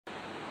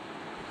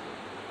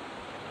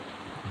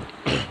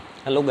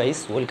Hello guys,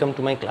 welcome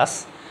to my class.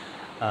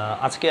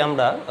 আজকে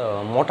আমরা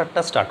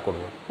মোটারটা start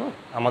করব।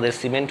 আমাদের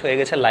সিমেন্ট হয়ে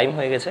গেছে, লাইম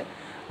হয়ে গেছে।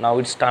 Now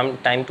it's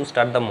time to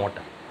start the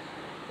মোটার।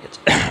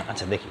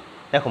 আচ্ছা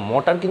দেখো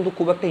মোটার কিন্তু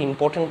খুব একটা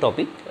ইম্পর্টেন্ট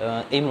টপিক।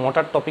 এই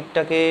মোটার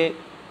টপিকটাকে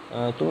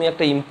তুমি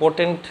একটা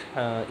ইম্পর্টেন্ট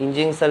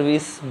ইঞ্জিনিয়ারিং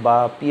সার্ভিস বা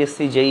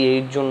পিএসসি যেই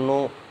এর জন্য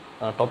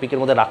টপিকের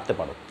মধ্যে রাখতে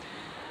পারো।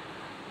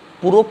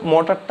 পুরো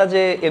মোটারটা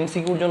যে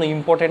এমসিকিউর জন্য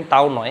ইম্পর্টেন্ট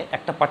তাও নয়,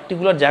 একটা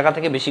পার্টিকুলার জায়গা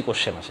থেকে বেশি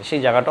কোশ্চেন আসে, সেই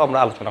জায়গাটাও আমরা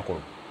আলোচনা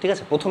করব। ঠিক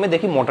আছে, প্রথমে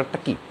দেখি মোটারটা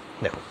কি।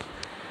 দেখো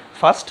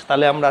ফার্স্ট,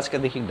 তাহলে আমরা আজকে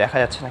দেখি দেখা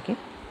যাচ্ছে নাকি,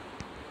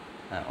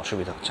 হ্যাঁ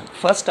অসুবিধা হচ্ছে না।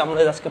 ফার্স্ট আমরা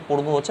আজকে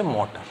পড়বো হচ্ছে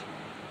মোটার।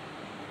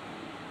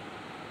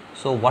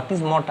 সো হোয়াট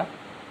ইজ মোটার,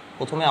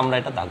 প্রথমে আমরা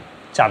এটা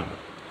জানবো।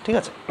 ঠিক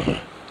আছে,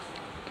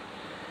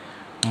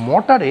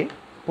 মোটারে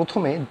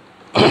প্রথমে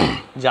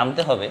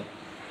জানতে হবে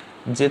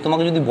যে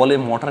তোমাকে যদি বলে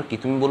মোটার কি,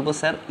 তুমি বলবো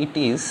sir it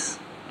is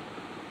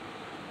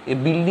a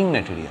building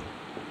material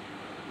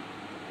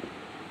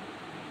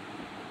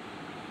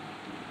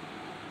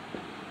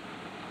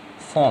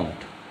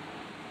formed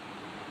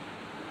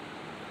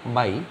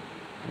by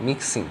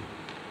mixing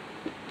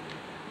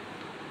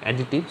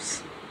additives,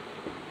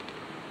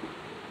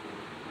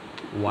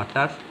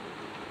 water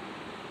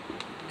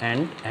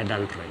and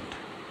adulterant।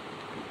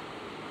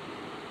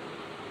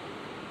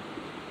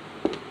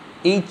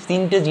 এই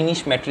তিনটে জিনিস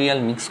ম্যাটেরিয়াল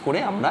মিক্স করে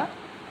আমরা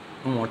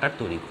মোটার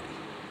তৈরি করি।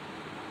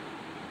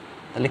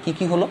 তাহলে কি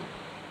কি হলো?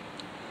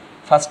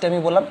 ফার্স্টে আমি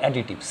বললাম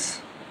অ্যাডিটিভস।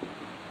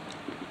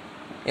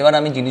 এবার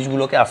আমি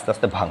জিনিসগুলোকে আস্তে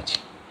আস্তে ভাঙছি।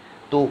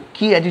 তো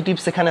কি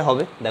অ্যাডিটিভস এখানে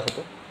হবে দেখো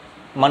তো,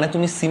 মানে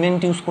তুমি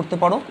সিমেন্ট ইউজ করতে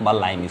পারো বা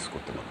লাইম ইউজ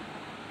করতে পারো।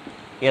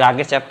 এর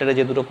আগের চ্যাপ্টারে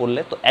যে দুটো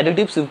পড়লে, তো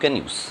additives you can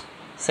use.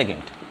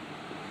 Second,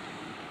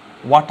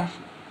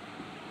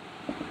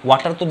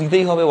 water তো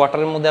দিতেই হবে,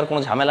 ওয়াটারের মধ্যে আর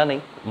কোনো ঝামেলা নেই।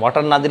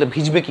 ওয়াটার না দিলে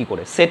ভিজবে কি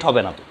করে, সেট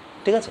হবে না তো।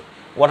 ঠিক আছে,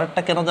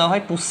 ওয়াটারটা কেন দেওয়া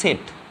হয়? Two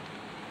set.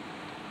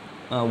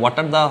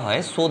 ওয়াটার দেওয়া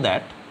হয় সো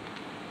দ্যাট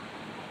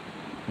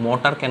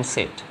মোটার ক্যান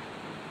সেট।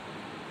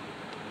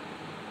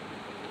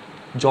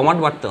 জমাট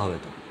বাঁধতে হবে,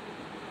 তো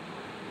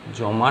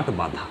জমাট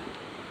বাঁধা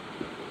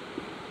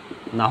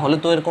না হলে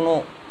তো এর কোনো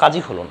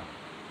কাজই হলো না।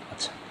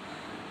 আচ্ছা,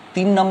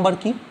 3 নাম্বার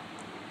কি?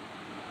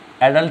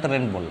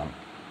 অ্যাডাল্টারেন্ট বললাম,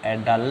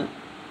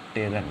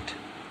 অ্যাডাল্টারেন্ট।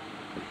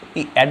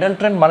 এই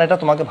অ্যাডাল্টারেন্ট মানেটা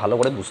তোমাকে ভালো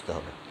করে বুঝতে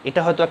হবে। এটা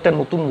হয়তো একটা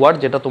নতুন ওয়ার্ড,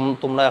 যেটা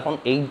তোমরা এখন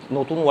এই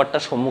নতুন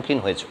ওয়ার্ডটার সম্মুখীন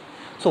হয়েছো।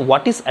 So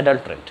what is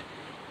অ্যাডাল্টারেন্ট?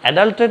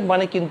 অ্যাডাল্টারেন্ট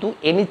মানে কিন্তু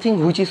anything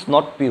which is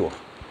not pure.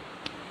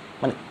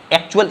 মানে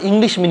অ্যাকচুয়াল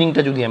ইংলিশ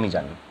মিনিংটা যদি আমি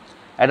জানি,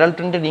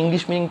 অ্যাডাল্টারেন্টের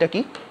ইংলিশ মিনিংটা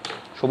কি?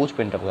 সবুজ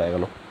পেনটা হয়ে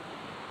গেল।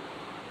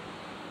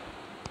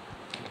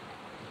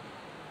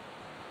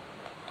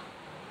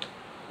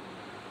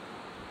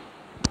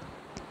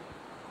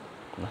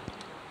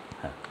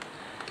 হ্যাঁ,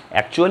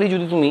 অ্যাকচুয়ালি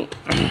যদি তুমি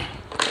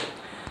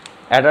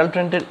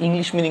অ্যাডাল্টারেন্টের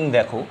ইংলিশ মিনিং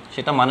দেখো,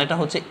 সেটা মানেটা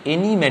হচ্ছে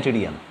any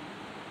material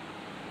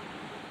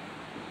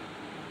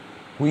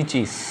which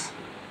is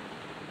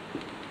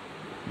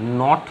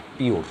not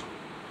pure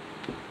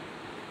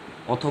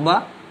অথবা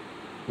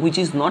হুইচ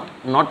ইজ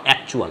নট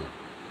অ্যাকচুয়াল।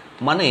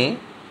 মানে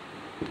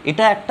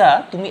এটা একটা,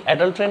 তুমি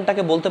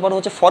অ্যাডাল্টারেন্টটাকে বলতে পারো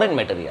হচ্ছে ফরেন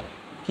ম্যাটেরিয়াল।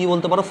 কি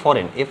বলতে পারো?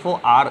 Foreign,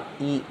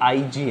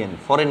 FOREIGN,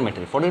 foreign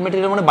material. Foreign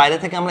material মানে বাইরে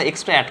থেকে আমরা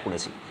এক্সট্রা অ্যাড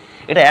করেছি।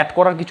 এটা অ্যাড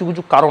করার কিছু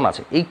কিছু কারণ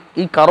আছে।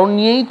 এই কারণ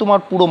নিয়েই তোমার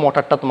পুরো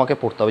মোটারটা তোমাকে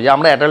পড়তে হবে, যে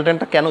আমরা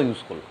অ্যাডাল্টারেন্টটা কেন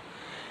ইউজ করলাম।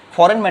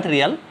 Foreign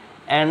material.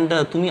 অ্যান্ড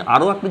তুমি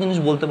আরও একটা জিনিস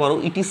বলতে পারো,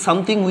 it is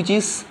something which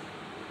is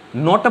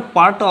not a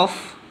part of,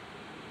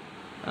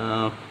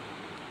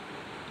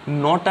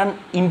 not an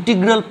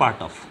integral part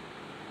of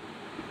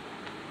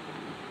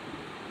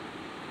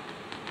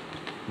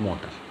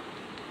mortar।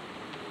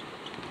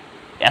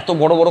 এত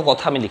বড় বড়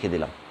কথা আমি লিখে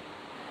দিলাম।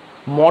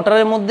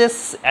 মোটরের মধ্যে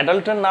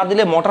অ্যাডাল্টারেন্ট না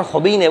দিলে মোটর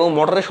হবেই না, এবং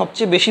মোটরে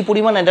সবচেয়ে বেশি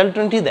পরিমাণ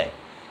অ্যাডাল্টারেন্টই দেয়।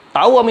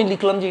 তাও আমি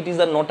লিখলাম যে it is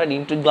not an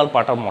integral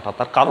part of motor.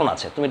 তার কারণ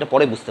আছে, তুমি এটা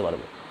পরে বুঝতে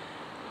পারবে।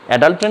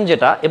 অ্যাডাল্টারেন্ট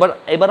যেটা,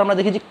 এবার আমরা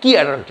দেখি যে কি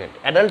অ্যাডাল্টারেন্ট।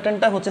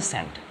 অ্যাডাল্টারেন্টটা হচ্ছে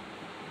স্যান্ড।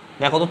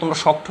 দেখো তো, তোমরা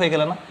শক্ট হয়ে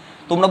গেলে না?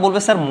 তোমরা বলবে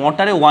স্যার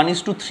মোটরে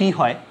 1:3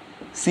 হয়,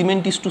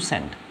 সিমেন্ট ইস টু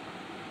স্যান্ড।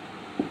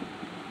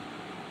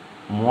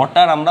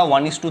 মোটার আমরা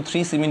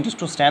 1:3 সিমেন্ট ইস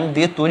টু স্যান্ড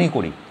দিয়ে তৈরি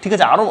করি। ঠিক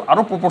আছে,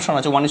 আরও প্রপোর্শন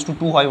আছে,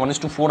 1:2 হয়,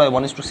 1:4 হয়,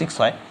 1:6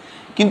 হয়।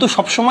 কিন্তু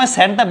সবসময়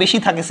স্যান্ডটা বেশি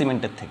থাকে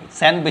সিমেন্টের থেকে,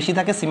 স্যান্ড বেশি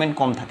থাকে, সিমেন্ট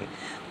কম থাকে।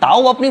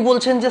 তাও আপনি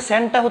বলছেন যে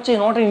স্যান্ডটা হচ্ছে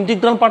not an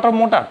integral part of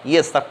মোটার।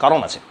 Yes, তার কারণ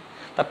আছে।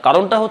 তার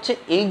কারণটা হচ্ছে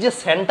এই যে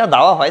স্যান্ডটা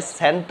দেওয়া হয়,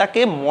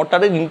 স্যান্ডটাকে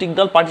মোটারের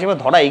ইন্টিগ্রাল পার্ট হিসেবে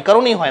ধরা এই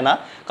কারণেই হয় না,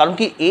 কারণ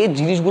কি এই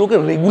জিনিসগুলোকে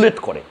রেগুলেট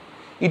করে।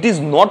 It is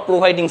not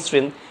providing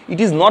strength, it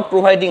is not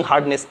providing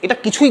hardness. এটা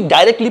কিছুই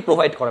ডাইরেক্টলি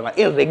প্রোভাইড করে না,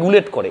 এর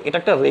রেগুলেট করে। এটা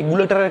একটা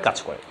রেগুলেটরের কাজ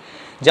করে।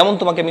 যেমন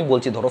তোমাকে আমি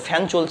বলছি, ধরো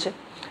ফ্যান চলছে,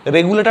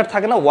 রেগুলেটর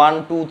থাকে না 1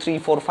 2 3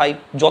 4 5,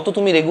 যত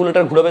তুমি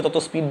রেগুলেটর ঘুরাবে তত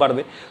স্পিড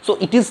বাড়বে। So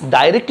it is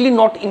directly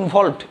not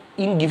involved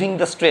in giving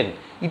the strain,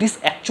 it is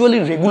actually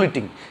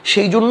regulating.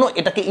 সেই জন্য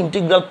এটাকে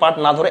ইন্টিগ্রাল পার্ট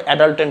না ধরে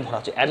অ্যাডাল্টারেন্ট ধরা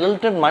হচ্ছে।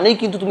 অ্যাডাল্টারেন্ট মানেই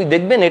কিন্তু তুমি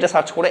দেখবে নেটে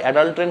সার্চ করে,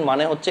 অ্যাডাল্টারেন্ট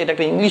মানে হচ্ছে, এটা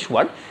একটা ইংলিশ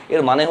ওয়ার্ড,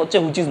 এর মানে হচ্ছে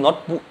which is not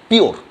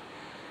pure.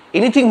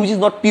 Anything which is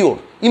not pure,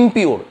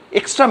 impure,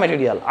 extra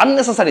material,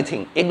 unnecessary thing,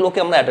 এগুলোকে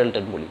আমরা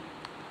অ্যাডাল্টারেন্ট বলি।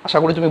 আশা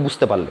করি তুমি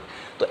বুঝতে পারলে।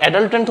 তো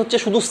অ্যাডাল্টেন্ট হচ্ছে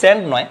শুধু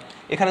স্যান্ড নয়,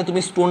 এখানে তুমি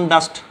স্টোন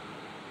ডাস্ট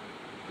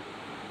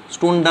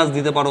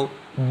দিতে পারো,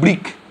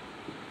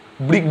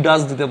 ব্রিক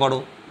ডাস্ট দিতে পারো,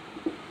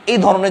 এই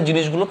ধরনের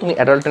জিনিসগুলো তুমি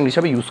অ্যাডাল্টেন্ট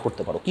হিসাবে ইউজ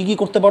করতে পারো। কি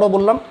করতে পারো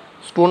বললাম?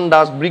 স্টোন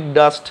ডাস্ট, ব্রিক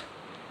ডাস্ট,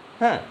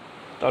 হ্যাঁ,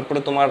 তারপরে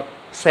তোমার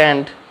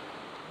sand,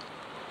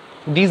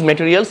 these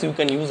materials you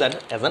can use as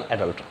an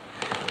অ্যাডাল্টেন্ট।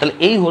 তাহলে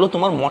এই হলো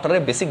তোমার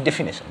মোটারের বেসিক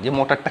ডেফিনেশন, যে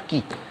মোটারটা কী।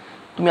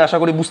 তুমি আশা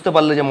করি বুঝতে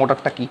পারলে যে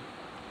মোটারটা কী।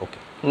 ওকে,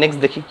 নেক্সট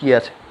দেখি কি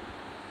আছে।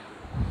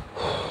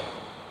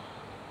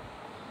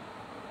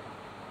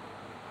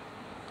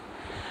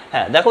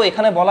 হ্যাঁ দেখো,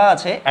 এখানে বলা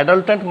আছে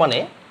অ্যাডাল্টেন্ট মানে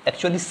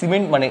অ্যাকচুয়ালি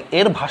সিমেন্ট, মানে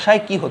এর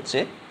ভাষায় কি হচ্ছে,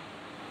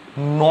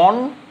 নন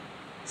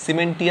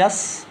সিমেন্টিয়াস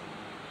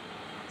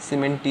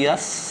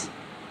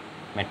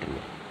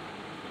ম্যাটেরিয়াল,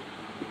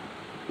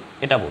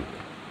 এটা বলবে।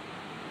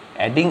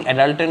 অ্যাডিং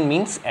অ্যাডাল্টেন্ট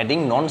মিনস অ্যাডিং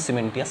নন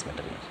সিমেন্টিয়াস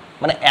ম্যাটেরিয়াল,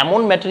 মানে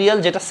এমন ম্যাটেরিয়াল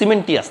যেটা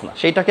সিমেন্টিয়াস না,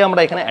 সেইটাকে আমরা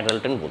এখানে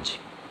অ্যাডাল্টেন্ট বলছি।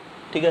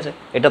 ঠিক আছে,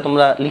 এটা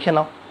তোমরা লিখে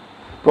নাও,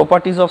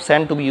 properties of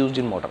sand two be used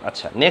in মোটার।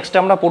 আচ্ছা, নেক্সট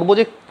আমরা পড়বো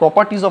যে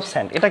প্রপার্টিজ অফ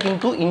স্যান্ড। এটা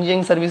কিন্তু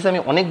ইঞ্জিনিয়ারিং সার্ভিসে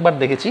আমি অনেকবার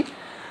দেখেছি,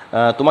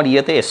 তোমার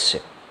ইয়েতে এসছে,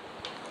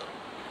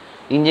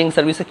 ইঞ্জিনিয়ারিং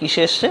সার্ভিসে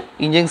কিসে এসছে,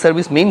 ইঞ্জিনিয়ারিং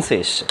সার্ভিস মেইনসে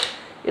এসছে।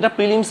 এটা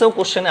প্রিলিমসেও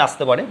কোশ্চেনে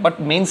আসতে পারে, বাট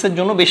মেইনসের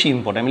জন্য বেশি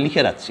ইম্পর্টেন্ট, আমি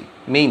লিখে রাখছি,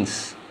 মেইনস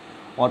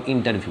অর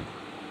ইন্টারভিউ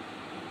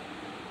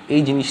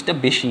এই জিনিসটা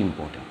বেশি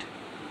ইম্পর্টেন্ট।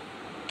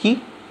 কি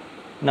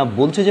না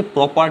বলছে যে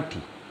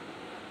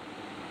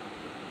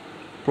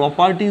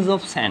প্রপার্টিজ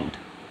অফ স্যান্ড,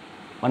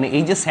 মানে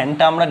এই যে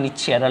স্যান্ডটা আমরা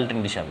নিচ্ছি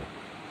অ্যাডাল্টেন্ট হিসাবে,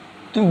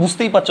 তুমি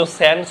বুঝতেই পারছো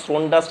স্যান্ড,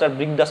 স্টোন ডাস্ট আর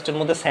ব্রিক ডাস্টের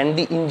মধ্যে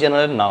স্যান্ডই ইন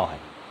জেনারেল নেওয়া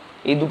হয়,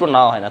 এই দুটো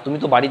নেওয়া হয় না। তুমি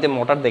তো বাড়িতে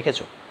মোটার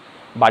দেখেছো,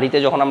 বাড়িতে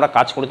যখন আমরা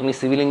কাজ করি, তুমি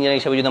সিভিল ইঞ্জিনিয়ার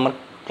হিসেবে যদি আমার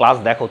ক্লাস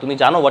দেখো, তুমি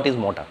জানো হোয়াট ইজ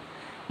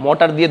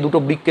মোটার দিয়ে দুটো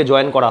ব্রিককে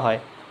জয়েন করা হয়,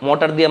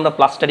 মোটার দিয়ে আমরা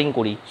প্লাস্টারিং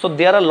করি। So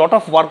there R lot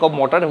of work of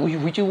মোটার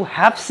which you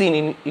have seen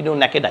in your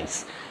naked আইস।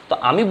 তো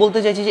আমি বলতে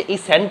চাইছি যে এই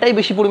স্যান্ডটাই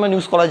বেশি পরিমাণ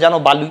ইউজ করা হয়, জানো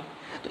বালি।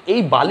 তো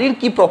এই বালির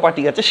কি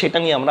প্রপার্টি আছে সেটা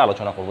নিয়ে আমরা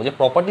আলোচনা করবো, যে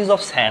properties of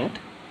sand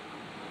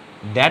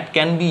that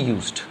can be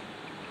used,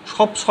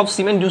 সব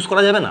সিমেন্ট ইউজ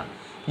করা যাবে না,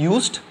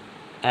 ইউজড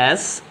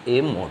অ্যাজ এ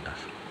মোটার।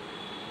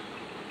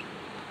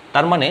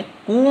 তার মানে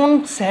কোন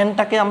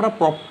স্যান্ডটাকে আমরা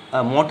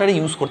মোটারে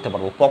ইউজ করতে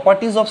পারবো,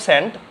 প্রপার্টিজ অফ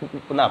স্যান্ড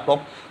না,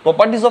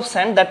 properties of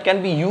sand that can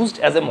be used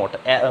as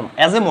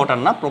a মোটার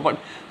না,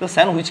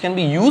 sand which can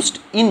be used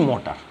in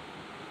মোটার,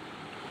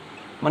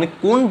 মানে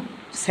কোন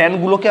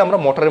স্যান্ডগুলোকে আমরা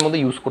মোটারের মধ্যে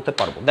ইউজ করতে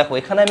পারবো। দেখো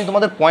এখানে আমি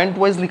তোমাদের পয়েন্ট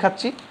ওয়াইজ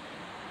লিখাচ্ছি,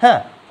 হ্যাঁ,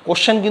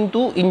 কোশ্চেন কিন্তু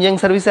ইঞ্জিনিয়ারিং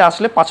সার্ভিসে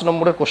আসলে 5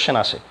 নম্বরের কোশ্চেন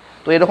আসে,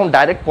 তো এরকম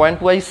ডাইরেক্ট পয়েন্ট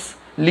ওয়াইজ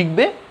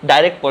লিখবে,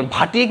 ডাইরেক্ট পয়েন্ট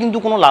ভাটিয়ে কিন্তু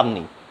কোনো লাভ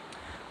নেই।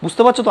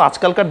 বুঝতে পারছো তো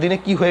আজকালকার দিনে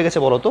কি হয়ে গেছে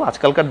বলো তো,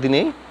 আজকালকার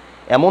দিনে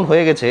এমন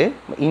হয়ে গেছে,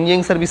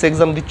 ইঞ্জিনিয়ারিং সার্ভিস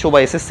এক্সাম দিচ্ছ বা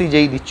এসএসসি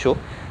যেই দিচ্ছ,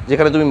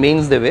 যেখানে তুমি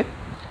মেইনস দেবে,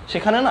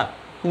 সেখানে না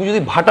তুমি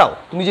যদি ভাটাও,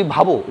 তুমি যদি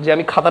ভাবো যে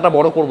আমি খাতাটা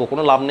বড় করব,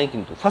 কোনো লাভ নেই।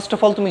 কিন্তু ফার্স্ট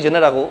অফ অল তুমি জেনে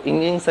রাখো,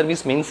 ইঞ্জিনিয়ারিং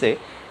সার্ভিস মেইনসে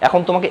এখন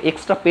তোমাকে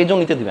এক্সট্রা পেজও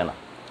নিতে দিবে না।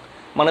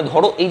 মানে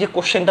ধরো এই যে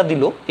কোশ্চেনটা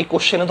দিল, এই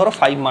কোশ্চেনে ধরো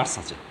 5 মার্কস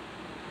আছে,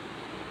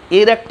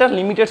 এর একটা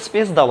লিমিটেড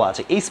স্পেস দেওয়া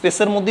আছে, এই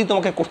স্পেসের মধ্যেই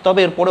তোমাকে করতে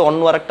হবে, এরপরে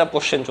অন্য আর একটা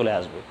কোশ্চেন চলে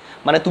আসবে।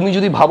 মানে তুমি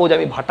যদি ভাবো যে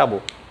আমি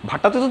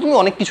ভাটাতে তো তুমি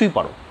অনেক কিছুই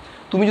পারো,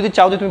 তুমি যদি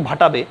চাও যে তুমি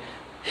ভাটাবে,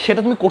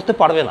 সেটা তুমি করতে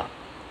পারবে না,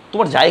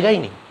 তোমার জায়গাই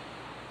নেই।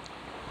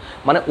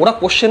 মানে ওরা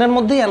কোশ্চেনের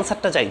মধ্যেই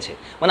অ্যান্সারটা চাইছে,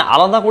 মানে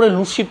আলাদা করে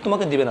লুটশিট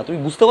তোমাকে দিবে না। তুমি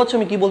বুঝতে পারছো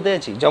আমি কি বলতে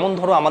চাইছি? যেমন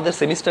ধরো আমাদের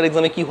সেমিস্টার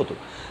এক্সামে কি হতো,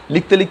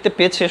 লিখতে লিখতে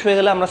পেজ শেষ হয়ে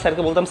গেলে আমরা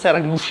স্যারকে বলতাম, স্যার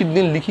লুটশিট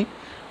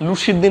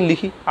দিন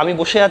লিখি। আমি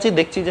বসে আছি,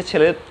 দেখছি যে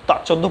ছেলের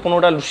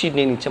 14-15টা লুটশিট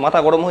নিয়ে নিচ্ছে, মাথা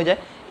গরম হয়ে যায়।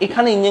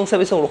 এখানে ইঞ্জিনিয়ারিং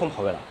সার্ভিসে ওরকম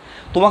হবে না,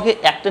 তোমাকে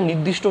একটা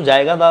নির্দিষ্ট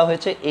জায়গা দেওয়া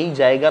হয়েছে, এই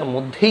জায়গার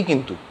মধ্যেই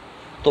কিন্তু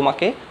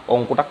তোমাকে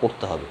অঙ্কটা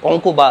করতে হবে,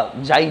 অঙ্ক বা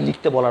যাই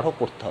লিখতে বলার হোক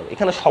করতে হবে।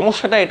 এখানে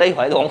সমস্যাটা এটাই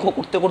হয়, অঙ্ক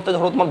করতে করতে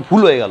ধরো তোমার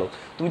ভুল হয়ে গেল,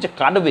 তুমি যে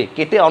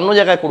কেটে অন্য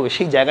জায়গায় করবে,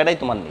 সেই জায়গাটাই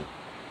তোমার নেই।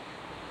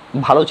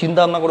 ভালো চিন্তা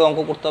ভাবনা করে অঙ্ক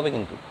করতে হবে।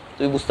 কিন্তু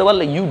তুমি বুঝতে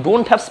পারলে, ইউ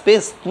ডোন্ট হ্যাভ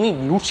স্পেস, তুমি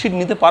লুটশিট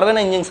নিতে পারবে না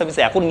ইঞ্জিনিয়ারিং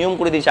সার্ভিসে। এখন নিয়ম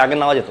করে দিয়েছে, আগে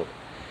নেওয়া যেত,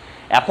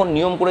 এখন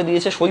নিয়ম করে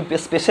দিয়েছে সেই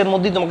স্পেসের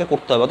মধ্যেই তোমাকে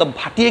করতে হবে, অর্থাৎ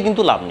ভাটিয়ে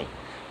কিন্তু লাভ নেই।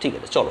 ঠিক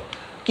আছে, চলো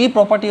কি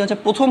প্রপার্টি আছে।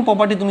 প্রথম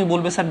প্রপার্টি তুমি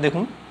বলবে, স্যার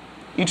দেখুন,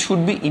 ইট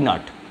শুড বি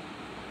ইনার্ট।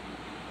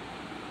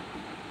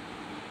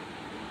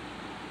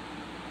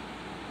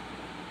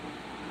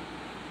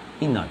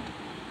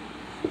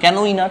 কেন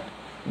ইনার্ট?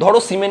 ধরো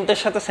সিমেন্টের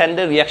সাথে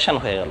স্যান্ডের রিয়াকশন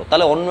হয়ে গেল,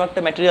 তাহলে অন্য একটা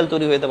ম্যাটেরিয়াল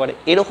তৈরি হতে পারে,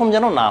 এরকম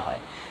যেন না হয়।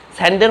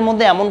 স্যান্ডের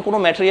মধ্যে এমন কোনো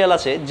ম্যাটেরিয়াল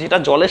আছে যেটা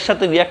জলের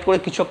সাথে রিয়াক্ট করে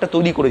কিছু একটা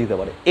তৈরি করে দিতে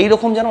পারে,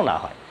 এইরকম যেন না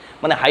হয়।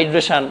 মানে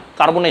হাইড্রেশন,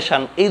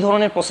 কার্বনেশন, এই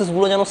ধরনের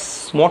প্রসেসগুলো যেন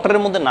মোটরের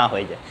মধ্যে না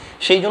হয়ে যায়,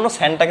 সেই জন্য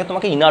স্যান্ডটাকে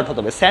তোমাকে ইনার্ট হতে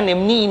হবে। স্যান্ড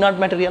এমনি ইনার্ট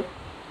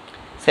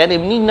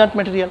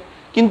ম্যাটেরিয়াল,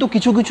 কিন্তু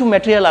কিছু কিছু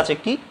ম্যাটেরিয়াল আছে,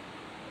 কি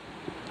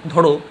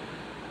ধরো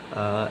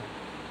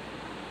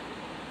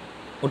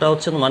ওটা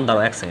হচ্ছে তোমার,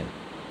 দাঁড়াও এক সেকেন্ড,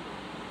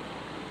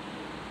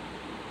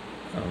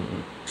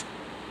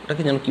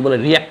 ওটাকে যেন কি বলে,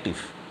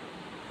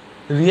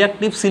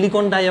 রিয়াক্টিভ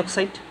সিলিকন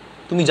ডাইঅক্সাইড।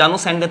 তুমি জানো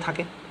স্যান্ডে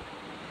থাকে,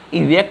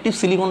 এই রিয়াক্টিভ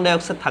সিলিকন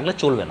ডাইঅক্সাইড থাকলে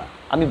চলবে না।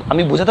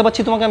 আমি বোঝাতে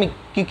পারছি তোমাকে আমি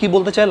কি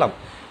বলতে চাইলাম।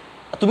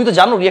 তুমি তো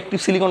জানো রিয়াক্টিভ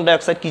সিলিকন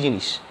ডাইঅক্সাইড কী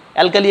জিনিস,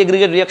 অ্যালকালি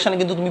এগ্রিগেট রিয়াকশানে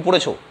কিন্তু তুমি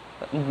পড়েছো,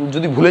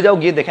 যদি ভুলে যাও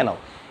গিয়ে দেখে নাও।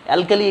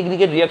 Alkali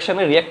aggregate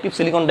রিয়াকশানে reactive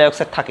silicon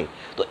dioxide থাকে।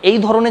 তো এই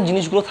ধরনের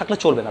জিনিসগুলো থাকলে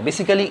চলবে না।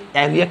 বেসিক্যালি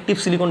রিয়াক্টিভ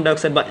সিলিকন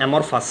ডাইঅক্সাইড বা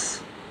অ্যামরফাস,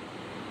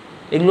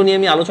 এগুলো নিয়ে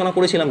আমি আলোচনা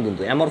করেছিলাম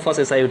কিন্তু, অ্যামরফাস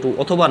SiO2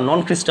 অথবা নন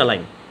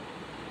ক্রিস্টালাইন,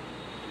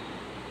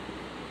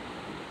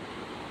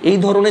 এই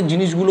ধরনের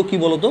জিনিসগুলো কি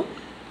বলতো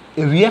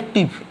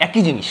রিয়াক্টিভ,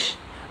 একই জিনিস।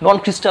 নন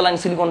crystalline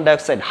silicon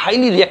dioxide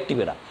highly reactive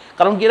এরা,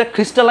 কারণ কি এরা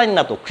ক্রিস্টালাইন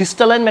না। তো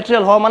ক্রিস্টালাইন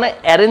ম্যাটেরিয়াল হওয়া মানে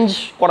অ্যারেঞ্জ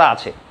করা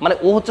আছে, মানে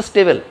ও হচ্ছে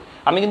স্টেবল,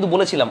 আমি কিন্তু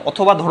বলেছিলাম।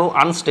 অথবা ধরো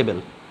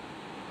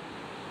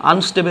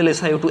আনস্টেবল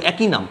SiO2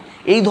 একই নাম।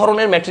 এই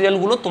ধরনের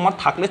ম্যাটেরিয়ালগুলো তোমার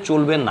থাকলে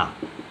চলবে না,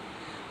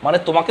 মানে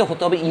তোমাকে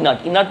হতে হবে ইনার্ট।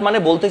 ইনার্ট মানে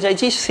বলতে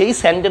চাইছি সেই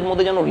স্যান্ডের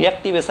মধ্যে যেন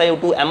রিয়াক্টিভ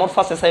SiO2,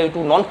 অ্যামরফাস SiO2,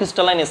 নন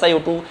ক্রিস্টালাইন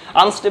SiO2,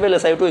 আনস্টেবল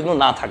SiO2 এগুলো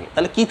না থাকে।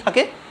 তাহলে কি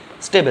থাকে?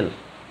 স্টেবল,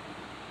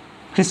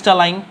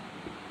 ক্রিস্টালাইন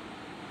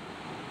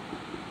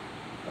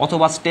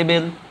অথবা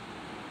স্টেবল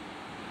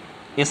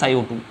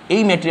SiO2,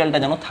 এই ম্যাটেরিয়ালটা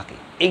যেন থাকে,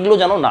 এগুলো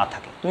যেন না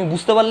থাকে। তুমি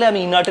বুঝতে পারলে আমি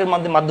ইনার্টের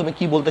মাধ্যমে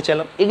কি বলতে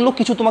চাইলাম। এগুলো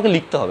কিছু তোমাকে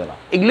লিখতে হবে না,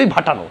 এগুলোই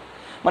ভাটানো।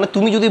 মানে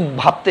তুমি যদি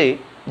ভাবতে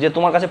যে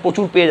তোমার কাছে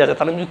প্রচুর পেয়ে যাচ্ছে,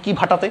 তাহলে তুমি কি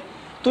ভাটাতে?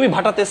 তুমি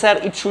ভাটাতে sir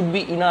it should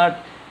be inert,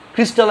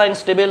 crystalline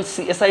stable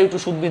SiO2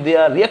 should be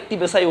there,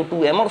 reactive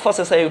SiO2, amorphous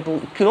SiO2,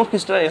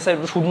 crystalline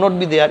SiO2 should not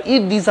be there.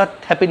 If these are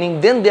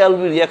happening, then there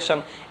will be reaction.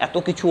 এত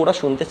কিছু ওরা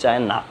শুনতে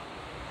চায় না।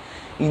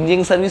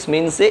 ইঞ্জিনিয়ারিং সার্ভিস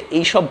মেন্সে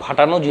এইসব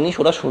ভাটানো জিনিস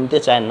ওরা শুনতে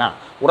চায় না।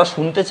 ওরা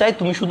শুনতে চায়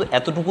তুমি শুধু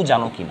এতটুকু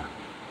জানো কিনা।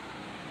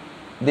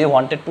 দে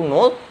ওয়ান্টেড টু নো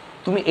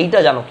তুমি এইটা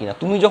জানো কিনা।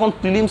 তুমি যখন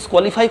প্রিলিমস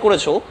কোয়ালিফাই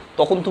করেছো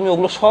তখন তুমি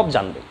ওগুলো সব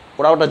জানবে,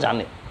 ওরা ওটা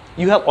জানে।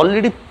 You have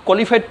already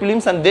qualified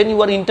prelims and then you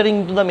R entering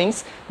into the means,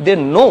 they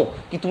no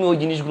কি তুমি ওই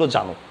জিনিসগুলো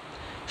জানো।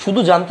 শুধু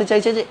জানতে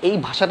চাইছে যে এই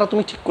ভাষাটা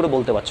তুমি ঠিক করে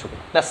বলতে পারছো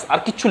কিনা, ব্যাস, আর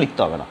কিচ্ছু লিখতে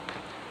হবে না,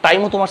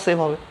 টাইমও তোমার সেভ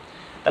হবে।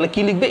 তাহলে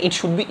কি লিখবে? It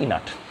should be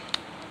inert.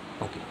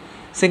 Okay.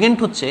 Second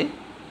হচ্ছে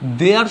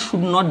there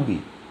should not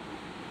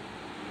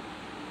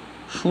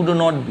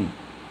be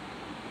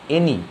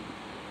any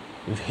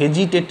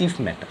vegetative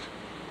matter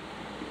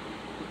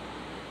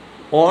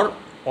or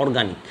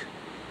organic,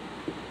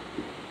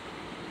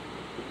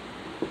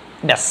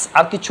 ব্যাস,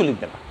 আর কিচ্ছু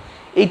লিখবে না।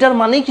 এইটার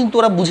মানেই কিন্তু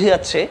ওরা বুঝে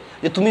যাচ্ছে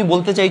যে তুমি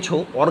বলতে চাইছো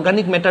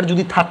অর্গানিক ম্যাটার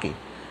যদি থাকে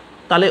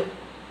তাহলে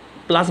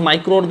প্লাস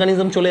মাইক্রো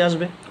অর্গানিজম চলে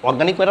আসবে।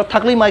 অর্গানিক ম্যাটার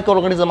থাকলেই মাইক্রো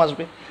অর্গানিজম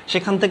আসবে।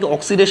 সেখান থেকে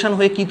অক্সিডেশন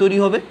হয়ে কি তৈরি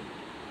হবে?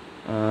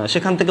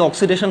 সেখান থেকে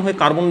অক্সিডেশন হয়ে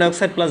কার্বন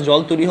ডাইঅক্সাইড প্লাস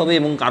জল তৈরি হবে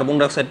এবং কার্বন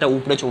ডাইঅক্সাইডটা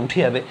উপরে উঠে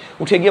যাবে।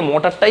 উঠে গিয়ে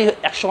মোটরটাই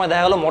একসময়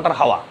দেখা গেলো মোটর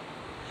হাওয়া।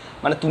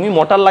 মানে তুমি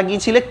মোটর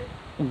লাগিয়েছিলে,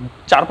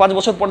 4-5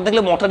 বছর পর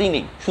দেখলে মোটরই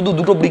নেই, শুধু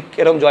দুটো ব্রিক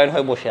এরকম জয়েন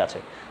হয়ে বসে আছে।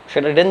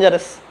 সেটা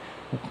ডেঞ্জারাস।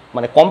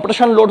 মানে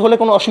কম্প্রেশন লোড হলে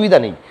কোনো অসুবিধা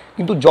নেই,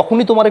 কিন্তু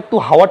যখনই তোমার একটু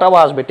হাওয়া টাওয়া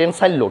আসবে,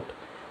 টেনসাইল লোড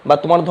বা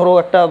তোমার ধরো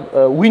একটা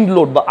উইন্ড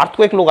লোড বা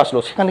আর্থকোয়েক লোড আসলো,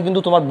 সেখানে কিন্তু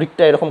তোমার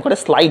ব্রিকটা এরকম করে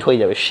স্লাইড হয়ে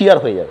যাবে, শিয়ার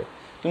হয়ে যাবে।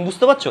 তুমি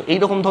বুঝতে পারছো?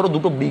 এইরকম ধরো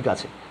দুটো ব্রিক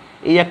আছে,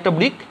 এই একটা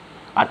ব্রিক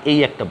আর এই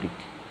একটা ব্রিক।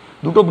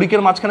 দুটো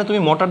ব্রিকের মাঝখানে তুমি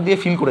মোটর দিয়ে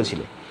ফিল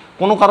করেছিলে,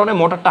 কোনো কারণে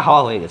মোটরটা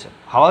হাওয়া হয়ে গেছে।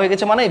 হাওয়া হয়ে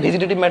গেছে মানে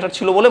ভেজিটেটিভ ম্যাটার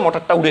ছিল বলে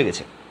মোটরটা উড়ে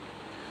গেছে।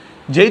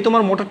 যেই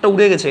তোমার মোটরটা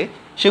উড়ে গেছে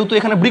সেহেতু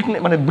এখানে ব্রিক,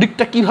 মানে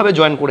ব্রিকটা কীভাবে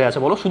জয়েন করে আছে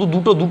বলো? শুধু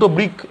দুটো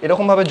ব্রিক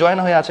এরকমভাবে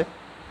জয়েন হয়ে আছে।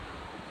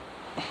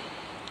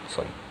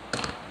 Sorry,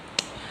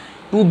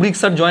 2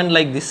 bricks are joined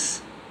like this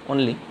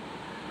only.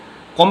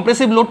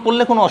 Compressive load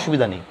পড়লে কোনো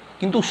অসুবিধা নেই,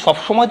 কিন্তু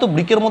সবসময় তো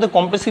ব্রিকের মধ্যে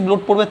কম্প্রেসিভ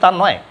লোড পড়বে তা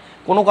নয়।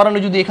 কোনো কারণে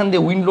যদি এখান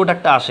দিয়ে উইন্ড লোড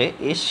একটা আসে,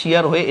 এ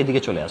শিয়ার হয়ে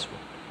এদিকে চলে আসবে।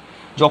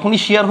 যখনই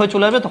শিয়ার হয়ে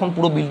চলে আসবে তখন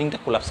পুরো বিল্ডিংটা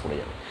কোলাপস করে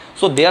যাবে।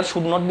 So there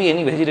should not be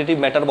any vegetative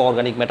matter বা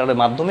অর্গানিক ম্যাটারের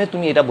মাধ্যমে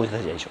তুমি এটা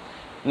বোঝাতে চাইছো।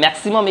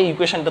 ম্যাক্সিমাম এই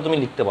ইকুয়েশনটা তুমি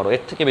লিখতে পারো,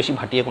 এর থেকে বেশি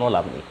ভাটিয়ে কোনো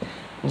লাভ নেই।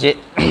 যে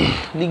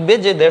লিখবে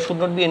যে there should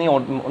not be any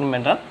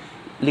matter,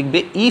 লিখবে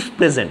ইফ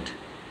প্রেজেন্ট,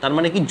 তার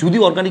মানে কি যদি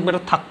অর্গানিক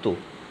ম্যাটার থাকতো,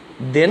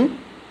 দেন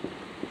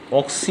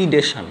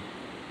oxidation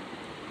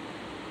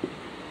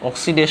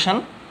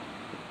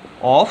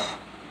of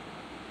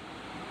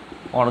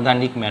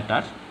organic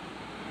matter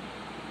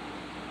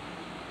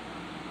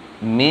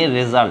May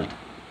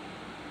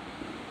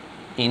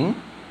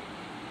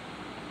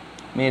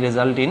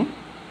result in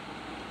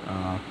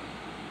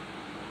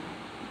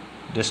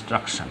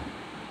destruction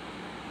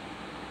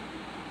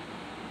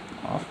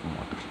of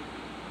mortar.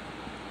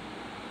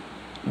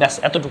 ব্যাস,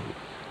 এতটুকু।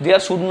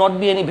 There should not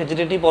be any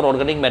vegetative or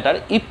organic matter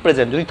if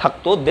present, যদি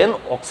থাকতো, then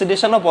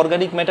oxidation of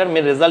organic matter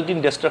may result in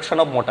destruction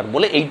of mortar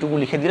বলে এইটুকু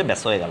লিখে দিলে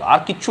ব্যাস হয়ে গেল, আর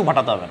কিচ্ছু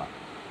ভাটাতে হবে না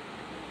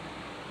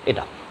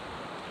এটা।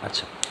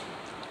 আচ্ছা,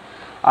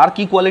 আর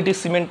কি কোয়ালিটির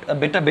সিমেন্ট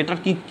বেটার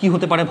কি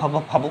হতে পারে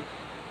ভাবো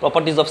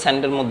প্রপার্টিজ অফ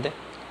স্যান্ডের মধ্যে।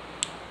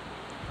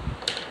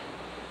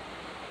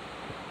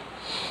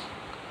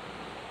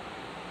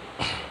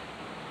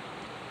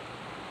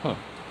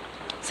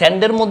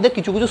 স্যান্ডের মধ্যে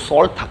কিছু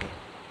সল্ট থাকে।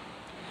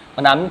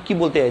 মানে আমি কি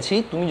বলতে চাইছি,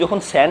 তুমি যখন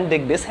স্যান্ড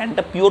দেখবে,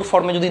 স্যান্ডটা পিওর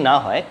ফর্মে যদি না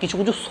হয়, কিছু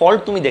সল্ট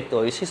তুমি দেখতে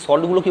পাবে। সেই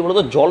সল্টগুলো কি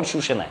বলতো জল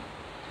শুষে নেয়।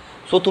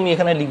 সো তুমি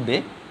এখানে লিখবে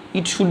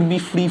it should be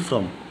free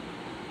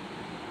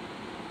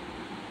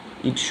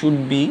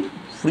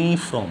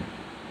from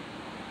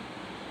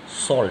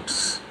salts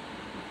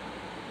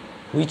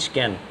which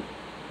can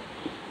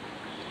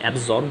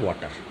absorb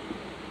water.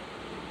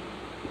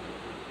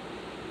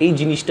 এই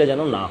জিনিসটা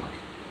যেন না হয়।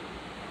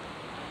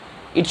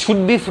 It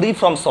should be free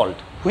from salt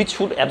which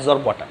should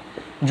absorb water.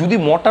 যদি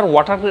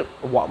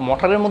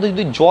মর্টারের মধ্যে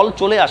যদি জল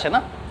চলে আসে না,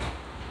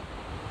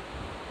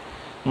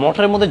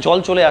 মর্টারের মধ্যে জল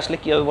চলে আসলে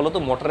কী হবে বলো তো,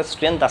 মর্টারের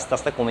স্ট্রেংথ আস্তে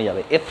আস্তে কমে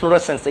যাবে।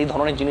 এফ্লোরেসেন্স এই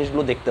ধরনের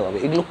জিনিসগুলো দেখতে পাবে।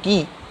 এগুলো কি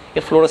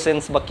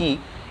এফ্লোরেসেন্স বা কি,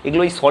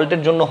 এগুলো এই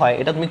সল্টের জন্য হয়,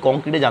 এটা তুমি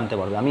কংক্রিটে জানতে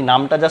পারবে। আমি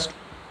নামটা জাস্ট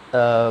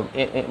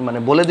মানে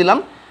বলে দিলাম,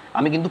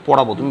 আমি কিন্তু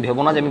পড়াবো, তুমি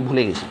ভেবো না যে আমি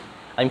ভুলে গেছি,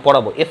 আমি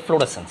পড়াবো।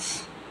 এফ্লোরেসেন্স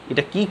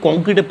এটা কি,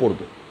 কংক্রিটে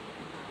পড়বে।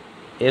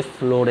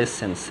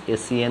 এফ্লোরেসেন্স,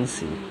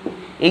 এসিএনসি,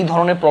 এই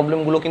ধরনের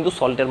প্রবলেমগুলো কিন্তু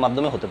সল্টের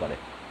মাধ্যমে হতে পারে,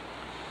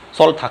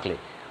 সল্ট থাকলে।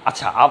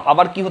 আচ্ছা,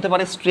 আবার কি হতে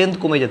পারে, স্ট্রেংথ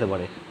কমে যেতে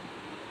পারে,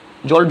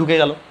 জল ঢুকে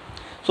গেল।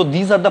 So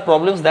these are the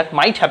problems that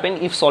might happen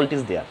if salt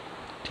is there.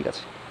 ঠিক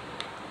আছে,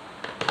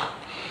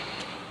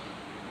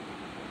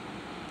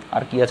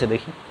 আর কি আছে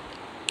দেখি।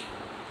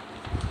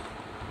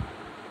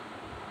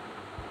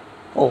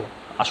 ও,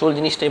 আসল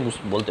জিনিসটাই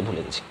বলতে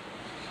ভুলে গেছি,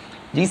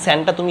 যেই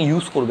স্যান্ডটা তুমি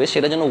ইউজ করবে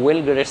সেটা যেন ওয়েল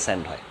গ্রেডেড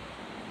স্যান্ড হয়।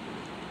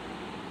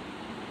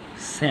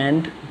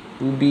 Sand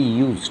two be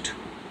used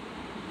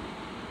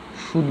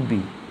should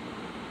be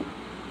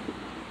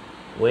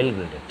well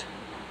graded.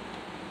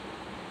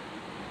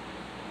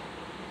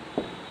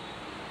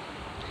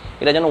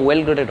 এটা যেন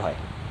ওয়েল গ্রেডেড হয়,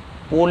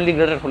 পোরলি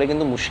গ্রেডেড হলে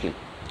কিন্তু মুশকিল।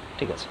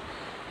 ঠিক আছে,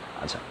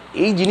 আচ্ছা,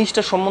 এই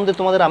জিনিসটা সম্বন্ধে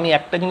তোমাদের আমি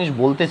একটা জিনিস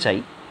বলতে চাই।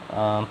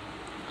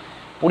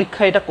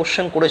 পরীক্ষায় এটা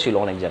কোশ্চেন করেছিল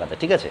অনেক জায়গাতে।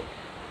 ঠিক আছে,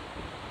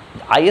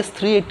 IS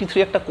 383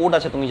 একটা কোড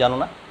আছে, তুমি জানো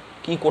না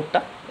কি কোডটা?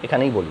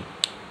 এখানেই বলি,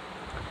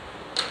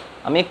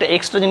 আমি একটা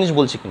এক্সট্রা জিনিস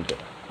বলছি কিন্তু।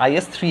 এটা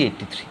IS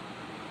 383,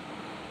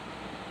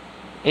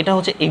 এটা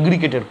হচ্ছে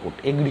এগ্রিগেটের কোড।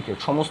 এগ্রিগেট,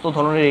 সমস্ত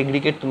ধরনের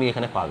এগ্রিগেট তুমি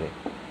এখানে পাবে।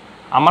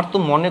 আমার তো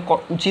মনে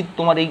উচিত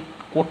তোমার এই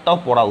কোডটাও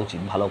পড়া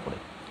উচিত ভালো করে,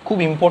 খুব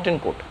ইম্পর্টেন্ট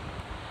কোড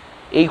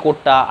এই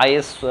কোডটা।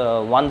 IS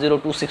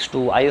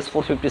 10262, IS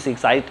 456,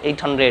 IS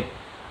 800,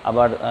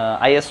 আবার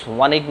IS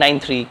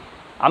 1893।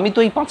 আমি তো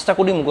এই 5টা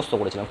কোডই মুখস্থ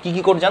করেছিলাম। কী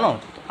কী কোড জানো?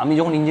 আমি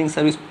যখন ইঞ্জিনিয়ারিং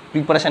সার্ভিস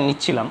প্রিপারেশান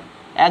নিচ্ছিলাম,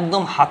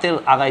 একদম হাতের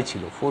আগায়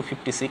ছিল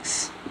 456,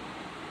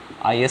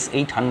 IS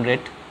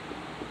 800,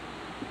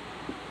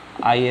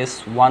 IS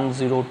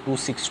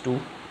 10262,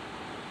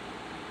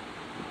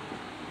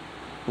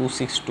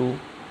 262,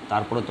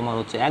 তারপরে তোমার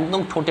হচ্ছে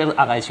একদম ঠোঁটের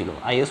আগায় ছিল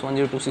IS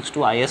 10262,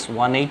 IS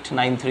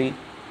 1893।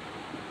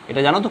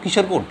 এটা জানো তো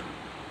কিসের কোড?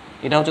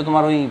 এটা হচ্ছে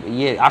তোমার ওই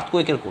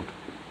আর্থকোয়েকের কোড,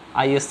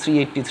 IS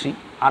 383।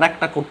 আর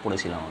একটা কোড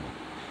পড়েছিলাম আমি,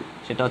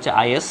 সেটা হচ্ছে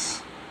IS,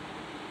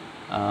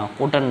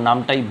 কোডের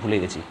নামটাই ভুলে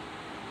গেছি।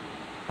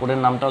 কোডের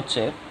নামটা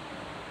হচ্ছে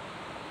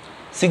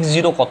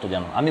 60 কত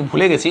জানো, আমি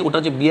ভুলে গেছি। ওটা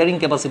হচ্ছে বিয়ারিং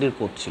ক্যাপাসিটির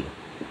কোড ছিল,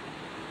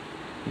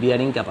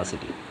 বিয়ারিং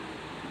ক্যাপাসিটি।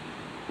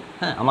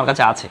 হ্যাঁ, আমার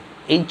কাছে আছে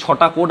এই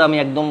 6টা কোড, আমি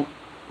একদম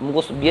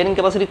মুখস্থ। বিয়ারিং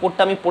ক্যাপাসিটি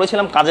কোডটা আমি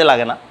পড়েছিলাম, কাজে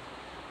লাগে না।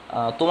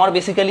 তোমার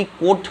বেসিক্যালি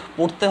কোড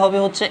পড়তে হবে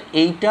হচ্ছে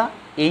এইটা,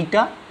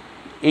 এইটা,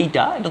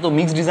 এইটা। এটা তো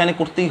মিক্স ডিজাইনে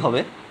করতেই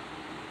হবে,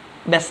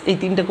 ব্যাস এই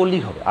 3টে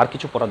করলেই হবে, আর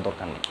কিছু পড়ার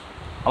দরকার নেই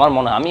আমার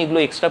মনে হয়। আমি এগুলো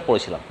এক্সট্রা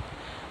পড়েছিলাম,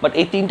 বাট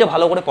এই 3টে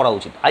ভালো করে পড়া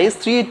উচিত। IS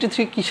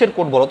 383 কিসের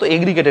কোড বলো তো?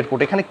 Aggregated code.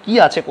 এখানে কি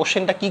আছে,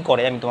 কোশ্চেনটা কি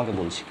করে আমি তোমাকে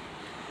বলছি।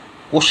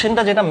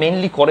 কোশ্চেনটা যেটা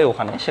মেনলি করে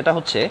ওখানে, সেটা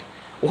হচ্ছে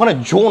ওখানে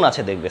জোন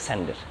আছে, দেখবে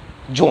স্যান্ডের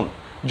zone,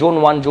 zone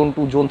 1, zone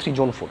 2, zone 3,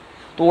 zone 4।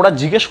 তো ওরা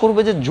জিজ্ঞেস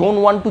করবে যে জোন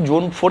 1 টু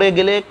জোন 4-এ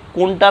গেলে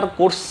কোনটার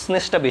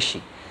কোর্সনেসটা বেশি।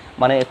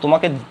 মানে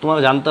তোমাকে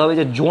জানতে হবে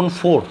যে জোন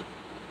 4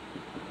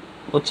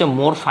 হচ্ছে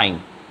মোর ফাইন,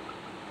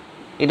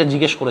 এটা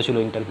জিজ্ঞেস করেছিল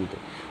ইন্টারভিউতে,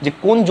 যে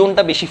কোন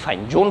জোনটা বেশি ফাইন।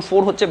 জোন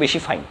 4 হচ্ছে বেশি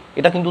ফাইন,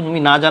 এটা কিন্তু তুমি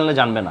না জানলে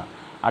জানবে না।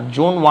 আর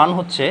জোন 1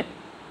 হচ্ছে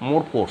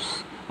মোর কোর্স,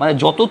 মানে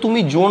যত তুমি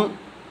জোন,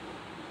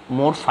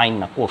 মোর ফাইন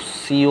না কোর্স,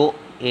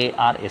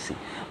 COARSE,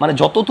 মানে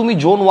যত তুমি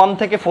জোন 1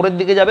 থেকে 4-এর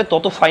দিকে যাবে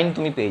তত ফাইন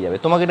তুমি পেয়ে যাবে।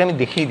 তোমাকে এটা আমি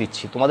দেখিয়ে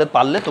দিচ্ছি, তোমাদের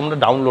পারলে তোমরা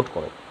ডাউনলোড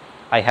করো।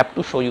 I have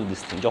to show you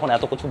this thing. যখন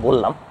এত কিছু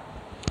বললাম,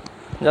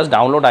 জাস্ট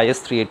ডাউনলোড IS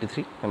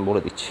 383, আমি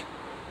বলে দিচ্ছি।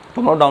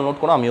 তোমরাও ডাউনলোড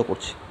করো, আমিও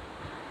করছি।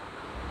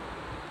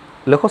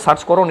 লেখো,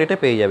 সার্চ করো, নেটে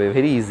পেয়ে যাবে,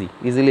 ভেরি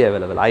ইজিলি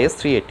অ্যাভেলেবেল, IS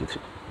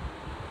 383।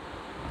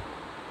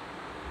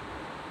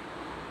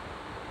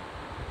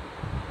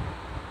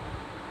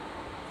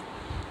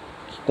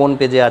 কোন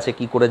পেজে আছে,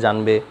 কি করে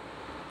জানবে?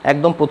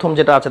 একদম প্রথম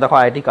যেটা আছে দেখো,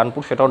 IIT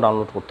কানপুর, সেটাও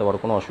ডাউনলোড করতে পারো,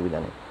 কোনো অসুবিধা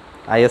নেই।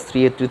 IS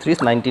 383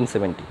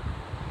 1970,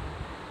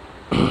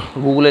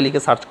 গুগলে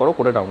লিখে সার্চ করো,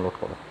 করে ডাউনলোড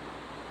করো।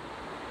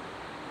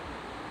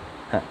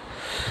 হ্যাঁ,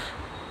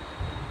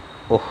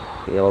 ওহ,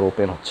 এবার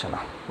ওপেন হচ্ছে না,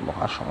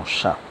 মহা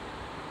সমস্যা।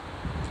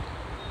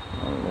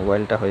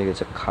 মোবাইলটা হয়ে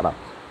গেছে খারাপ।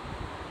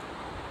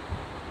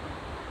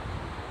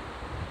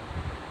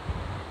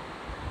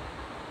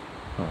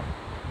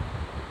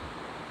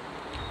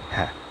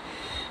 হ্যাঁ,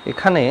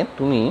 এখানে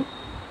তুমি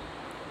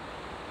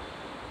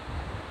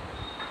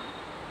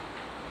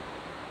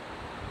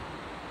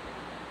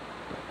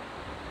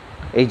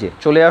এই যে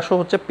চলে আসো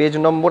হচ্ছে পেজ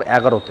নম্বর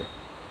 11-তে।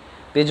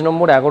 পেজ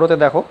নম্বর 11-তে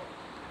দেখো,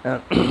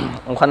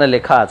 ওখানে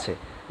লেখা আছে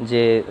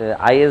যে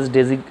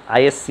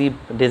ISC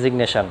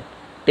designation,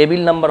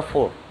 table number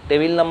 4,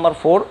 table number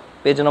 4,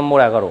 page নম্বর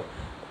 11,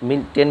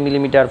 10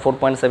 millimetre,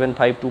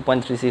 4.75,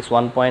 2.36,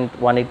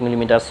 1.18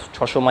 millimetre,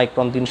 600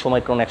 micron, 300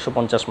 micron,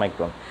 150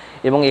 micron.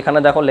 এবং এখানে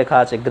দেখো লেখা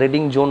আছে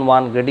grading zone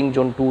 1, grading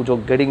zone 2,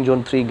 grading zone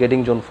 3, grading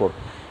zone 4।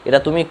 এটা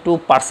তুমি একটু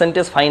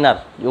পার্সেন্টেজ ফাইনার,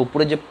 যে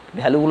উপরে যে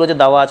ভ্যালুগুলো যে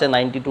দেওয়া আছে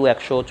 92,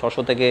 100,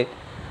 600 থেকে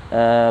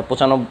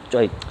 95,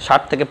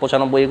 60 থেকে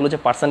 95, এগুলো যে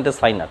পার্সেন্টেজ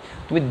ফাইনার,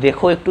 তুমি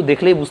দেখো, একটু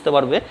দেখলেই বুঝতে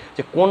পারবে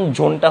যে কোন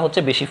জোনটা হচ্ছে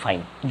বেশি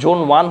ফাইন। জোন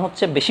 1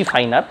 হচ্ছে বেশি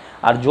ফাইনার,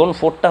 আর জোন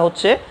 4টা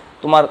হচ্ছে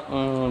তোমার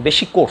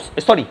বেশি কোর্স,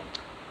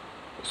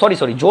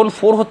 সরি জোন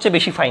 4 হচ্ছে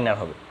বেশি ফাইনার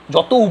হবে।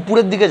 যত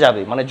উপরের দিকে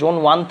যাবে, মানে জোন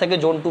 1 থেকে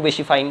জোন 2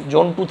 বেশি ফাইন,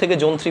 জোন 2 থেকে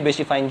জোন 3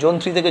 বেশি ফাইন, জোন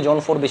 3 থেকে জোন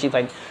 4 বেশি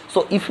fine. So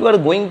if you are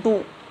going to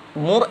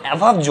more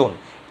অ্যাভাব zone,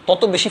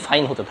 তত বেশি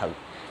ফাইন হতে থাকবে।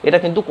 এটা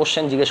কিন্তু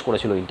কোশ্চেন জিজ্ঞেস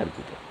করেছিল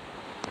ইন্টারভিউতে,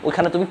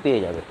 ওইখানে তুমি পেয়ে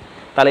যাবে।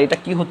 তাহলে এটা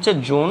কি হচ্ছে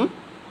জোন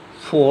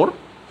 4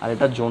 আর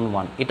এটা জোন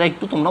 1, এটা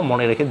একটু তোমরা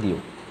মনে রেখে দিও।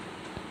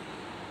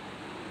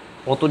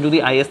 অত যদি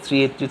IS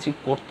 3833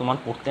 কোড তোমার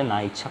পড়তে না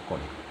ইচ্ছা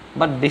করে,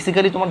 বাট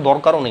বেসিক্যালি তোমার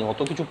দরকারও নেই, অত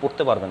কিছু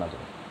পড়তে পারবে না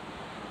তুমি,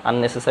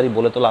 আননেসেসারি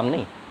বলে তো লাভ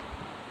নেই।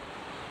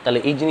 তাহলে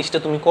এই জিনিসটা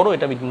তুমি করো,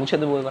 এটা আমি মুছে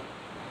দেবো এবার।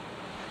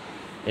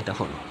 এটা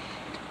হলো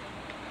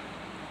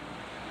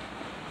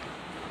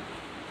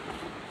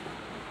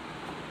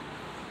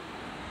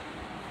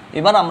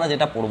এবার আমরা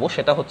যেটা পড়বো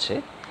সেটা হচ্ছে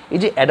এই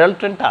যে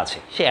অ্যাডাল্ট্রেনটা আছে,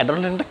 সেই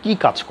অ্যাডাল্ট্রেনটা কী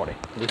কাজ করে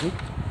দেখি।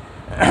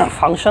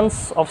 Functions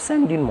of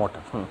sand in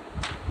mortar.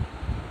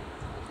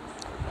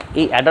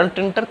 এই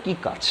অ্যাডাল্ট্রেনটার কী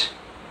কাজ?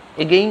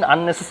 এগেইন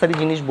আননেসেসারি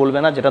জিনিস বলবে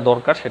না, যেটা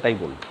দরকার সেটাই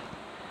বলবে।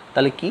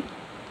 তাহলে কি,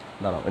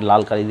 দাঁড়াও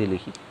লাল কালি দিয়ে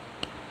লিখি।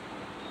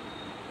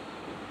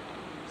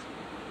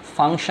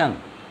 Function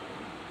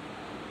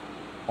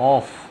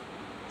of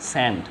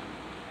sand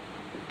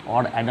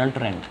or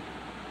অ্যাডাল্ট্রেন্ট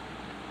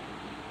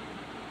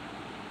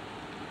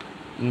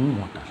in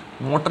mortar.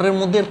 মর্টারের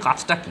মধ্যে এর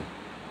কাজটা কি?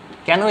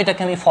 কেন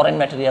এটাকে আমি ফরেন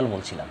ম্যাটেরিয়াল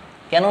বলছিলাম,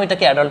 কেন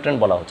এটাকে অ্যাডাল্ট্রেন্ট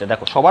বলা হচ্ছে?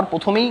 দেখো, সবার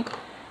প্রথমেই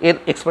এর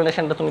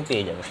এক্সপ্লেনেশনটা তুমি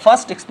পেয়ে যাবে।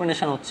 ফার্স্ট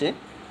এক্সপ্লেনেশন হচ্ছে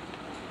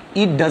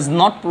it does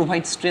not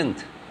provide strength.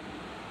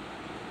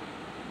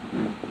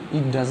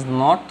 It does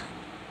not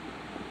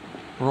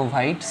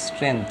provide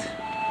strength.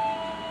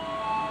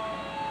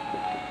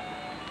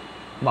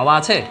 বাবা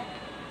আছে?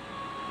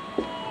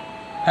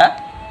 হ্যাঁ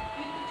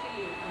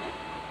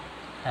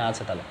হ্যাঁ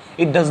আছে। তাহলে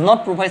it does not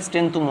provide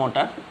strength two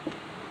motor,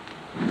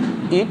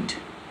 it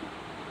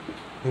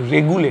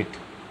regulate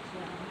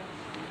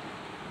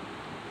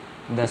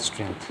the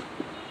strength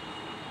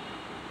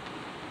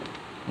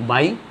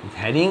by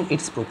varying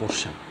its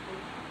proportion.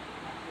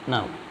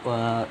 Now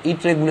it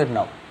regulate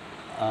now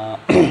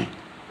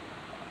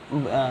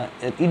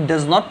it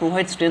does not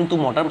provide strength to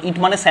motor. It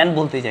মানে sand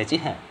বলতে চাইছি,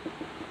 হ্যাঁ।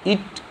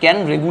 It can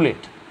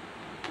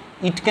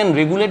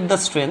regulate the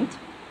strength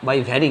by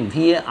varying,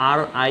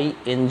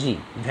 VARING,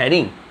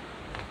 varying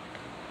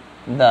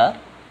the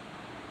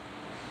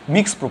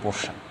mixed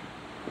proportion.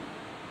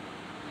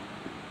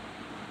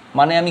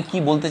 মানে আমি কি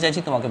বলতে চাইছি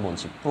তোমাকে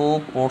বলছি,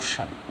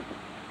 প্রপোর্শন।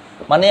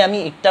 মানে আমি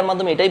একটার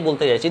মাধ্যমে এটাই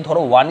বলতে চাইছি,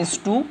 ধরো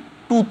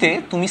 1:2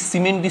 তুমি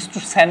সিমেন্ট ইস টু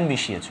স্যান্ড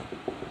মিশিয়েছো,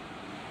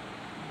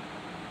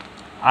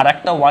 আর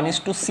একটা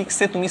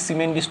 1:6 তুমি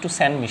সিমেন্ট ইস টু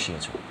স্যান্ড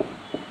মিশিয়েছো।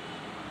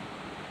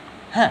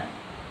 হ্যাঁ,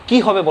 কি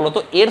হবে বলো তো?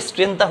 এর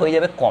স্ট্রেংথটা হয়ে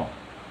যাবে কম,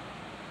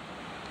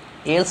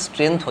 এর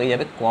স্ট্রেংথ হয়ে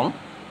যাবে কম,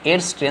 এর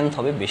স্ট্রেংথ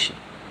হবে বেশি।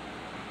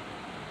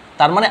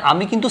 তার মানে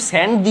আমি কিন্তু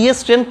স্যান্ড দিয়ে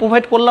স্ট্রেংথ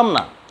প্রোভাইড করলাম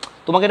না,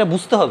 তোমাকে এটা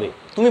বুঝতে হবে।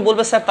 তুমি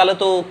বলবে স্যার তাহলে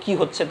তো কি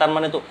হচ্ছে, তার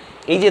মানে তো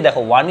এই যে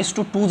দেখো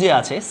 1:2 যে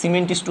আছে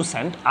সিমেন্ট ইস টু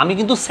স্যান্ড, আমি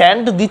কিন্তু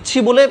স্যান্ড দিচ্ছি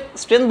বলে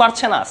স্ট্রেংথ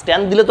বাড়ছে না,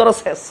 স্ট্যান্ড দিলে তো আরও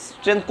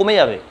স্ট্রেংথ কমে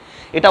যাবে।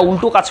 এটা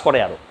উল্টো কাজ করে,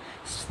 আরও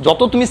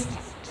যত তুমি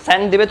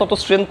স্যান্ড দেবে তত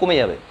স্ট্রেংথ কমে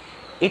যাবে।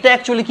 এটা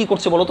অ্যাকচুয়ালি কী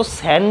করছে বলো তো?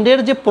 স্যান্ডের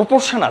যে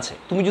প্রপোর্শন আছে,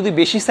 তুমি যদি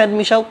বেশি স্যান্ড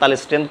মিশাও তাহলে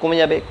স্ট্রেংথ কমে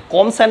যাবে,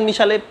 কম স্যান্ড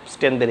মিশালে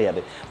স্ট্রেংথ বেড়ে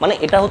যাবে। মানে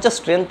এটা হচ্ছে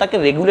স্ট্রেংথটাকে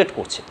রেগুলেট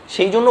করছে।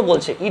 সেই জন্য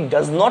বলছে it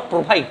does not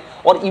provide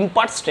or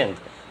impart strength.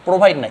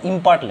 Provide না,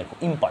 ইম্পার্ট লেখো,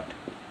 ইম্পার্ট।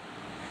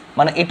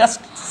 মানে এটা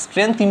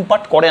স্ট্রেংথ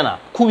ইম্পার্ট করে না,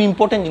 খুব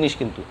ইম্পর্টেন্ট জিনিস।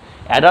 কিন্তু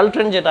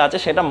অ্যাডাল্ট্রেন যেটা আছে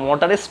সেটা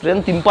মোটরের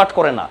স্ট্রেংথ ইম্পার্ট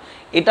করে না,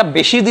 এটা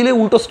বেশি দিলে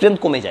উল্টো স্ট্রেংথ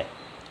কমে যায়।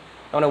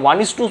 মানে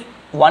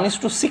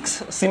 1:6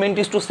 সিমেন্ট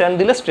ইস টু স্যান্ড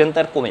দিলে স্ট্রেংথ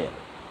আর কমে যাবে।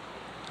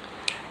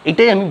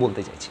 এটাই আমি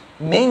বলতে চাইছি,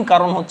 মেইন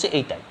কারণ হচ্ছে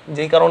এইটাই,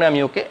 যেই কারণে আমি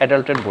ওকে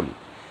অ্যাডাল্ট্রেন বলি।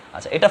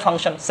 আচ্ছা, এটা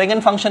ফাংশন।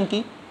 সেকেন্ড ফাংশন কি?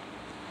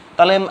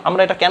 তাহলে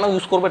আমরা এটা কেন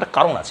ইউজ করবো? এটা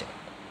কারণ আছে।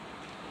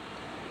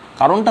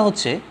 কারণটা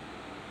হচ্ছে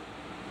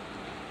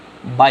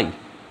বাই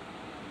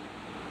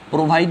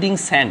প্রোভাইডিং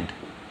স্যান্ড,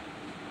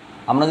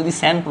 আমরা যদি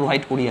স্যান্ড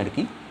প্রোভাইড করি আর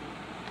কি,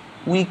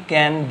 we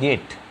can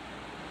get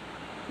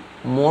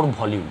more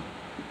volume.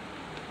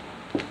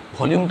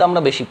 ভলিউমটা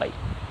আমরা বেশি পাই,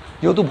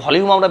 যেহেতু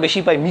ভলিউম আমরা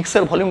বেশি পাই,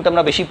 মিক্সের ভলিউমটা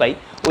আমরা বেশি পাই,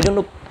 ওই জন্য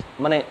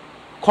মানে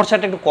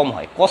খরচাটা একটু কম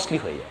হয়, কস্টলি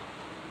হয়ে যায়।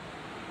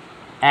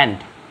 And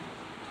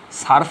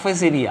surface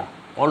area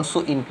also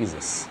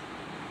increases.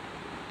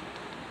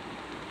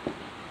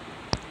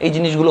 এই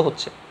জিনিসগুলো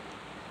হচ্ছে।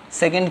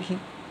 সেকেন্ড কি?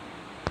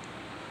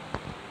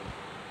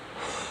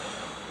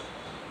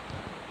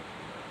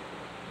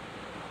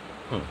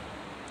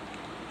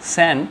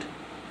 Sand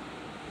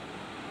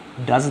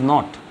does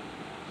not,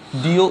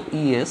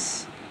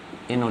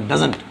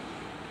 doesn't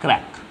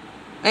crack.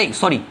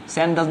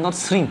 Sand does not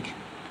shrink.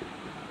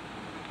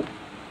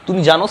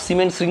 তুমি জানো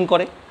সিমেন্ট শ্রিঙ্ক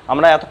করে,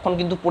 আমরা এতক্ষণ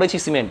কিন্তু পড়েছি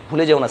সিমেন্ট,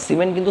 ভুলে যাও না,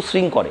 সিমেন্ট কিন্তু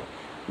শ্রিঙ্ক করে,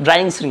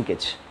 ড্রাইং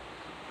শ্রিঙ্কেজ।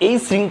 এই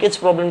শ্রিঙ্কেজ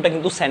প্রবলেমটা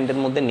কিন্তু স্যান্ডের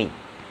মধ্যে নেই।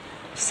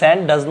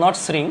 sand does not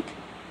shrink,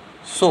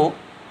 so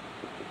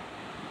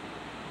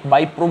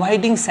by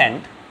providing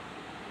sand,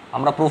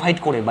 আমরা প্রোভাইড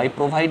করে, by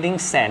providing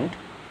sand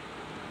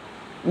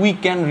we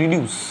can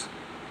reduce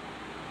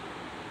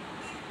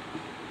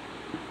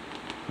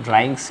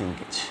drying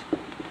shrinkage.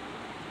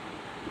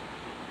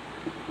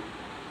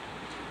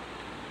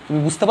 তুমি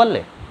বুঝতে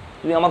পারলে,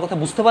 তুমি আমার কথা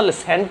বুঝতে পারলে?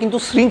 স্যান্ড কিন্তু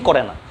শ্রিঙ্ক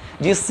করে না,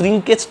 যে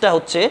শ্রিঙ্কেজটা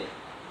হচ্ছে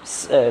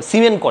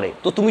সিমেন্ট করে।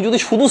 তো তুমি যদি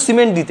শুধু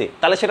সিমেন্ট দিতে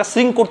তাহলে সেটা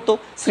শ্রিঙ্ক করতো,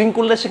 শ্রিঙ্ক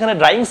করলে সেখানে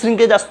ড্রাইং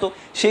শ্রিঙ্কেজ আসতো।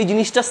 সেই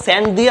জিনিসটা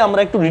স্যান্ড দিয়ে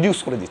আমরা একটু রিডিউস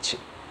করে দিচ্ছি,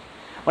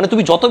 মানে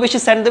তুমি যত বেশি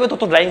স্যান্ড দেবে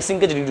তত ড্রাইং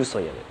শ্রিঙ্কেজ রিডিউস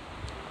হয়ে যাবে।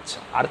 আচ্ছা,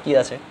 আর কি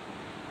আছে?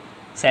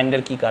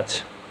 স্যান্ডের কি কাজ?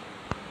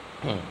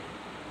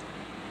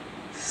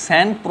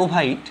 Sand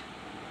provide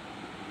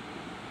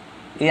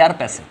air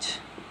passage.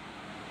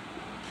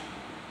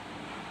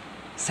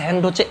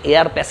 Sand হচ্ছে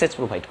এয়ার প্যাসেজ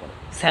প্রোভাইড করে।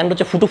 স্যান্ড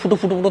হচ্ছে ফুটো ফুটো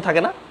ফুটো ফুটো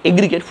থাকে না,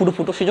 এগ্রিগেট ফুটো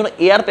ফুটো, সেই জন্য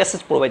এয়ার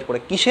প্যাসেজ প্রোভাইড করে।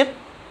 কিসের?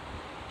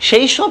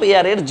 সেই সব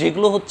এয়ারের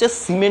যেগুলো হচ্ছে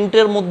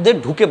সিমেন্টের মধ্যে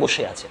ঢুকে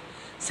বসে আছে।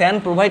 Sand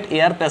provide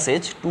air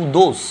passage to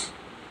those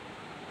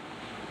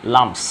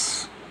lumps.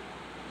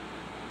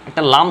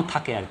 একটা লাম্প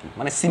থাকে আর কি,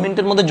 মানে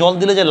সিমেন্টের মধ্যে জল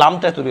দিলে যে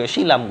লাম্পটা তৈরি হয়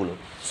সেই লাম্পগুলো।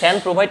 Sand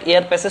provide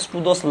air passage to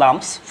those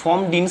lumps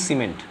formed in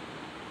cement.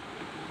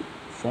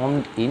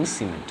 Formed in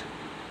cement.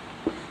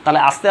 তাহলে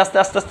আস্তে আস্তে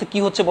আস্তে আস্তে কী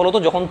হচ্ছে বলো তো,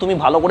 যখন তুমি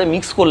ভালো করে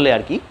মিক্স করলে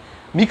আর কি,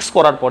 মিক্স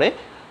করার পরে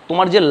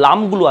তোমার যে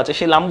লাম্পগুলো আছে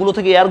সেই লাম্পগুলো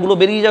থেকে এয়ারগুলো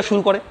বেরিয়ে যাওয়া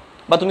শুরু করে,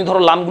 বা তুমি ধরো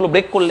লাম্পগুলো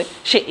ব্রেক করলে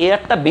সে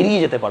এয়ারটা বেরিয়ে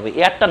যেতে পারবে।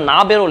 এয়ারটা না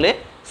বেরোলে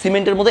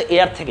সিমেন্টের মধ্যে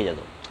এয়ার থেকে যেত।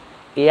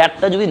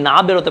 এয়ারটা যদি না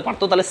বেরোতে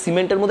পারতো তাহলে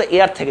সিমেন্টের মধ্যে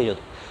এয়ার থেকে যেত।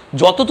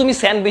 যত তুমি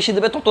স্যান্ড বেশি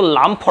দেবে তত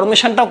লাম্প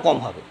ফর্মেশনটাও কম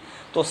হবে।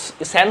 তো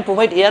sand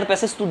provide air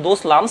passage to those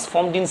lumps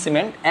formed in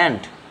cement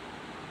and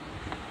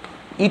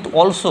it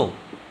also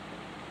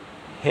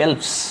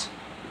helps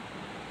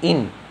in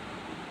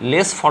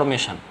less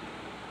formation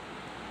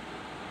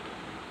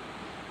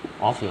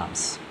of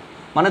lumps.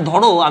 মানে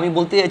ধরো আমি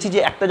বলতে চাইছি যে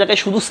একটা জায়গায়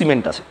শুধু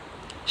সিমেন্ট আছে,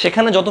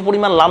 সেখানে যত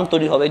পরিমাণ লাম্প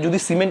তৈরি হবে, যদি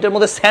সিমেন্টের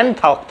মধ্যে স্যান্ড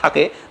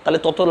থাকে তাহলে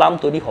তত লাম্প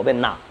তৈরি হবে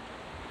না।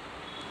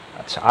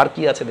 আচ্ছা, আর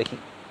কি আছে দেখি?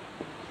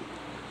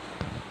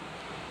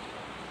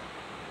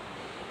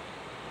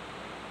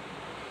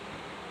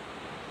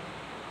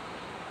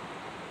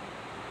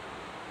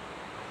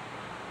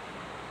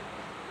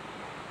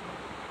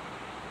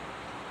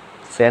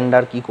 স্যান্ড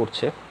আর কি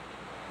করছে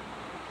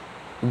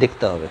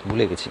দেখতে হবে,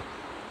 ভুলে গেছি।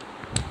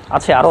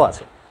 আছে, আরও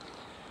আছে।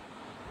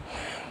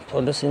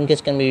 For the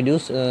shrinkage can be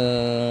reduced,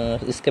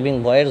 escaping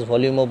voids,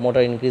 volume of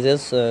mortar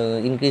increases,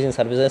 increase in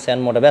surface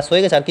sand mortar। ব্যাস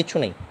হয়ে গেছে, আর কিচ্ছু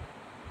নেই।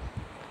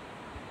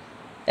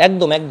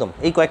 একদম একদম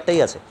এই কয়েকটাই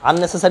আছে,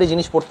 আননেসেসারি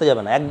জিনিস পড়তে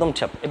যাবে না, একদম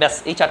ছাপ। ব্যাস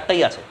এই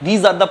চারটাই আছে।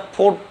 These are the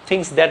 4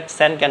 things that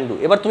sand can do.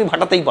 এবার তুমি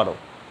ভাটাতেই পারো,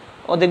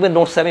 ও দেখবে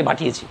নোটসে আমি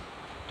ভাটিয়েছি,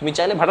 তুমি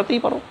চাইলে ভাটাতেই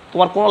পারো,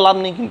 তোমার কোনো লাভ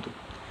নেই। কিন্তু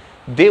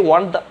দে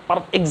ওয়ান্ট দ্য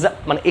এক্সাক্ট,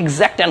 মানে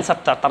এক্সাক্ট অ্যান্সার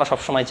তারা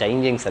সবসময় চায়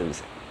ইঞ্জিনিয়ারিং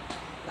সার্ভিসে।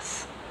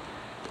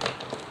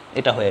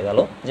 এটা হয়ে গেল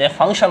যে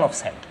ফাংশন অফ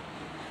স্যান্ড।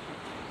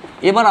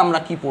 এবার আমরা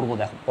কি পড়বো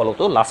দেখো বলো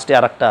তো, লাস্টে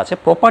আর একটা আছে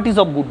প্রপার্টিজ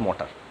অফ গুড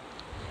মর্টার।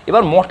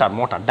 এবার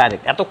মর্টার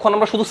ডাইরেক্ট, এতক্ষণ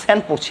আমরা শুধু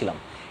স্যান্ড পড়ছিলাম,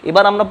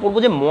 এবার আমরা পড়বো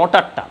যে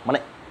মর্টারটা, মানে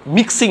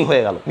মিক্সিং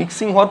হয়ে গেল,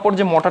 মিক্সিং হওয়ার পর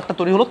যে মর্টারটা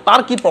তৈরি হলো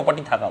তার কি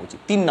প্রপার্টি থাকা উচিত।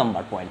 3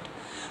 নাম্বার পয়েন্ট।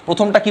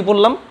 প্রথমটা কি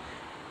বললাম,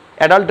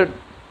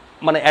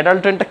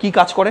 অ্যাডাল্টেন্টটা কি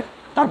কাজ করে,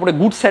 তারপরে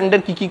গুড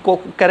স্যান্ডের কি কি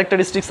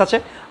ক্যারেক্টারিস্টিক্স আছে,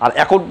 আর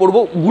এখন পড়বো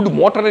গুড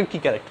মর্টারের কি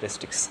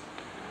ক্যারেক্টারিস্টিক্স।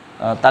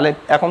 তাহলে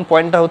এখন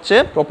পয়েন্টটা হচ্ছে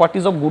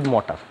properties of good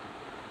mortar.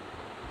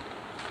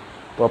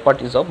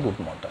 Properties of good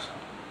mortar,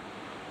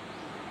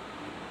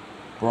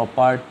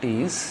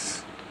 properties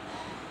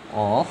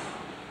of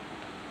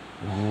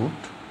good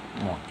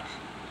mortar.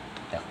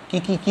 দেখো কি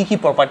কি কি কি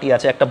প্রপার্টি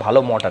আছে একটা ভালো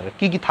মর্টারের,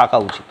 কি কি থাকা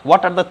উচিত।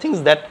 What are the things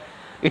that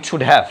it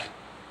should have.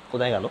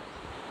 কোথায় গেল?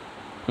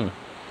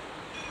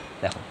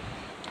 দেখো,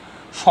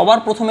 সবার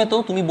প্রথমে তো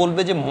তুমি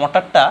বলবে যে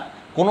মর্টারটা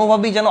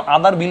কোনোভাবেই যেন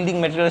আদার বিল্ডিং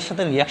ম্যাটেরিয়ালের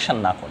সাথে রিয়াকশন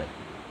না করে।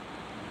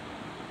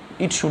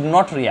 It should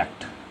not react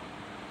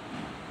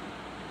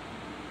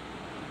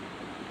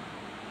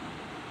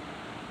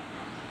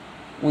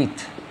with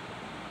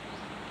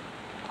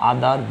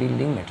other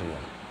building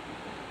material.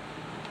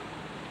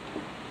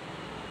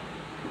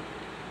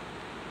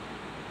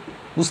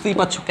 বুঝতেই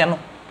পারছো কেন?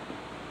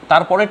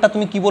 তারপরেরটা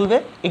তুমি কি বলবে,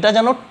 এটা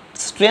যেন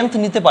স্ট্রেংথ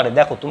নিতে পারে।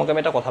 দেখো তোমাকে আমি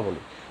একটা কথা বলি,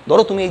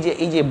 ধরো তুমি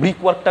এই যে ব্রিক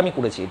ওয়ার্কটা আমি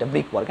করেছি, এটা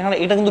ব্রিক ওয়ার্ক, এখানে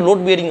এটা কিন্তু লোড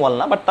বিয়ারিং ওয়াল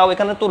না, বাট তাও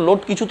এখানে তো লোড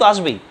কিছু তো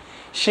আসবেই।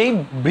 সেই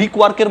ব্রিক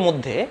ওয়ার্কের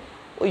মধ্যে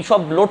ওই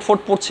সব লোড ফোড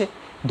পড়ছে।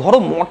 ধরো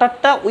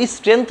মর্টারটা ওই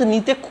স্ট্রেংথ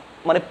নিতে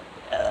মানে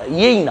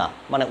ইয়েই না,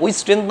 মানে ওই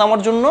স্ট্রেংথ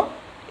নেওয়ার জন্য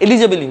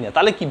এলিজেবলই না,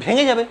 তাহলে কি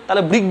ভেঙে যাবে।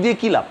 তাহলে ব্রিক দিয়ে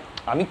কী লাভ?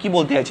 আমি কি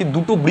বলতে চাইছি,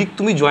 দুটো ব্রিক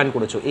তুমি জয়েন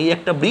করেছো, এই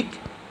একটা ব্রিক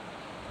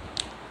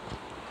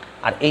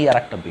আর এই আর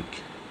একটা ব্রিক,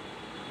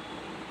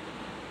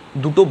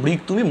 দুটো ব্রিক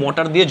তুমি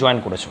মর্টার দিয়ে জয়েন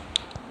করেছো।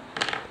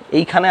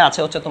 এইখানে আছে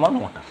হচ্ছে তোমার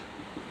মর্টার,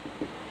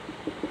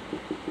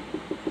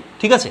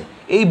 ঠিক আছে।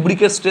 এই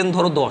ব্রিকের স্ট্রেংথ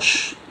ধরো 10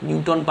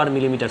 নিউটন পার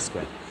মিলিমিটার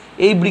স্কোয়ার,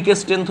 এই ব্রিকের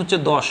স্ট্রেংথ হচ্ছে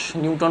 10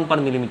 নিউটন পার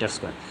মিলিমিটার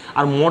স্কোয়ার,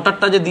 আর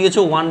মোটরটা যে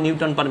দিয়েছো 1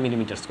 নিউটন পার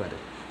মিলিমিটার স্কোয়ারে,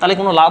 তাহলে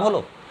কোনো লাভ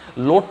হলো?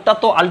 লোডটা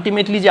তো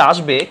আলটিমেটলি যে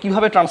আসবে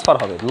কিভাবে ট্রান্সফার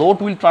হবে? Load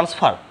will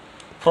transfer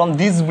from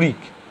this brick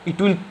it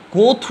will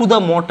go through the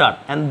mortar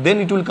and then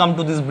it will come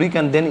to this brick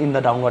and then in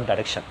the downward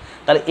direction.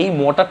 তাহলে এই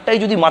মোটারটাই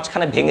যদি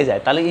মাঝখানে ভেঙে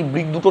যায় তাহলে এই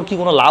ব্রিক দুটোর কি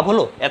কোনো লাভ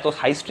হলো এত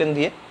হাই স্ট্রেন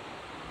দিয়ে?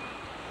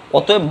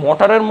 অতএব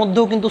মোটারের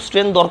মধ্যেও কিন্তু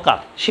স্ট্রেন দরকার,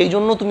 সেই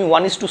জন্য তুমি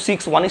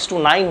 1:6,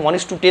 1:9,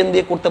 1:10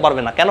 দিয়ে করতে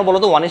পারবে না। কেন বলো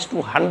তো?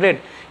 1:100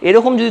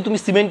 এরকম যদি তুমি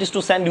cement is to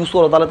sand use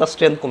করো তাহলে তার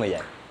স্ট্রেংথ কমে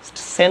যায়।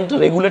 স্ট্রেংথ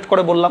রেগুলেট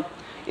করে বললাম,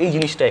 এই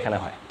জিনিসটা এখানে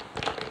হয়।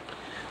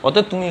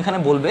 অতএব তুমি এখানে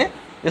বলবে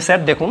যে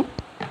স্যার দেখুন,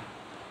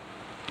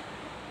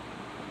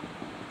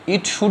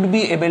 it should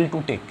be able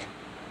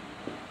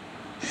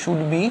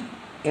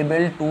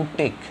to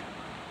take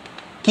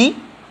কি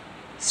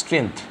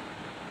strength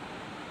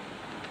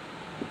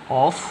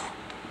of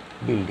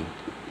building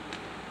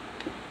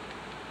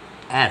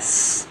as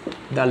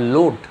the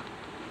load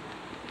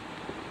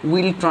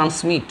will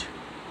transmit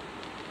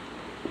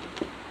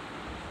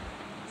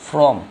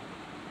from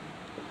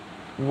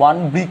one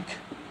brick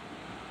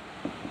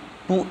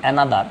to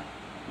another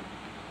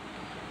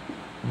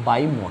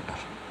by mortar.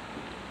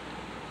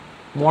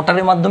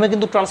 মোটরের মাধ্যমে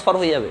কিন্তু ট্রান্সফার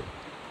হয়ে যাবে,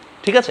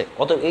 ঠিক আছে?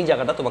 অতএব এই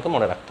জায়গাটা তোমাকে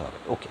মনে রাখতে হবে।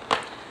 ওকে,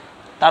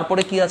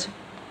 তারপরে কি আছে?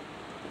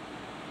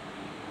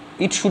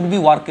 It should be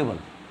workable,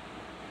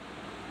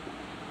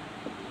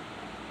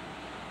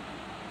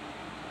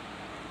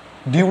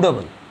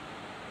 durable,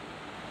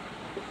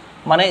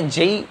 মানে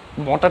যেই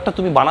মোটরটা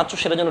তুমি বানাচ্ছ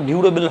সেটা যেন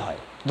ডিউরেবল হয়।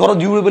 ধরো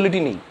ডিউরেবিলিটি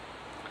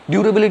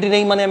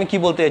নেই মানে আমি কি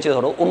বলতে চাইছি,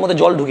 ধরো ওর মধ্যে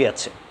জল ঢুকে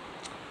যাচ্ছে,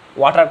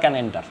 ওয়াটার ক্যান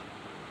এন্টার।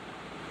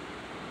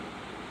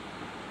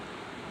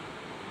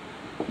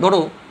 ধরো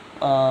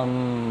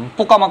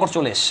পোকামাকড়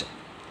চলে এসছে,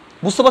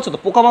 বুঝতে পারছো তো?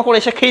 পোকামাকড়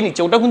এসে খেয়ে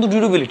নিচ্ছে, ওটা কিন্তু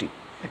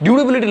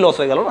ডিউরেবিলিটি লস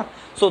হয়ে গেল না?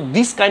 So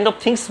this kind of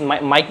things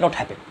might not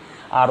happen.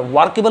 R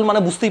workable মানে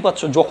বুঝতেই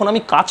পারছো, যখন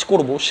আমি কাজ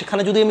করব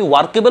সেখানে যদি আমি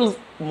ওয়ার্কেবল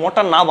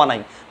মোটর না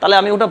বানাই তাহলে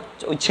আমি ওটা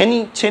ওই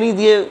ছেনি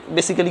দিয়ে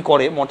বেসিক্যালি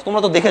করে মোটর।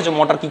 তোমরা তো দেখেছো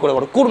মোটর কী করে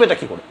করবেটা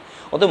কী করে।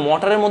 অতএব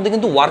মোটরের মধ্যে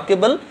কিন্তু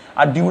ওয়ার্কেবল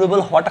আর ডিউরেবল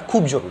হওয়াটা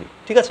খুব জরুরি,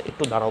 ঠিক আছে?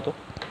 একটু দাঁড়াও তো,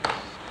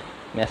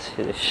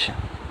 মেসেজ,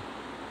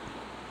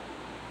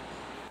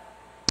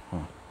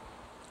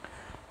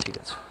 ঠিক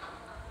আছে।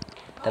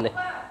 তাহলে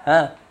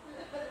হ্যাঁ,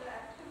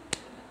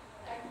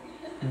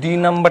 ডি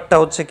নাম্বারটা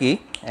হচ্ছে কি,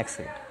 এক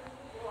সেকেন্ড,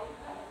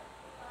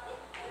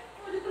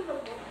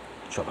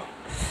 চলো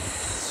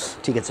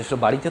ঠিক আছে। সেটা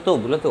বাড়িতে তো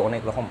ওগুলো তো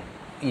অনেক রকম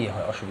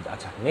হয়, অসুবিধা।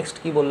 আচ্ছা, নেক্সট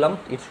কি বললাম?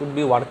 It should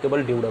be workable,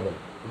 durable,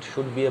 it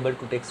should be able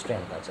to take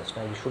strength. আচ্ছা,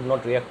 it should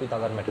not react with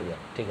other material,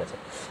 ঠিক আছে।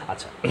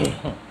 আচ্ছা,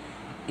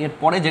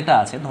 এরপরে যেটা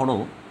আছে, ধরো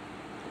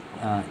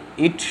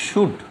it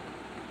should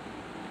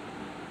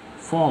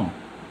form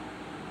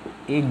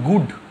a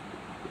good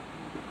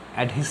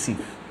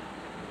adhesive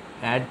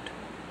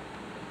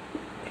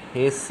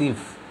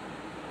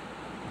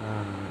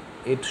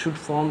it should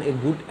form a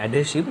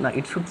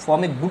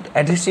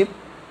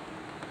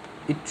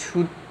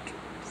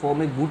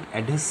good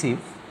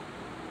adhesive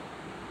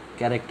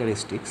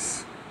characteristics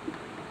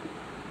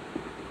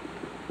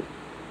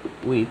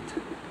with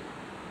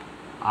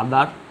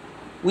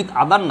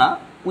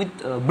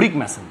brick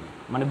masonry,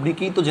 মানে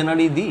ব্রিকই তো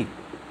জেনারেলি দিই,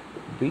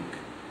 ব্রিক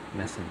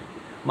মেসনরি।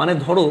 মানে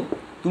ধরো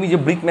তুমি যে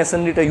ব্রিক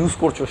মেসনরিটা ইউজ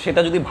করছো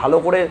সেটা যদি ভালো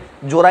করে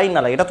জোড়াই না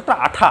লাগে, এটা তো একটা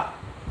আঠা।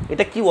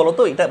 এটা কি বলো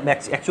তো, এটা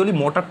অ্যাকচুয়ালি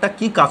মোটরটা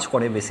কি কাজ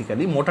করে?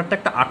 বেসিক্যালি মোটরটা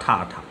একটা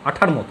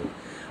আঠার মতো,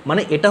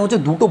 মানে এটা হচ্ছে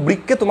দুটো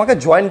ব্রিককে তোমাকে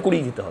জয়েন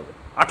করিয়ে দিতে হবে,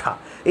 আঠা।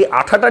 এই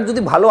আঠাটার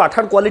যদি ভালো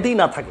আঠার কোয়ালিটিই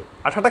না থাকে,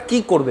 আঠাটা কি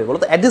করবে বলো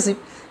তো? অ্যাডহেসিভ।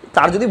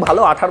 তার যদি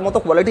ভালো আঠার মতো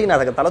কোয়ালিটিই না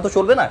থাকে তাহলে তো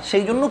চলবে না,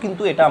 সেই জন্য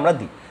কিন্তু এটা আমরা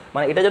দিই,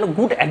 মানে এটা যেন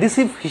গুড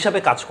অ্যাডহেসিভ হিসাবে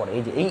কাজ করে।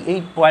 এই যে এই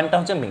পয়েন্টটা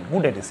হচ্ছে main,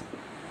 good adhesive.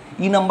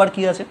 E number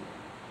কি আছে?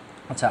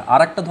 আচ্ছা,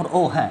 আর একটা ধরো,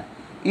 ও হ্যাঁ,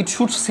 ইট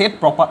শুড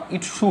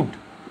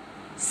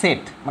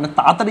সেট মানে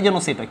তাড়াতাড়ি যেন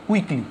সেট হয়,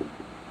 কুইকলি।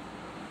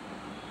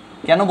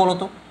 কেন বলো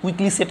তো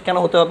কুইকলি সেট কেন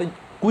হতে হবে?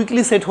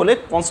 কুইকলি সেট হলে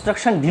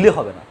কনস্ট্রাকশন ডিলে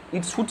হবে না।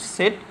 It should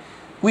set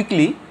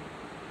quickly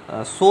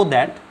so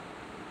that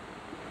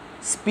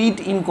speed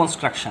in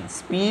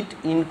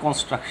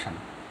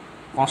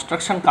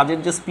construction কাজের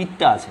যে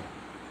স্পিডটা আছে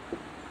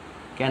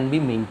ক্যান বি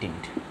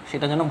মেনটেনড,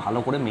 সেটা যেন ভালো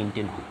করে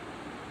মেনটেন হয়,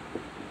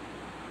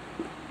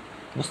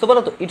 বুঝতে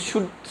পারো তো? It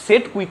should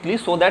set quickly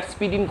so that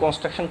speed in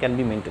construction can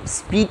be maintain.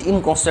 Speed in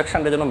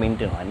কনস্ট্রাকশনটা যেন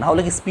মেনটেন হয়, না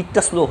হলে কি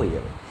স্পিডটা স্লো হয়ে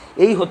যাবে।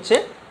 এই হচ্ছে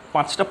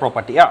 5টা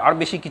প্রপার্টি, আর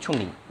বেশি কিছু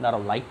নেই।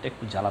 দাঁড়াও, লাইটটা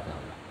একটু জ্বালাতে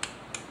হবে,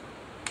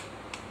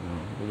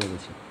 বুঝে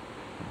গেছি,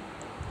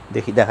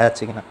 দেখি দেখা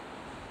যাচ্ছে কিনা।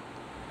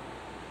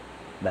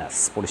 ব্যাস,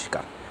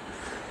 পরিষ্কার,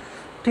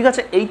 ঠিক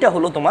আছে। এইটা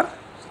হলো তোমার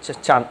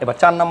এবার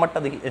 4 নাম্বারটা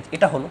দেখি।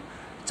 এটা হলো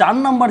 4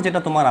 নাম্বার যেটা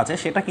তোমার আছে,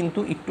 সেটা কিন্তু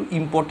একটু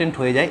ইম্পর্টেন্ট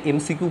হয়ে যায়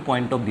এমসিকিউ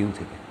পয়েন্ট অফ ভিউ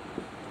থেকে।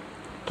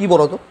 কি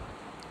বলো তো?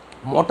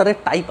 মোটরের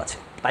টাইপ আছে,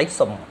 টাইপস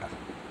অফ মোটর।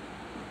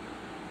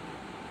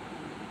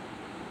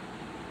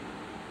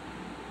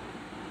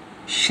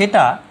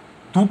 সেটা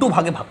দুটো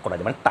ভাগে ভাগ করা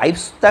যায়, মানে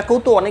টাইপসটাকেও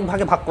তো অনেক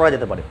ভাগে ভাগ করা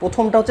যেতে পারে।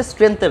 প্রথমটা হচ্ছে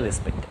স্ট্রেংথের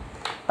রেসপেক্টে।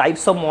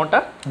 টাইপস অফ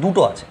মোটর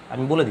দুটো আছে,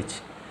 আমি বলে দিচ্ছি।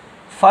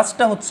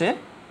 ফার্স্টটা হচ্ছে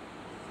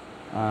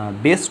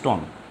বেসড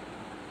অন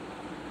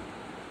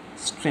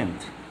স্ট্রেংথ,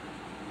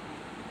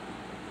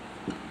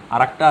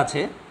 আর একটা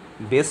আছে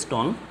বেসড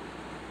অন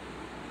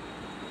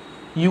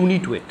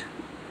ইউনিট ওয়েট।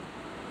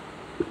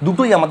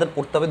 দুটোই আমাদের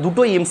পড়তে হবে,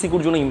 দুটোই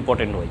এমসিকিউর জন্য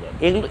ইম্পর্টেন্ট হয়ে যায়।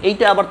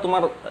 এইটা আবার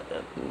তোমার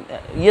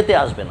ইয়েতে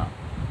আসবে না,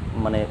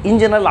 মানে ইন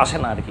জেনারেল আসে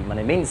না আর কি,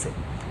 মানে মেইনসে।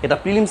 এটা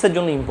প্রিলিমসের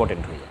জন্য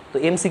ইম্পর্টেন্ট হয়ে যায়। তো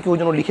এমসিকিউর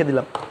জন্য লিখে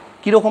দিলাম।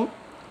 কীরকম?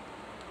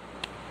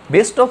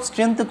 বেস্ট অফ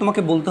স্ট্রেংথে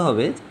তোমাকে বলতে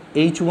হবে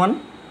H1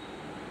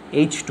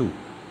 H2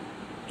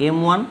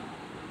 M1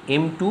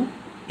 M2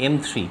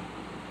 M3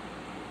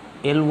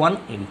 L1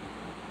 L,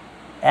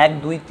 1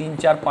 2 3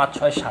 4 5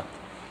 6 7,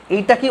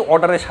 এইটাকে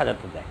অর্ডারে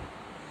সাজাতে দেয়।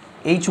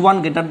 H1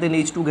 greater than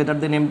H2 greater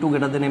than M2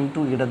 greater than M2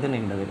 greater than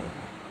M।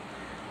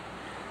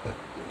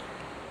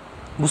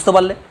 বুঝতে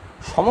পারলে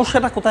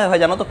সমস্যাটা কোথায়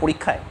হয় জানো তো?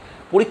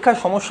 পরীক্ষায়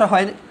সমস্যা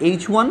হয়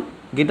H1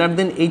 greater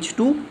than H2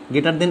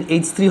 greater than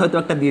H3 হয়তো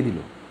একটা দিয়ে দিল,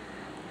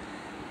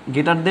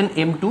 greater than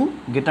M2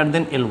 greater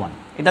than L1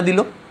 এটা দিল।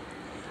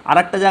 আর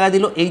একটা জায়গায়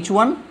দিল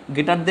H1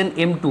 greater than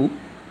M2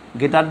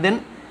 greater than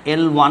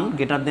L1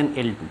 greater than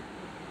L2।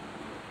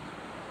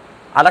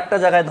 আর একটা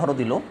জায়গায় ধরো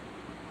দিল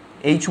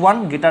H1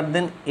 greater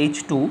than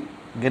H2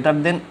 greater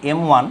than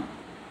M1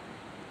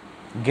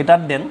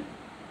 greater than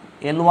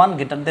L1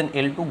 greater than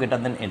L2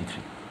 greater than L3।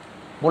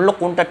 বললো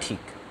কোনটা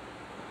ঠিক?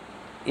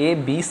 A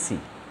B C।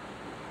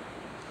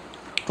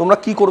 তোমরা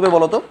কি করবে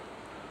বলো তো?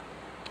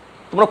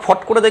 তোমরা ফট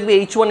করে দেখবে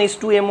H1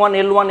 H2 M1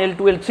 L1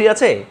 L2 L3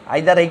 আছে,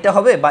 আইদার এইটা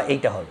হবে বা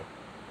এইটা হবে।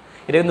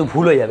 এটা কিন্তু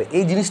ভুল হয়ে যাবে।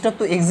 এই জিনিসটার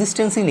তো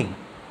এক্সিস্টেন্সই নেই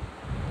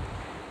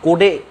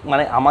কোডে,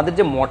 মানে আমাদের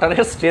যে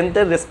মর্টারের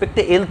স্ট্রেংথের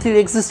রেসপেক্টে L3-র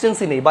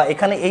এক্সিস্টেন্সই নেই, বা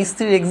এখানে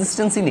H3-র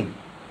এক্সিস্টেন্সই নেই।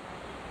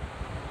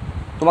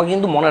 তোমাকে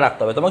কিন্তু মনে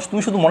রাখতে হবে।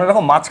 তুমি শুধু মনে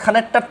রাখো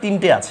মাঝখানেরটার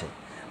 3টে আছে,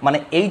 মানে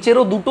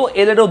H-এরও 2টো,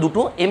 L-এরও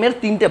 2টো, M-এর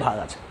 3টে ভাগ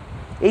আছে।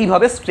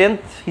 এইভাবে স্ট্রেংথ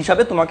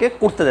হিসাবে তোমাকে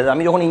করতে দেবে।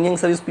 আমি যখন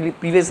ইঞ্জিনিয়ারিং সার্ভিস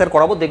প্রিভিয়াস ইয়ার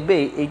করাবো দেখবে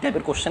এই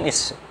টাইপের কোশ্চেন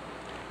এসছে।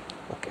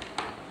 ওকে,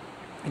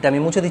 এটা আমি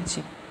মুছে দিচ্ছি।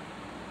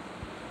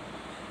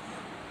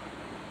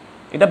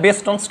 এটা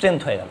বেস্ট অন স্ট্রেংথ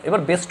হয়ে গেল।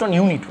 এবার বেস্ট অন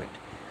ইউনিট ওয়েট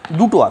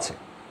দুটো আছে।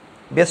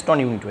 বেস্ট অন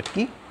ইউনিট ওয়েট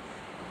কি?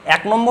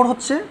 1 নম্বর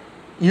হচ্ছে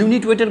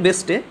ইউনিট ওয়েটের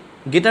বেস্টে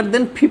greater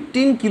than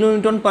 15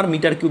 kilonewton per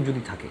metre cube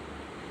যদি থাকে,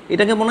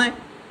 এটাকে মনে হয়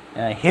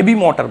হেভি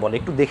মর্টার বলে।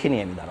 একটু দেখে নিই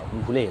আমি, দাঁড়াও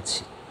ভুলে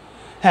যাচ্ছি।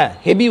 হ্যাঁ,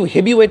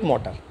 হেভি ওয়েট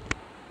মর্টার।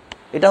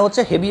 এটা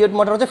হচ্ছে হেভি ওয়েট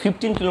মর্টার, হচ্ছে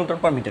 15 কিলোমিটার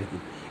পার মিটার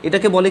কিউব।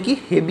 এটাকে বলে কি?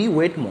 Heavy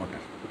weight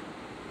mortar.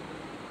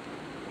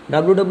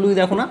 WWE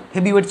দেখো না,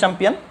 হেভি ওয়েট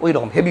চ্যাম্পিয়ন, ওই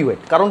রকম হেভি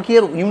ওয়েট। কারণ কি?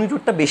 এর ইউনিট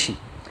ওয়েটটা বেশি।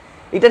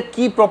 এটার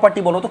কি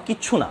প্রপার্টি বলো তো?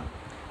 কিচ্ছু না।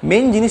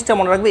 মেইন জিনিসটা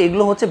মনে রাখবে,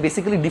 এগুলো হচ্ছে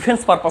বেসিক্যালি ডিফেন্স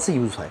পারপাসে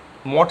ইউজ হয়।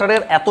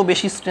 মর্টারের এত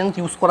বেশি স্ট্রেংথ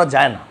ইউজ করা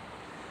যায় না,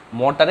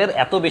 মর্টারের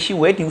এত বেশি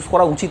ওয়েট ইউজ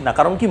করা উচিত না।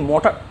 কারণ কি?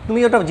 মর্টার, তুমি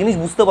একটা জিনিস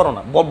বুঝতে পারো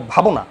না,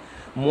 ভাবো না,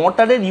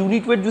 মর্টারের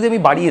ইউনিট ওয়েট যদি আমি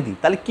বাড়িয়ে দিই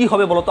তাহলে কী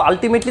হবে বলো তো?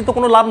 আলটিমেটলি তো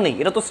কোনো লাভ নেই।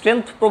 এটা তো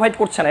স্ট্রেংথ প্রোভাইড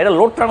করছে না, এটা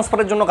লোড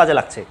ট্রান্সফারের জন্য কাজে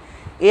লাগছে।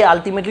 এ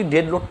আলটিমেটলি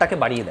ডেড লোডটাকে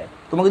বাড়িয়ে দেয়।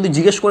 তোমাকে যদি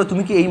জিজ্ঞেস করে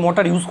তুমি কি এই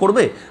মর্টার ইউজ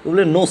করবে,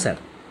 বলে no sir,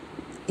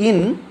 in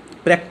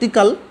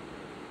practical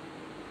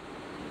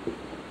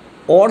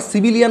or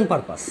civilian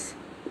purpose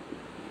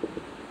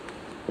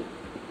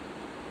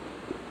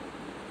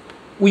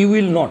we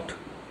will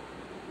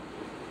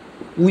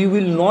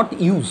not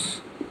use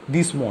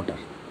this mortar।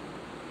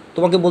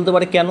 তোমাকে বলতে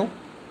পারে কেন?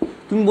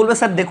 তুমি বলবে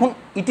স্যার দেখুন,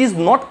 it is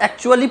not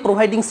actually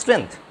providing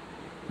strength,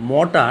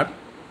 mortar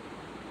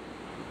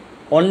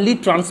only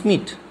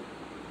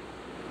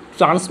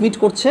transmit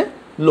করছে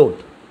load,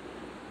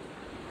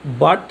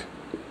 but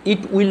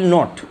it will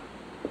not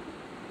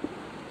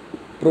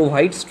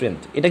provide strength.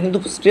 এটা কিন্তু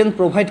স্ট্রেংথ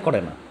প্রোভাইড করে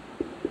না,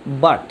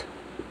 but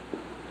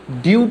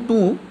due to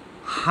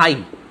high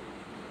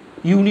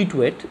unit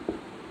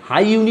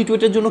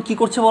ওয়েটের জন্য কি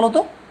করছে বলো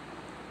তো?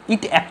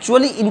 It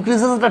actually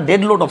increases the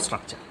dead load of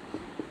structure.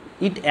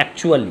 It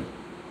actually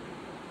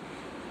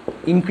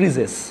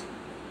increases,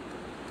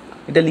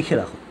 এটা লিখে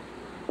রাখো,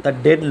 the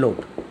dead load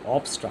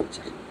of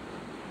structure.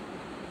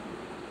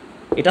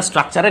 এটা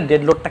স্ট্রাকচারের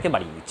ডেড লোডটাকে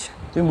বাড়িয়ে দিচ্ছে।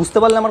 তুমি বুঝতে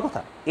পারলে আমার কথা?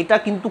 এটা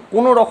কিন্তু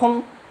কোনো রকম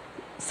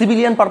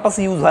সিভিলিয়ান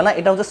পারপাসে ইউজ হয় না,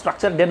 এটা হচ্ছে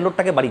স্ট্রাকচার ডেড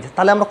লোডটাকে বাড়িয়েছে।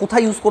 তাহলে আমরা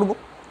কোথায় ইউজ করব?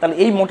 তাহলে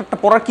এই মোটরটা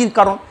পড়ার কী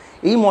কারণ?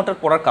 এই মোটর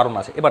পড়ার কারণ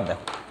আছে। এবার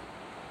দেখো,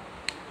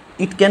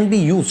 it can be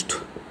used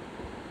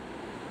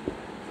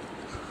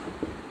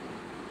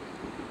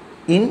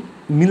in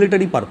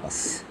military purpose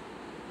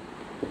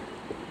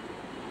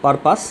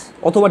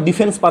অথবা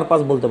ডিফেন্স পারপাস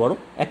বলতে পারো,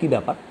 একই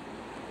ব্যাপার।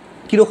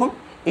 কীরকম?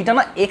 এটা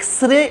না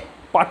এক্স-রে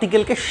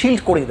পার্টিকেলকে শিল্ড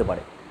করে দিতে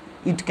পারে।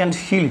 It can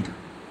shield,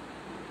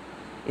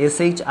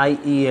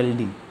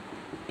 SHIELD,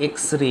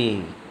 X-ray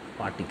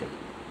particle.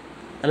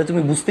 তাহলে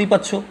তুমি বুঝতেই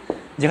পারছো,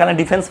 যেখানে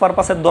ডিফেন্স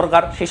পারপাসের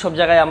দরকার সেই সব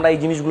জায়গায় আমরা এই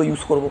জিনিসগুলো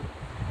ইউজ করব,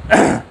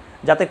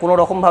 যাতে কোনো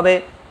রকমভাবে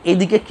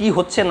এইদিকে কি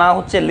হচ্ছে না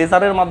হচ্ছে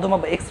লেজারের মাধ্যমে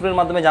বা এক্সরের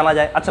মাধ্যমে জানা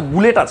যায়। আচ্ছা,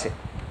 বুলেট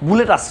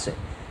আসছে,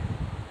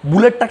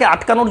 বুলেটটাকে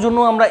আটকানোর জন্য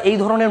আমরা এই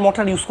ধরনের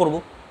মর্টার ইউজ করব।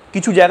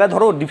 কিছু জায়গায়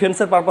ধরো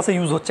ডিফেন্সের পারপাসে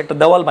ইউজ হচ্ছে, একটা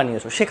দেওয়াল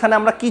বানিয়েছো, সেখানে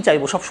আমরা কি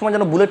চাইবো? সবসময়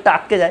যেন বুলেটটা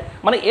আটকে যায়।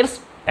 মানে এর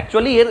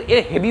অ্যাকচুয়ালি এর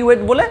হেভি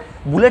ওয়েট বলে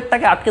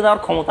বুলেটটাকে আটকে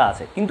দেওয়ার ক্ষমতা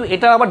আছে, কিন্তু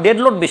এটা আবার ডেড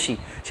লোড বেশি,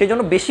 সেই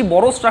জন্য বেশি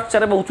বড়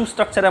স্ট্রাকচারে বা উঁচু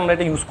স্ট্রাকচারে আমরা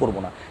এটা ইউজ করবো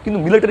না। কিন্তু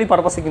মিলিটারি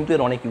পারপাসে কিন্তু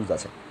এর অনেক ইউজ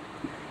আছে।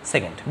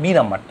 সেকেন্ড, বি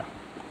নাম্বারটা,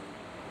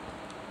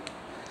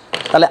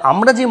 তাহলে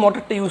আমরা যে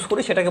মোটরটা ইউজ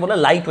করি সেটাকে বলে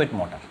লাইট ওয়েট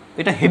মোটর।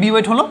 এটা হেভি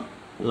ওয়েট হলো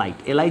light,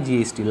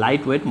 LIGHT,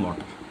 light weight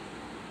motor.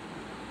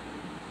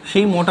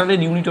 সেই মোটরের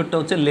ইউনিটটা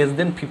হচ্ছে less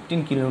than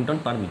 15 kilonewton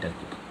per metre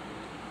cube,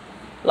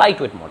 light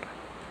weight motor.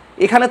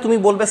 এখানে তুমি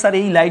বলবে স্যার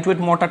এই লাইট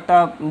ওয়েট মোটরটা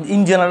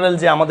ইন জেনারেল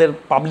যে আমাদের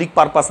পাবলিক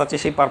পারপাস আছে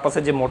সেই পারপাসে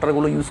যে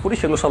মোটরগুলো ইউজ করি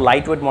সেগুলো সব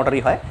লাইট ওয়েট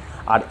মোটরই হয়।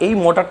 আর এই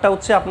মোটরটা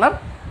হচ্ছে আপনার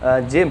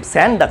যে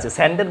স্যান্ড আছে,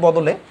 স্যান্ডের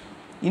বদলে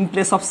in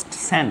place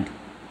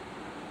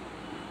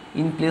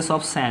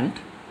of sand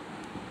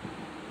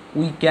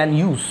we can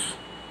use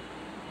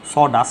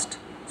সডাস্ট।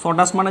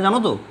 সডাস্ট মানে জানো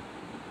তো,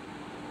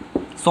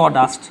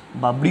 সডাস্ট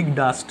বা ব্রিক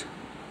ডাস্ট,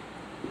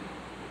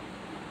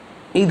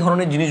 এই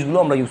ধরনের জিনিসগুলো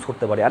আমরা ইউজ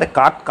করতে পারি। আরে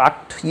কাঠ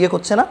ইয়ে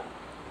করছে না,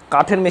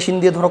 কাঠের মেশিন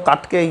দিয়ে ধরো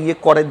কাঠকে ইয়ে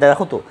করে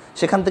দেখো তো,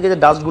 সেখান থেকে যে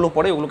ডাস্টগুলো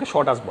পড়ে ওগুলোকে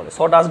সডাস্ট বলে।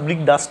 সডাস্ট,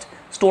 ব্রিক ডাস্ট,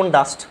 স্টোন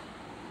ডাস্ট,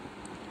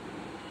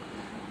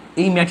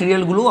 এই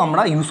ম্যাটেরিয়ালগুলো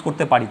আমরা ইউজ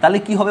করতে পারি। তাহলে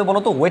কি হবে বলো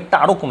তো, ওয়েটটা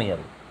আরও কমে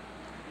যাবে।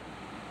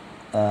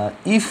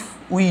 If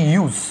we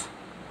use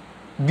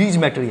these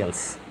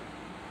materials,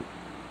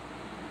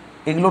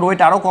 এগুলোর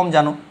ওয়েট আরও কম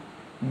জানো,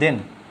 দেন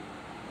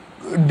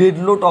dead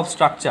load of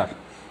structure,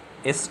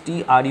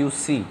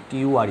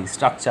 STRUCTURE,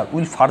 structure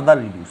will further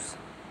reduce.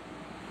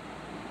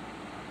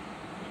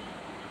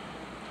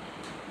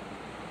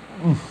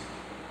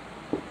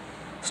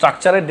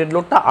 স্ট্রাকচারের ডেড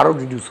লোডটা আরও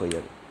রিডিউস হয়ে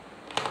যাবে।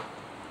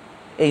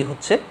 এই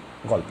হচ্ছে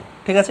গল্প,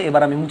 ঠিক আছে।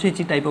 এবার আমি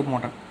মুছেছি টাইপ অফ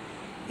মোটর।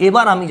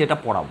 এবার আমি যেটা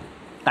পড়াবো,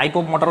 টাইপ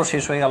অফ মোটরও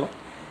শেষ হয়ে গেল।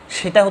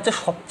 সেটা হচ্ছে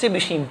সবচেয়ে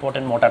বেশি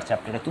ইম্পর্টেন্ট মোটর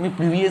চ্যাপ্টারে। তুমি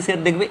প্রিভিয়াস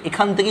ইয়ার দেখবে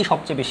এখান থেকেই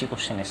সবচেয়ে বেশি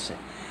কোশ্চেন এসছে।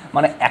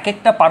 মানে এক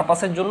একটা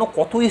পারপাসের জন্য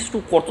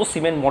কত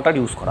সিমেন্ট মোটর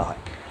ইউজ করা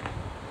হয়,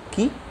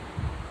 কি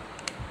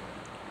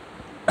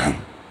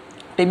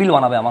টেবিল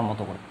বানাবে আমার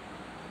মতো করে।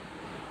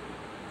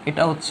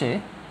 এটা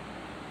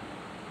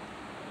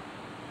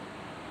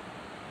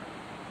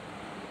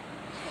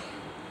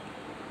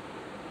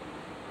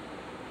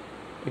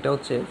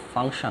হচ্ছে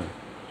function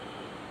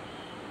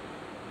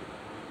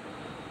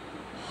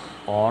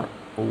or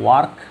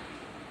work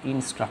in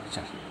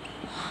structure,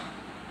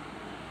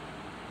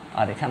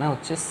 আর এখানে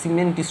হচ্ছে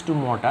cement is to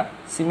mortar,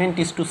 cement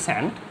is to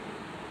sand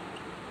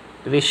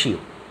ratio.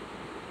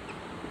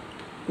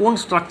 কোন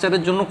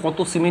স্ট্রাকচারের জন্য কত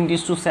cement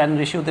is to sand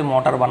রেশিওতে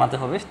mortar বানাতে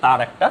হবে তার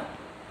একটা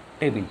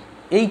টেবিল।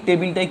 এই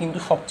টেবিলটাই কিন্তু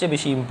সবচেয়ে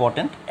বেশি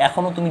ইম্পর্ট্যান্ট।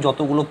 এখনও তুমি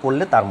যতগুলো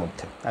পড়লে তার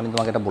মধ্যে আমি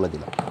তোমাকে এটা বলে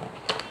দিলাম।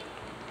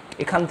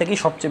 এখান থেকেই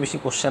সবচেয়ে বেশি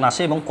কোশ্চেন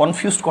আসে এবং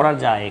কনফিউজ করা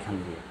যায় এখান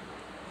দিয়ে।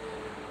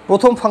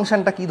 প্রথম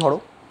ফাংশনটা কি, ধরো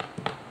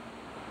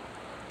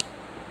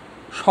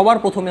সবার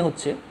প্রথমে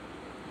হচ্ছে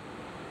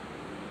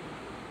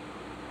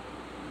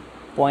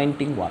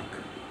পয়েন্টিং ওয়ার্ক।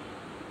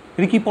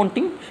 রিকি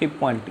পয়েন্টিং, সেই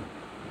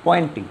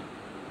পয়েন্টিং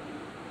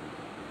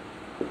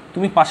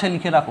তুমি পাশে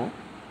লিখে রাখো,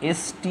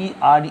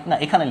 STRE, না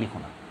এখানে লিখো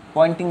না,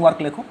 পয়েন্টিং ওয়ার্ক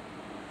লেখো।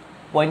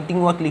 পয়েন্টিং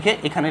ওয়ার্ক লিখে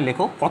এখানে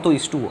লেখো কত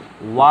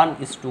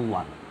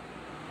 (1:1),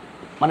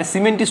 মানে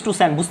সিমেন্ট ইস টু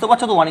স্যান্ড, বুঝতে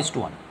পারছো তো,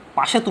 1:1।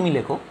 পাশে তুমি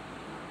লেখো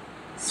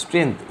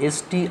স্ট্রেংথ,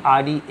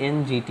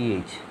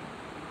 STRENGTH,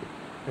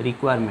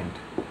 রিকোয়ারমেন্ট,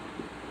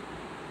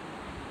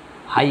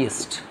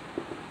 হাইয়েস্ট,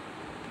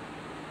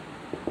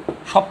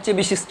 সবচেয়ে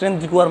বেশি স্ট্রেংথ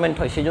রিকোয়ারমেন্ট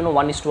হয়, সেই জন্য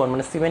 1:1,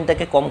 মানে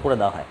সিমেন্টটাকে কম করে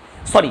দেওয়া হয়,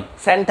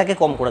 স্যান্ডটাকে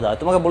কম করে দেওয়া হয়।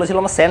 তোমাকে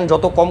বলেছিলাম স্যান্ড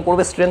যত কম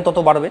করবে স্ট্রেংথ তত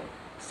বাড়বে,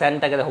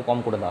 স্যান্ডটাকে দেখো কম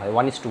করে দেওয়া হয়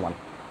 1:1।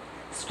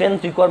 স্ট্রেংথ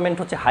রিকোয়ারমেন্ট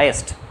হচ্ছে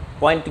হাইয়েস্ট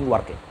পয়েন্টিং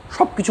ওয়ার্কে।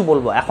 সব কিছু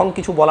বলবো, এখন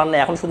কিছু বলার নেই,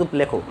 এখন শুধু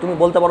লেখো। তুমি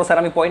বলতে পারো স্যার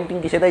আমি পয়েন্টিং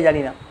কি সেটাই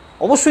জানি না।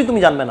 অবশ্যই তুমি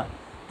জানবে না,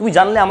 তুমি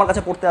জানলে আমার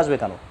কাছে পড়তে আসবে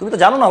কেন? তুমি তো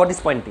জানো না হোয়াট ইজ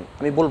পয়েন্টিং,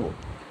 আমি বলবো।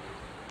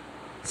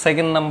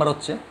 সেকেন্ড নাম্বার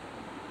হচ্ছে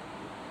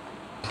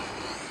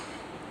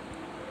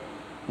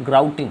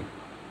গ্রাউটিং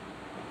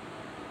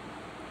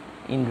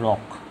ইন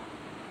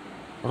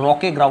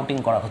রকে গ্রাউটিং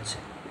করা হচ্ছে,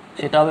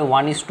 সেটা হবে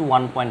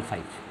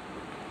 1:1.5।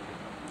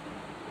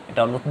 এটা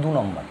হলো 2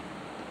 নম্বর।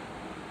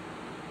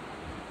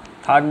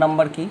 থার্ড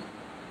নাম্বার কি,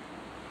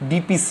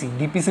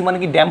 ডিপিসি মানে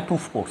কি ড্যাম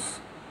প্রুফ কোর্স।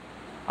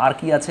 আর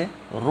কি আছে,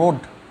 রোড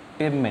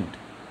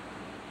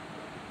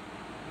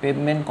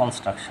পেভমেন্ট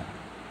কনস্ট্রাকশন।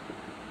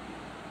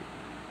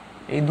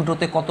 এই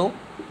দুটোতে কত,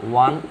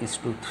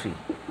 1:3।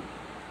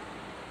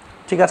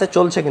 ঠিক আছে,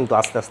 চলছে কিন্তু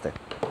আস্তে আস্তে।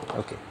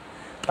 ওকে,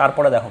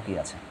 তারপরে দেখো কি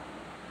আছে,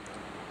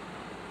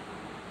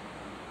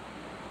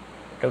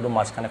 এটা একটু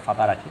মাঝখানে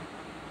ফাঁকা রাখি।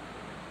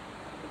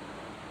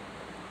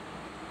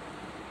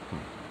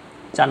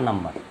 4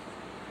 নাম্বার,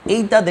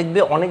 এইটা দেখবে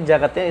অনেক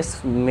জায়গাতে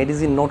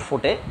মেডিসিন নোট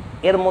ফোটে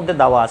এর মধ্যে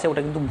দেওয়া আছে,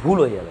 ওটা কিন্তু ভুল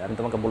হয়ে যাবে, আমি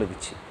তোমাকে বলে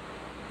দিচ্ছি।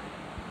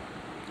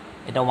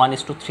 এটা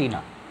 1:3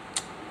 না,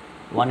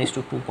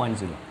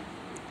 1:2.0।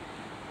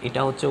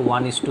 এটা হচ্ছে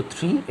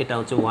 1:3, এটা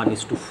হচ্ছে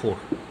 1:4।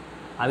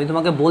 আমি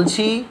তোমাকে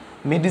বলছি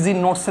মেডিসিন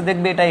নোটসে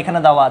দেখবে এটা এখানে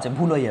দেওয়া আছে,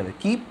 ভুল হয়ে যাবে।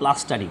 কি,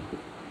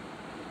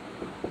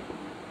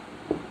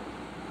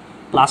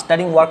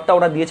 প্লাস্টারিং ওয়ার্কটা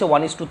ওরা দিয়েছে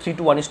 1:3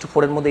 to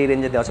 1:4 এর মধ্যে, এই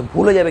রেঞ্জে দেওয়া আছে,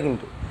 ভুল হয়ে যাবে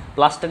কিন্তু।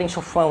 প্লাস্টারিং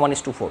সবসময়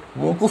 1:4।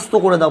 মুখস্থ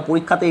করে দাও,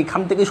 পরীক্ষাতে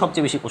এইখান থেকেই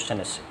সবচেয়ে বেশি কোশ্চেন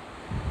এসছে।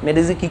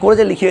 মেডিসিন কী করে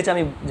যে লিখিয়েছে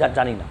আমি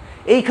জানি না,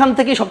 এইখান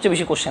থেকেই সবচেয়ে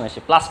বেশি কোশ্চেন এসে।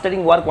 প্লাস্টারিং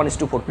ওয়ার্ক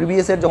 1:4,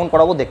 প্রিভিয়াস ইয়ার যখন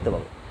করাবো দেখতে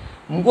পাবো।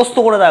 মুখস্থ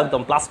করে দাও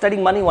একদম, প্লাস্টারিং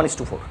মানেই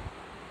 1:4।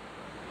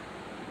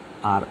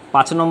 আর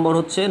 5 নম্বর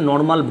হচ্ছে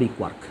নর্মাল ব্রিক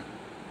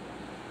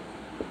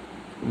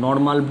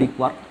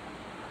ওয়ার্ক।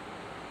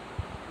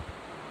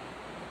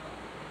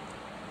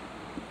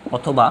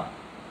 অথবা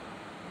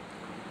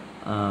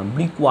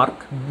ব্রিক ওয়ার্ক,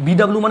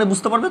 বিডাব্লিউ মানে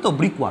বুঝতে পারবে তো,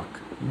 brick work,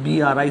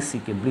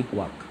 BRICK, brick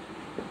work,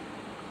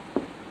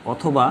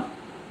 অথবা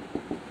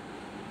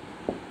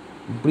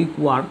ব্রিক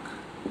ওয়ার্ক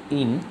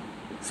ইন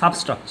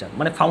সাবস্ট্রাকচার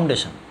মানে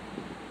ফাউন্ডেশন,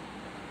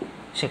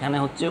 সেখানে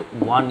হচ্ছে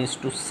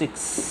 1:6।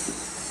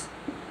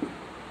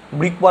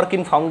 ব্রিক ওয়ার্ক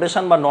ইন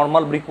ফাউন্ডেশন বা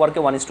নর্মাল ব্রিক ওয়ার্কে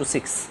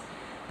 1:6,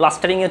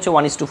 প্লাস্টারিং হচ্ছে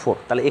 1:4।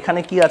 তাহলে এখানে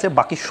কি আছে,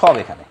 বাকি সব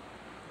এখানে।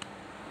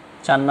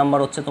 4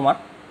 নাম্বার হচ্ছে তোমার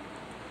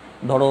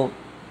ধরো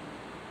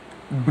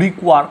ব্রিক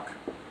ওয়ার্ক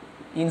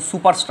ইন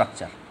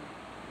সুপারস্ট্রাকচার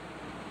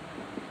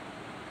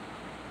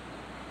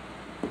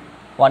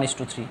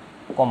 1:3,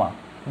 কমা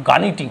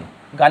গার্নিটিং,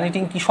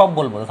 গার্নিটিং কি সব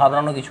বলবো,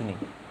 সাধারণ কিছু নেই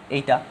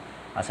এইটা।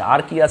 আচ্ছা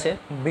আর কি আছে,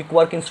 brick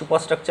work in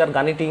superstructure,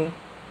 গার্নিটিং,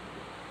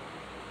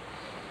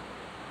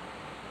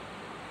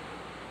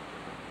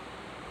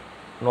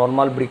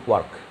 normal brick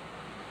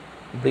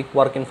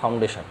work in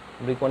foundation,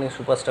 brick work in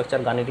superstructure,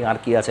 গার্নিটিং, আর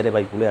কি আছে রে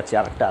ভাই ভুলে যাচ্ছি,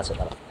 আর একটা আছে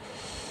তারা,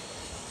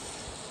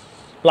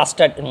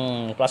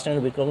 plastering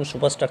brick work in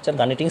superstructure,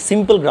 গার্নিটিং,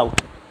 simple grout,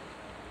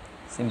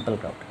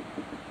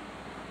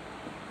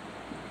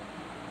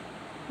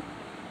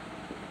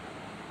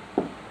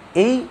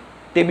 এই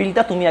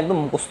টেবিলটা তুমি একদম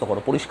মুখস্থ করো,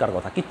 পরিষ্কার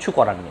কথা, কিচ্ছু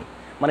করার নেই।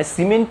 মানে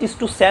সিমেন্ট ইস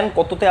টু স্যান্ড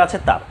কততে আছে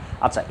তার।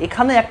 আচ্ছা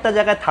এখানে একটা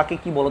জায়গায় থাকে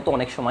কি বলতো,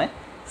 অনেক সময়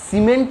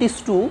cement is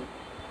to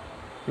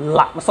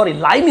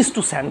lime is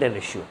to স্যান্ডের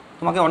ratio,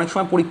 তোমাকে অনেক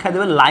সময় পরীক্ষায়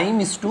দেবে লাইম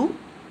ইস টু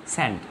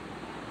স্যান্ড,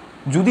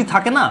 যদি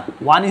থাকে না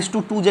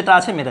 1:2 যেটা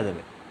আছে মেরে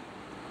দেবে।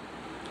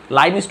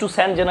 Lime is to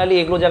sand generally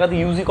এগুলো জায়গাতে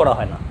ইউজই করা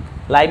হয় না,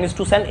 লাইম ইস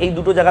টু স্যান্ড এই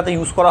দুটো জায়গাতে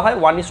ইউজ করা হয়,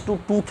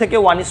 1:2 থেকে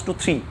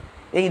 1:3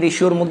 এই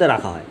রেশিওর মধ্যে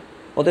রাখা হয়,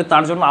 অতএব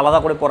তার জন্য আলাদা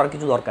করে পড়ার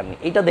কিছু দরকার নেই,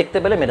 এইটা দেখতে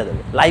পেলে মেরে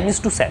দেবে। লাইম ইস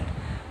টু স্যান্ড,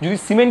 যদি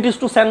সিমেন্ট ইস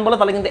টু স্যান্ড বলে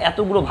তাহলে কিন্তু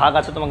এতগুলো ভাগ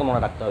আছে তোমাকে মনে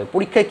রাখতে হবে।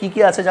 পরীক্ষায় কী কী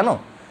আছে জানো,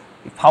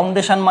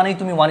 ফাউন্ডেশন মানেই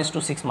তুমি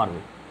 1:6 মারবে,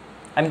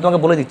 আমি তোমাকে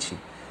বলে দিচ্ছি।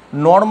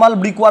 নর্মাল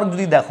ব্রিক ওয়ার্ক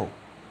যদি দেখো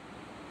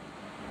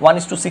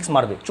 1:6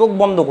 মারবে চোখ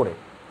বন্ধ করে।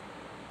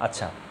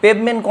 আচ্ছা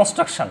পেভমেন্ট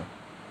কনস্ট্রাকশন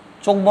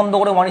চোখ বন্ধ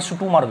করে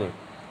 1:2 মারবে।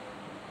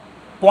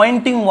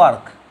 পয়েন্টিং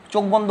ওয়ার্ক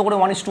চোখ বন্ধ করে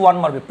 1:1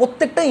 মারবে।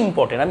 প্রত্যেকটাই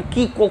ইম্পর্টেন্ট, আমি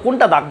কি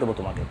কোনটা দাগ দেবো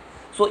তোমাকে।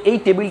 সো এই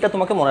টেবিলটা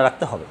তোমাকে মনে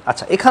রাখতে হবে।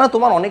 আচ্ছা এখানে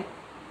তোমার অনেক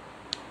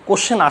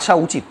কোশ্চেন আসা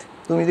উচিত,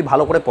 তুমি যদি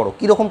ভালো করে পড়ো।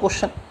 কীরকম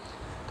কোশ্চেন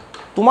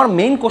তোমার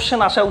মেইন কোশ্চেন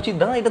আসা উচিত,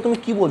 দাদা এটা তুমি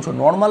কি বলছো,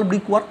 normal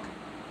brick work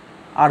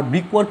R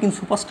brick work in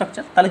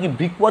superstructure, তাহলে কি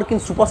brick work in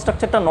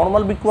সুপারস্ট্রাকচারটা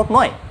normal brick work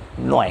নয়?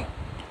 নয়।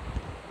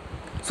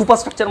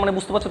 সুপারস্ট্রাকচার মানে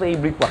বুঝতে পারছো তো এই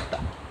ব্রিক ওয়ার্কটা।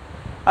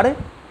 আরে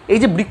এই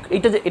যে ব্রিক,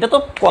 এইটা যে এটা তো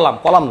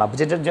কলাম না,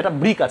 যেটা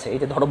ব্রিক আছে, এই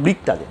যে ধরো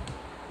ব্রিকটা যে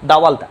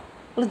দাওয়ালটা,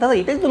 বলে দাদা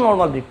এটাই তো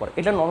নর্মাল ব্রিক ওয়ার্ক।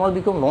 এটা নর্মাল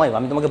ব্রিক ওয়ার্ক নয়,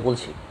 আমি তোমাকে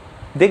বলছি।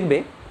 দেখবে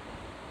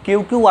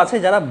কেউ আছে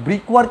যারা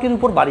ব্রিক ওয়ার্কের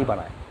উপর বাড়ি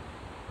বানায়,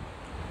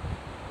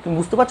 তুমি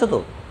বুঝতে পারছো তো,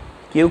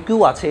 কেউ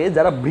আছে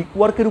যারা ব্রিক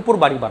ওয়ার্কের উপর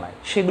বাড়ি বানায়,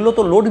 সেগুলো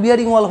তো লোড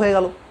বিয়ারিং ওয়াল হয়ে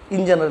গেল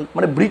ইন জেনারেল।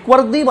 মানে ব্রিক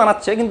ওয়ার্ক দিয়েই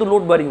বানাচ্ছে কিন্তু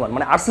লোড বিয়ারিং ওয়াল,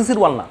 মানে আরসিসির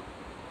ওয়াল না।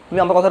 তুমি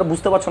আমার কথাটা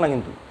বুঝতে পারছো না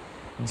কিন্তু,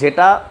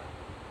 যেটা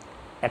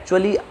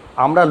অ্যাকচুয়ালি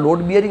আমরা লোড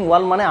বিয়ারিং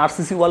ওয়াল মানে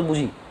আরসিসি ওয়াল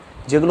বুঝি,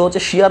 যেগুলো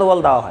হচ্ছে শিয়ার ওয়াল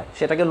দেওয়া হয়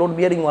সেটাকে লোড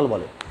বিয়ারিং ওয়াল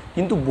বলে।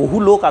 কিন্তু বহু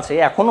লোক আছে,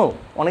 এখনও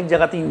অনেক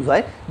জায়গাতে ইউজ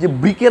হয়, যে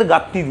ব্রিকের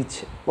গাঁথনি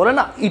দিচ্ছে, বলে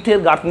না ইটের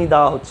গাঁথনি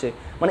দেওয়া হচ্ছে,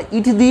 মানে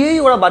ইট দিয়েই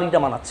ওরা বাড়িটা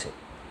বানাচ্ছে।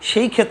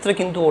 সেই ক্ষেত্রে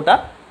কিন্তু ওটা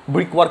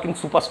ব্রিক ওয়ার্ক ইন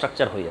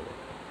সুপারস্ট্রাকচার হয়ে যাবে।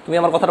 তুমি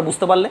আমার কথাটা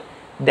বুঝতে পারলে?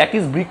 That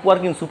is brick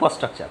work in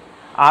superstructure.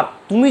 আর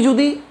তুমি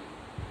যদি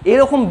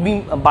এরকম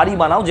বাড়ি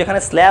বানাও যেখানে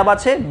স্ল্যাব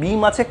আছে,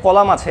 বিম আছে,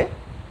 কলাম আছে,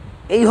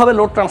 এইভাবে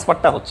লোড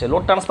ট্রান্সফারটা হচ্ছে।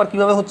 লোড ট্রান্সফার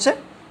কীভাবে হচ্ছে?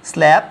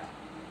 স্ল্যাব,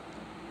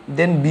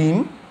 দেন বিম,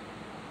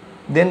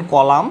 দেন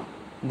কলাম,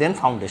 দেন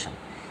ফাউন্ডেশন।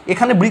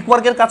 এখানে ব্রিক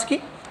ওয়ার্কের কাজ কি?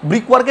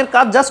 ব্রিক ওয়ার্কের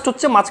কাজ জাস্ট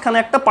হচ্ছে মাঝখানে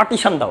একটা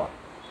পার্টিশন দেওয়া।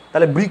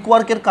 তাহলে ব্রিক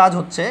ওয়ার্কের কাজ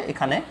হচ্ছে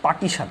এখানে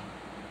পার্টিশন।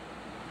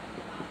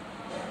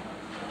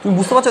 তুমি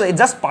বুঝতে পারছো? এই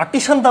জাস্ট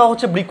পার্টিশন দেওয়া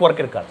হচ্ছে ব্রিক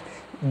ওয়ার্কের কাজ।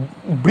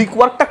 ব্রিক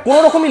ওয়ার্কটা কোনো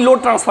রকমই লোড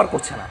ট্রান্সফার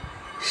করছে না,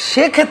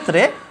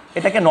 সেক্ষেত্রে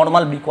এটাকে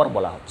নর্মাল ব্রিক ওয়ার্ক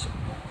বলা হচ্ছে।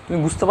 তুমি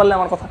বুঝতে পারলে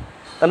আমার কথা?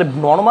 তাহলে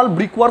নর্মাল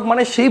ব্রিক ওয়ার্ক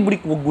মানে সেই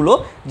ব্রিক ওয়ার্কগুলো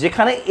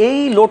যেখানে এই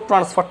লোড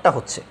ট্রান্সফারটা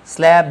হচ্ছে,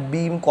 স্ল্যাব,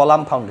 বিম,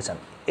 কলাম, ফাউন্ডেশন।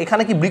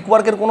 এখানে কি ব্রিক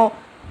ওয়ার্কের কোনো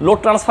লোড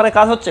ট্রান্সফারের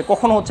কাজ হচ্ছে?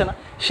 কখনো হচ্ছে না,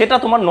 সেটা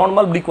তোমার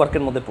নর্মাল ব্রিক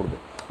ওয়ার্কের মধ্যে পড়বে।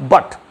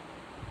 বাট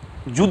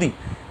যদি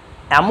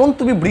এমন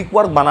তুমি ব্রিক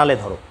ওয়ার্ক বানালে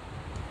ধরো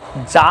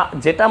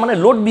যেটা মানে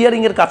লোড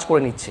বিয়ারিংয়ের কাজ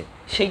করে নিচ্ছে,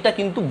 সেইটা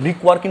কিন্তু ব্রিক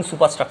ওয়ার্ক ইন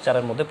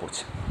সুপারস্ট্রাকচারের মধ্যে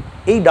পড়ছে।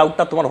 এই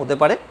ডাউটটা তোমার হতে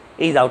পারে,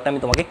 এই ডাউটটা আমি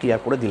তোমাকে ক্লিয়ার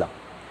করে দিলাম।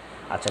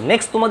 আচ্ছা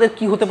নেক্সট তোমাদের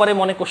কি হতে পারে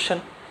মনে কোশ্চেন,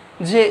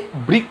 যে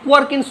ব্রিক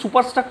ওয়ার্ক ইন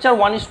সুপারস্ট্রাকচার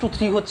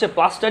 1:3 হচ্ছে,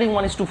 প্লাস্টারিং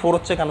 1:4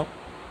 হচ্ছে কেন?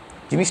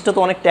 জিনিসটা তো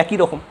অনেকটা একই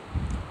রকম।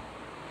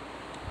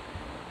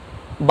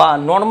 বা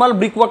নর্মাল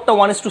ব্রিক ওয়ার্কটা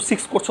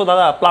 1:6 করছো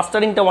দাদা,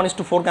 প্লাস্টারিংটা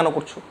 1:4 কেন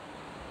করছো?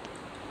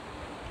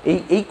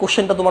 এই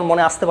কোশ্চেনটা তোমার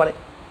মনে আসতে পারে।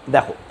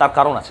 দেখো তার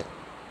কারণ আছে।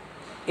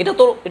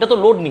 এটা তো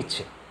লোড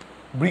নিচ্ছে।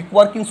 ব্রিক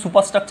ওয়ার্ক ইন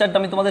সুপারস্ট্রাকচারটা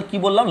আমি তোমাদের কি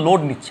বললাম?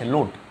 লোড নিচ্ছে,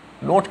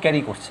 লোড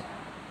ক্যারি করছে।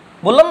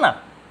 বললাম না,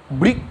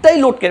 ব্রিকটাই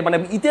লোড ক্যারি, মানে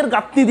ইটের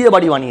গাঁথনি দিয়ে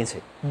বাড়ি বানিয়েছে,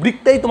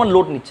 ব্রিকটাই তোমার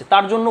লোড নিচ্ছে,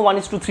 তার জন্য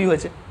 1:3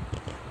 হয়েছে।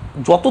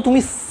 যত তুমি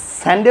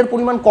স্যান্ডের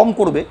পরিমাণ কম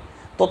করবে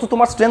তত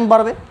তোমার স্ট্রেংথ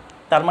বাড়বে,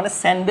 তার মানে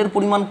স্যান্ডের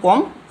পরিমাণ কম,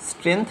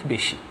 স্ট্রেংথ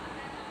বেশি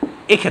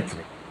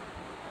এক্ষেত্রে।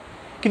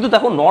 কিন্তু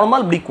দেখো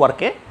নর্মাল ব্রিক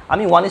ওয়ার্কে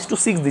আমি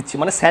 1:6 দিচ্ছি,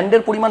 মানে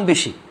স্যান্ডের পরিমাণ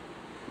বেশি,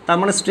 তার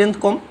মানে স্ট্রেংথ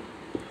কম।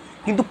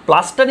 কিন্তু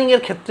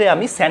প্লাস্টারিংয়ের ক্ষেত্রে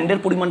আমি স্যান্ডের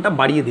পরিমাণটা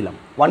বাড়িয়ে দিলাম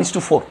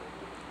 1:4,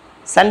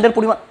 স্যান্ডের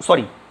পরিমাণ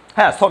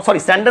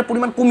স্যান্ডের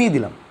পরিমাণ কমিয়ে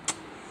দিলাম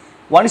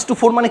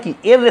 1:4, মানে কি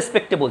এর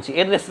রেসপেক্টে বলছি,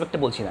 এর রেসপেক্টে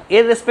বলছি না,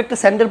 এর রেসপেক্টে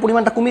স্যান্ডের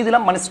পরিমাণটা কমিয়ে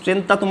দিলাম, মানে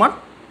স্ট্রেংথটা তোমার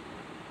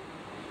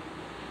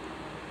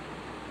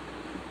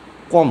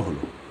কম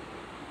হলো।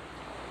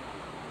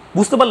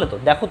 বুঝতে পারলে তো?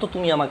 দেখো তো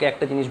তুমি আমাকে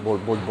একটা জিনিস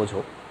বোঝো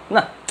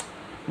না,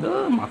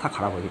 মাথা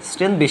খারাপ হয়ে গেছে,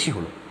 স্ট্রেংথ বেশি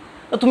হলো।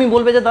 তো তুমি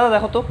বলবে যে দাদা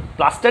দেখো তো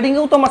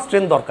প্লাস্টারিংয়েও তো আমার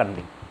স্ট্রেংথ দরকার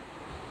নেই।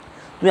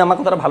 তুমি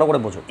আমাকে তারা ভালো করে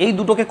বোঝো, এই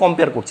দুটোকে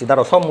কম্পেয়ার করছি,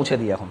 দাঁড়াও সব মুছে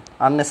দিই এখন,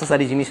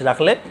 আননেসেসারি জিনিস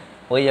রাখলে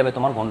হয়ে যাবে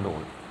তোমার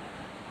গন্ডগোল,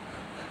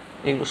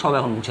 এগুলো সব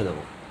এখন মুছে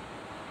দেবো।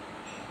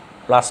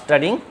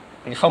 প্লাস্টারিং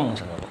এই সব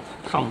মুছে দেবো,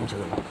 সব মুছে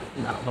দেবো,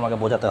 দাঁড়াও তোমাকে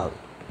বোঝাতে হবে।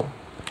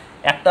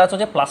 একটা আছে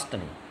যে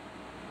প্লাস্টারিং,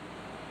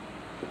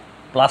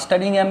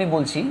 প্লাস্টারিংয়ে আমি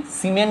বলছি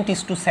সিমেন্ট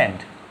ইস টু স্যান্ড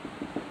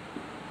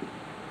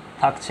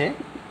থাকছে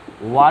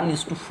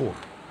 1:4,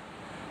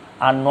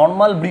 আর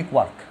নর্মাল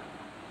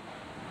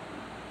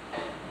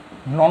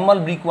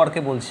ব্রিক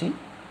ওয়ার্কে বলছি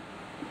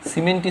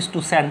সিমেন্ট ইস টু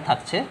স্যান্ড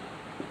থাকছে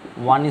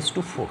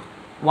 1:4,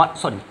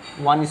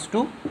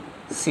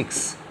 1:6।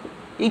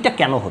 এইটা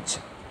কেন হচ্ছে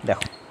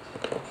দেখো,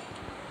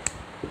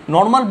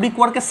 নর্মাল ব্রিক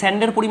ওয়ার্কে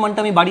স্যান্ডের পরিমাণটা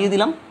আমি বাড়িয়ে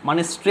দিলাম,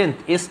 মানে স্ট্রেংথ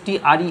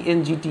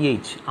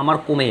STRENGTH আমার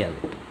কমে যাবে।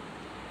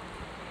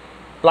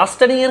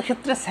 প্লাস্টারিংয়ের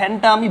ক্ষেত্রে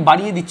স্যান্ডটা আমি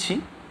বাড়িয়ে দিচ্ছি,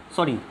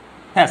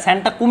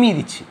 স্যান্ডটা কমিয়ে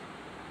দিচ্ছি,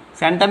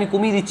 স্যান্ডটা আমি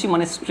কমিয়ে দিচ্ছি,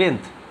 মানে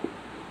স্ট্রেংথ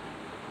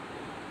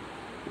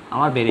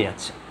আমার বেড়ে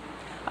যাচ্ছে।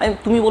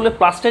 তুমি বলবে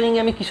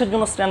প্লাস্টারিংয়ে আমি কিসের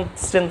জন্য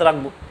স্ট্রেংথ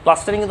রাখবো?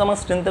 প্লাস্টারিংয়ে তো আমার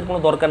স্ট্রেংথের কোনো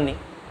দরকার নেই,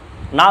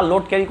 না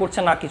লোড ক্যারি করছে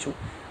না কিছু।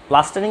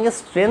 প্লাস্টারিংয়ে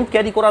স্ট্রেংথ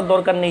ক্যারি করার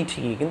দরকার নেই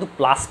ঠিকই, কিন্তু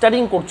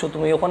প্লাস্টারিং করছো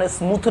তুমি, ওখানে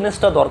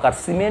স্মুথনেসটা দরকার,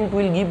 cement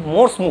will give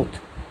more smooth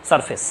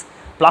surface.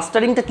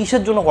 প্লাস্টারিংটা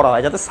কিসের জন্য করা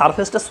হয়? যাতে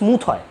সারফেসটা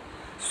স্মুথ হয়।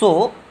 সো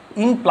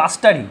ইন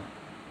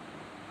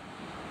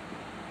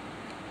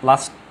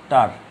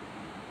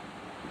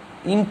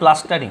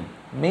প্লাস্টারিং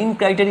মেইন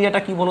ক্রাইটেরিয়াটা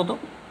কি বলো তো?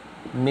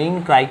 Main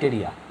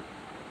criteria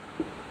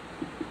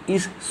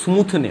is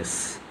smoothness.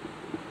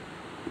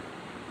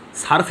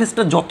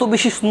 সারফেসটা যত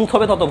বেশি স্মুথ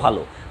হবে তত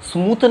ভালো।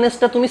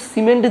 স্মুথনেসটা তুমি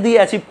সিমেন্ট দিয়ে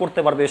অ্যাচিভ করতে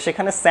পারবে,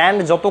 সেখানে স্যান্ড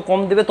যত কম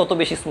দেবে তত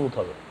বেশি স্মুথ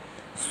হবে।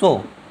 সো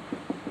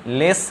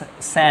লেস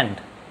স্যান্ড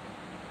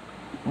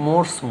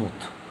মোর স্মুথ।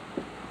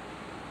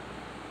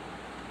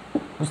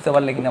 বুঝতে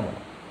পারলে কিনা বলো?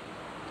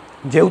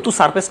 যেহেতু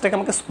সারফেসটাকে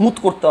আমাকে স্মুথ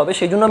করতে হবে,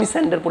 সেই জন্য আমি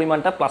স্যান্ডের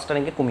পরিমাণটা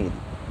প্লাস্টারিংকে কমিয়ে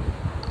দিই।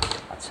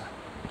 আচ্ছা,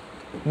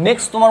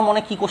 নেক্সট তোমার মনে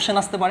কি কোশ্চেন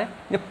আসতে পারে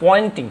যে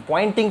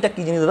পয়েন্টিংটা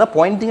কি জিনিস দাদা?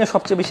 পয়েন্টিংয়ে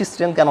সবচেয়ে বেশি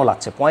স্ট্রেংথ কেন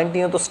লাগছে?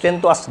 পয়েন্টিংয়ে তো স্ট্রেংথ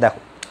তো আসছে। দেখো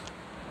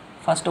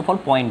ফার্স্ট অফ অল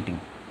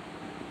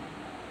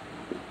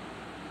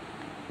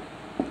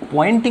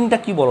পয়েন্টিংটা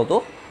কি বলো তো?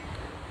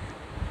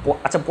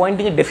 আচ্ছা,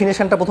 পয়েন্টিংয়ের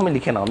ডেফিনেশনটা প্রথমে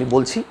লিখে নাও, আমি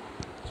বলছি।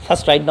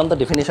 First write down the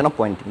definition of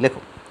Poynting.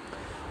 লেখো,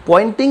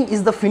 Poynting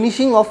is the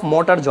finishing of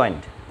মোর্টার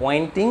joint.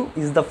 Pointing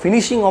is the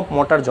finishing of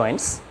mortar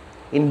joints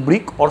in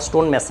brick or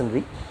stone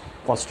masonry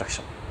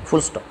construction.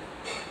 Full stop.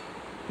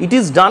 It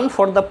is done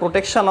for the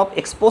protection of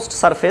exposed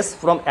surface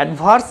from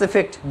adverse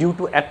effect due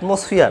to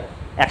atmosphere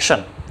action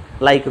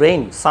like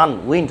rain, sun,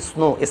 wind,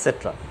 snow, etc.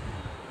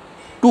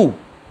 2.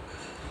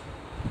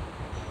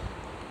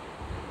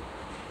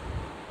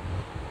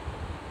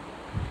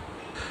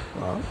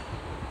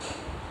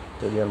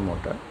 Interior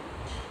mortar.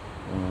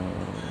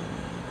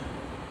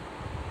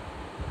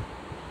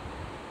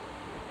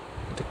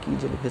 কি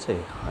যে লিখেছে,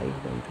 high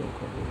damping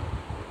করবে।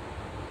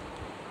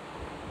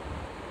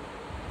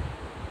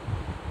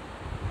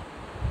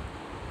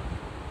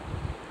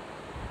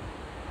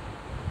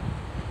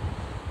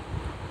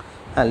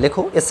 হ্যাঁ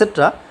লেখো,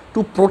 etcetera to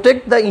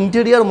protect the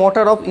interior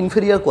মোর্টার of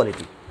inferior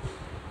quality.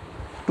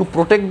 To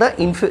protect the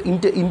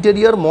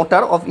interior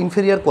মোর্টার of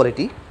inferior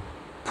quality,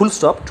 full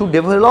stop, to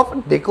develop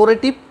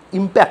decorative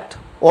impact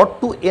or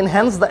to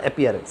enhance the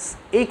appearance.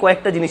 এই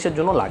কয়েকটা জিনিসের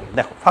জন্য লাগে।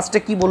 দেখো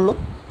ফার্স্টে কি বললো,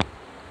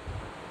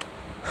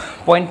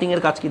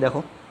 পয়েন্টিংয়ের কাজ কি দেখো।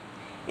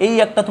 এই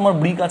একটা তোমার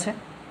ব্রিক আছে,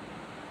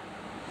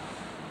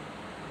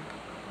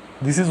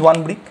 this is one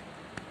brick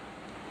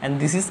and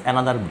this is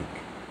another brick.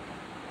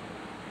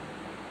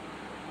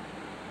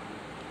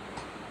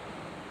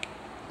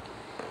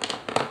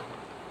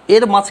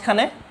 এর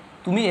মাঝখানে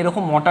তুমি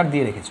এরকম মর্টার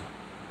দিয়ে রেখেছো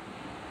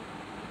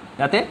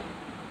যাতে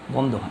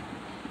বন্ধ হয়,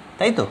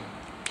 তাই তো?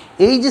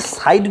 এই যে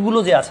সাইডগুলো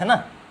যে আছে না,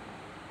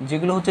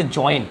 যেগুলো হচ্ছে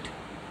জয়েন্ট,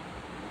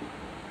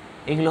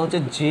 এগুলো হচ্ছে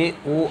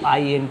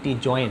JOINT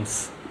Joints.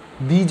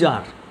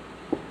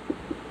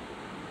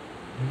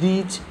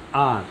 These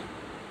are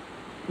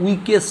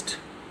weakest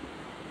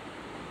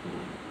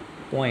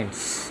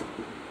points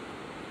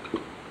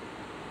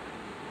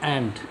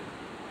and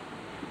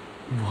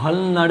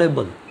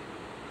vulnerable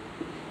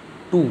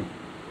to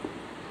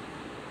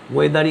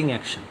weathering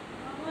action.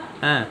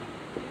 হ্যাঁ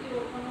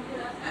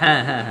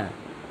হ্যাঁ হ্যাঁ হ্যাঁ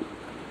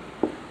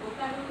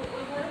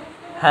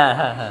হ্যাঁ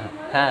হ্যাঁ হ্যাঁ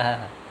হ্যাঁ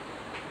হ্যাঁ।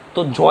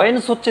 তো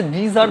জয়েন্টস হচ্ছে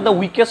these are the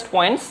weakest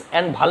points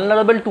and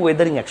vulnerable two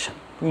Wuthering action.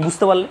 তুমি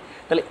বুঝতে পারলে?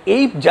 তাহলে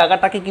এই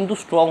জায়গাটাকে কিন্তু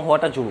স্ট্রং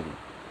হওয়াটা জরুরি।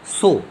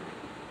 So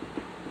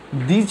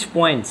these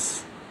points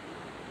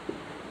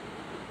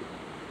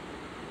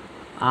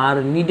are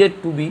needed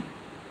to B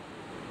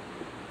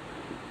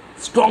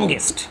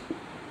strongest.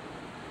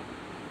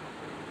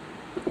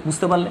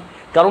 বুঝতে পারলে?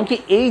 কারণ কি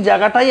এই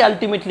জায়গাটাই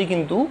আলটিমেটলি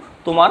কিন্তু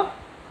তোমার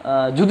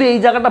যদি এই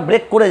জায়গাটা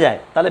ব্রেক করে যায়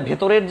তাহলে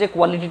ভেতরের যে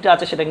কোয়ালিটিটা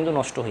আছে সেটা কিন্তু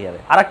নষ্ট হয়ে যাবে।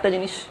 আর একটা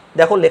জিনিস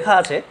দেখো লেখা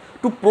আছে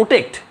টু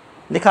প্রোটেক্ট,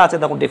 লেখা আছে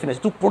দেখো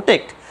definition, to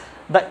protect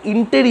the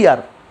interior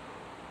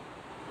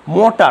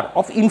mortar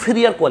of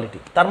inferior quality.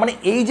 তার মানে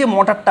এই যে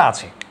মর্টারটা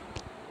আছে,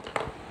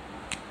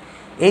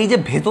 এই যে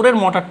ভেতরের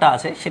মর্টারটা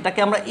আছে সেটাকে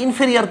আমরা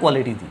ইনফেরিয়ার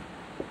কোয়ালিটি দিই।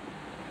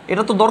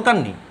 এটা তো দরকার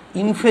নেই,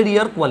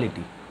 ইনফেরিয়ার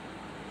কোয়ালিটি।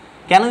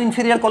 কেন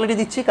ইনফেরিয়ার কোয়ালিটি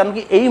দিচ্ছি? কারণ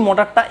কি এই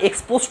মর্টারটা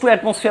এক্সপোজ টু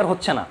অ্যাটমসফিয়ার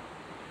হচ্ছে না,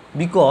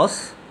 because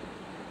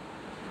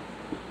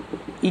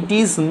it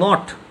is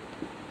not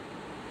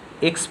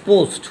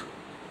exposed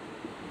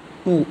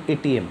two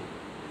ATM.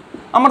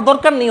 আমার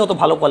দরকার নেই অত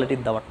ভালো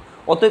কোয়ালিটির দেওয়ার,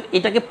 অতএব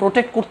এটাকে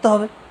প্রোটেক্ট করতে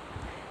হবে।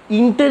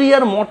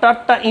 ইন্টেরিয়ার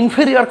মোটারটা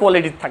ইনফেরিয়ার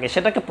কোয়ালিটির থাকে,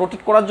 সেটাকে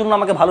প্রোটেক্ট করার জন্য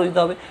আমাকে ভালো দিতে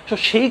হবে। সো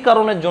সেই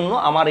কারণের জন্য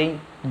আমার এই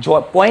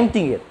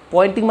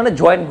পয়েন্টিং মানে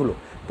জয়েন্টগুলো,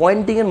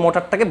 পয়েন্টিংয়ের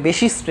মোটারটাকে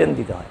বেশি স্ট্রেংথ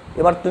দিতে হয়।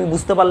 এবার তুমি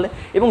বুঝতে পারলে।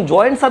 এবং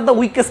Joints are the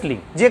weakest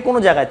link. যে কোনো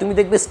জায়গায় তুমি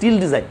দেখবে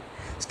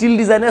স্টিল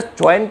ডিজাইনের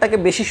জয়েন্টটাকে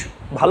বেশি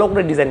ভালো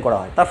করে ডিজাইন করা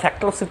হয়, তার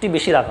ফ্যাক্টর অফ সেফটি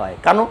বেশি রাখা হয়।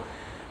 কারণ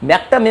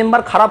একটা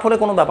মেম্বার খারাপ হলে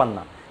কোনো ব্যাপার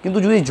না, কিন্তু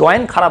যদি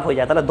জয়েন্ট খারাপ হয়ে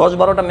যায় তাহলে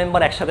 10-12টা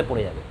মেম্বার একসাথে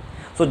পড়ে যাবে।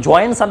 So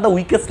Joints are the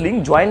weakest link,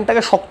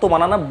 জয়েন্টটাকে শক্ত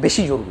বানানো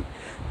বেশি জরুরি।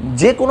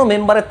 যে কোনো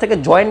মেম্বারের থেকে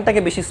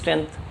জয়েন্টটাকে বেশি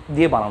স্ট্রেংথ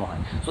দিয়ে বানানো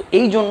হয়। সো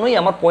এই জন্যই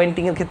আমার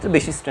পয়েন্টিংয়ের ক্ষেত্রে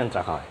বেশি স্ট্রেংথ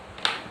রাখা হয়।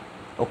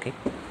 ওকে,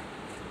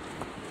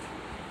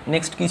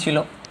 নেক্সট কী ছিল?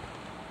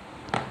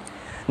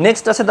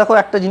 নেক্সট আছে দেখো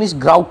একটা জিনিস,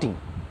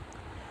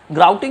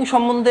 গ্রাউটিং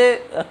সম্বন্ধে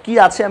কি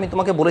আছে আমি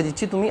তোমাকে বলে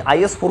দিচ্ছি। তুমি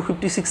IS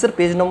 456-এর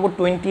পেজ নম্বর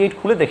 28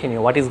 খুলে দেখে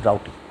নিও হোয়াট ইজ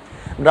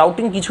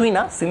গ্রাউটিং কিছুই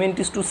না, cement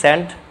is two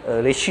sand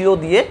ratio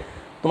দিয়ে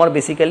তোমার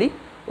বেসিক্যালি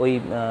ওই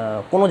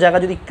কোনো জায়গা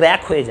যদি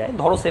ক্র্যাক হয়ে যায়,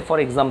 ধরো সে ফর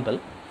এক্সাম্পল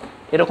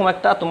এরকম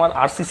একটা তোমার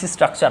RCC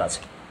স্ট্রাকচার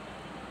আছে,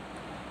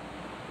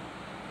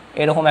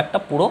 এরকম একটা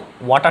পুরো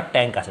ওয়াটার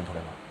ট্যাঙ্ক আছে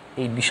ধরে নাও,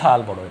 এই বিশাল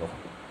বড় এরকম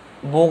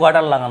বো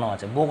গার্ডার লাগানো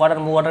আছে। বো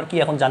গার্ডার কি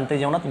এখন জানতে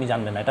যাও না, তুমি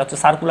জানবে না। এটা হচ্ছে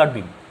সার্কুলার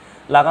বিম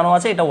লাগানো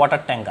আছে, এটা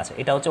ওয়াটার ট্যাঙ্ক আছে,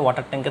 এটা হচ্ছে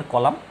ওয়াটার ট্যাঙ্কের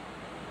কলাম,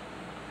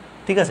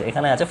 ঠিক আছে?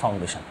 এখানে আছে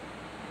ফাউন্ডেশন।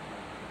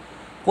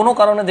 কোনো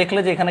কারণে দেখলে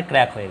যে এখানে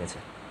ক্র্যাক হয়ে গেছে,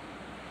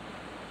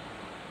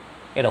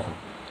 এরকম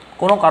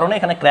কোনো কারণে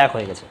এখানে ক্র্যাক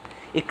হয়ে গেছে,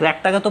 এই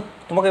ক্র্যাকটাকে তো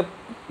তোমাকে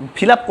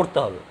ফিল আপ করতে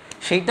হবে।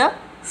 সেইটা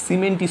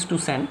cement is two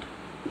sand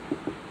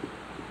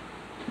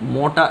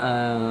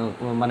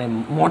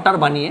mortar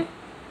বানিয়ে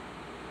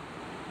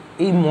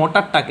এই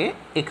মর্টারটাকে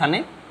এখানে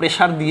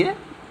প্রেসার দিয়ে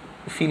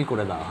ফিল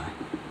করে দেওয়া হয়,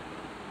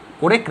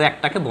 করে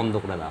ক্র্যাকটাকে বন্ধ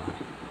করে দেওয়া হয়।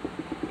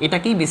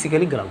 এটাকেই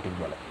বেসিক্যালি গ্রাউটিং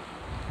বলে,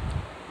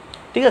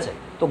 ঠিক আছে?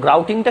 তো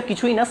গ্রাউটিংটা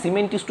কিছুই না,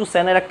 সিমেন্ট ইজ টু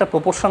স্যান্ডের একটা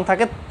প্রপোর্শন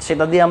থাকে,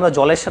 সেটা দিয়ে আমরা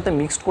জলের সাথে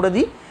মিক্সড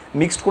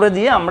করে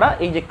দিয়ে আমরা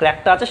এই যে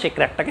ক্র্যাকটা আছে সেই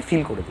ক্র্যাকটাকে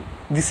ফিল করে দিই।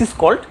 দিস ইজ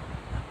কল্ড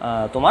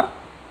তোমার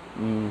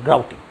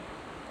গ্রাউটিং।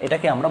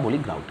 এটাকে আমরা বলি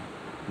গ্রাউটিং,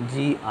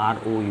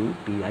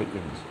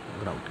 GROUTING,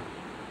 গ্রাউটিং।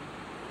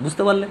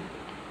 বুঝতে পারলে?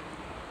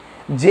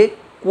 যে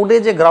কোডে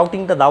যে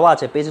গ্রাউটিংটা দেওয়া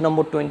আছে পেজ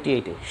নম্বর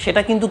 28-এ,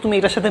 সেটা কিন্তু তুমি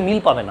এটার সাথে মিল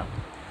পাবে না।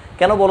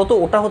 কেন বলো তো?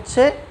 ওটা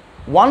হচ্ছে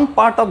ওয়ান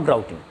পার্ট অফ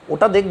গ্রাউটিং।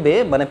 ওটা দেখবে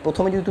মানে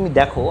প্রথমে যদি তুমি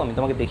দেখো, আমি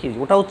তোমাকে দেখিয়ে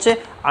দিই, ওটা হচ্ছে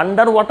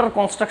আন্ডার ওয়াটার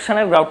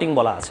কনস্ট্রাকশনের গ্রাউটিং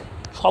বলা আছে।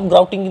 সব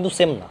গ্রাউটিং কিন্তু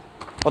সেম না,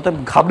 অতএব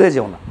ঘাবড়ে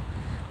যেও না।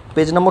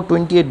 পেজ নম্বর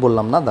 28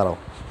 বললাম না, দাঁড়াও।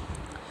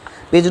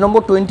 পেজ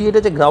নম্বর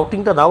 28-এ যে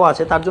গ্রাউটিংটা দেওয়া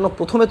আছে তার জন্য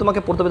প্রথমে তোমাকে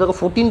পড়তে হবে, দেখো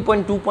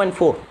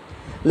 14.2.4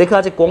 লেখা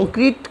আছে,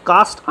 concrete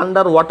caste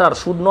under water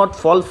should not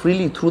fall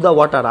freely through the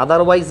water,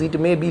 otherwise it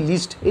may be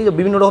list. এই যে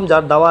বিভিন্ন রকম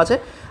যার দেওয়া আছে।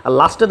 আর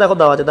লাস্টে দেখো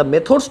দেওয়া আছে, the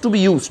methods two be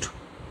used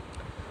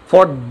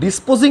for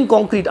disposing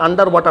concrete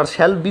under water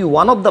shall be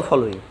one of the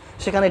following.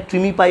 সেখানে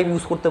ট্রিমি পাইপ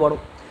ইউজ করতে পারো,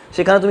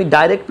 সেখানে তুমি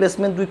direct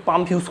placement with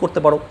pump use করতে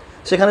পারো,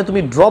 সেখানে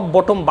তুমি ড্রপ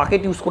বটম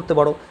বাকেট ইউজ করতে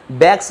পারো,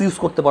 ব্যাগস ইউজ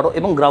করতে পারো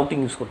এবং গ্রাউটিং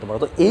ইউজ করতে পারো।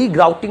 তো এই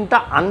গ্রাউটিংটা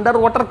আন্ডার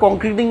ওয়াটার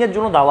কংক্রিটিংয়ের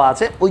জন্য দেওয়া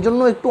আছে, ওই জন্য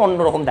একটু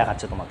অন্যরকম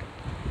দেখাচ্ছে তোমাকে।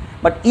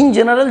 বাট ইন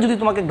জেনারেল যদি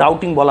তোমাকে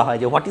গ্রাউটিং বলা হয়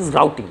যে হোয়াট ইজ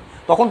গ্রাউটিং,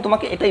 তখন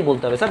তোমাকে এটাই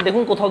বলতে হবে, স্যার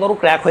দেখুন কোথাও ধরো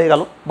ক্র্যাক হয়ে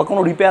গেল বা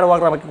কোনো রিপেয়ার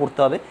ওয়ার্ক আমাকে করতে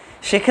হবে,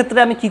 সেক্ষেত্রে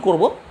আমি কি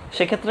করব?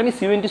 সেক্ষেত্রে আমি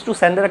সিমেন্ট ইজ টু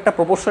স্যান্ডের একটা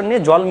প্রপোর্শন নিয়ে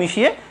জল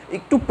মিশিয়ে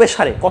একটু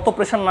প্রেশারে, কত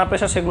প্রেশার না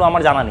প্রেশার সেগুলো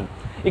আমার জানা নেই,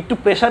 একটু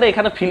প্রেশারে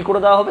এখানে ফিল করে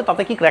দেওয়া হবে,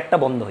 তাতে কি ক্র্যাকটা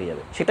বন্ধ হয়ে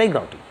যাবে, সেটাই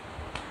গ্রাউটিং।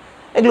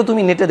 এগুলো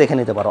তুমি নেটে দেখে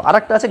নিতে পারো। আর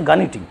একটা আছে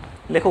গানিটিং,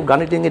 লেখো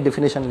গানিটিংয়ের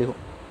ডেফিনেশন লেখো।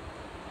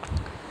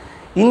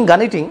 In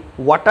গানিটিং,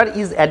 water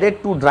is added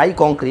to dry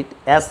concrete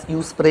as you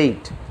spray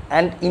it,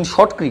 and in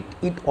shotcrete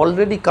it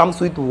already comes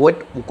with wet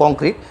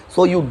concrete, so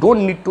you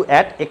don't need to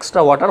add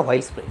extra water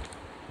while spraying.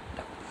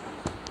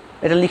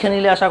 এটা লিখে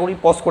নিলে আশা করি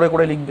pause করে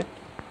করে লিখবে।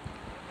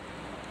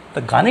 তো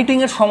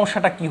গানিটিংয়ের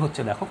সমস্যাটা কি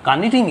হচ্ছে দেখো,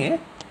 গানিটিংয়ে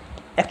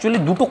অ্যাকচুয়ালি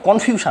দুটো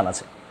কনফিউশন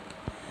আছে।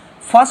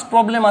 ফার্স্ট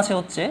প্রবলেম আছে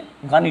হচ্ছে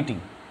গানিটিং,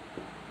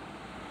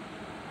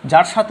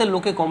 যার সাথে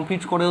লোকে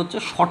কমপ্লিট করে হচ্ছে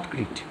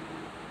শর্টক্রিট।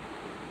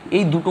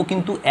 এই দুটো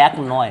কিন্তু এক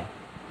নয়।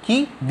 কি?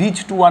 These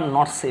two are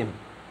not same,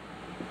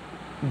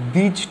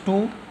 these to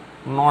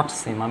not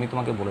same. আমি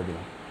তোমাকে বলে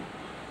দিলাম,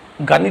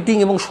 গানিটিং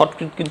এবং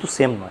শর্টক্রিট কিন্তু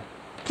সেম নয়।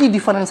 কি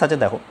ডিফারেন্স আছে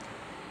দেখো,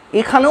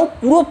 এখানেও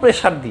পুরো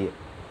প্রেশার দিয়ে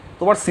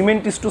তোমার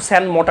cement is to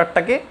sand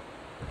মোটারটাকে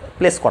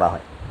place করা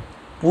হয়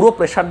পুরো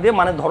প্রেশার দিয়ে।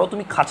 মানে ধরো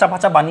তুমি খাঁচা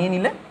ফাঁচা বানিয়ে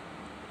নিলে,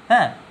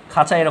 হ্যাঁ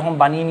খাঁচা এরকম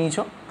বানিয়ে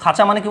নিয়েছো,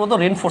 খাঁচা মানে কি বলতো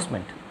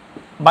রেনফোর্সমেন্ট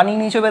বানিয়ে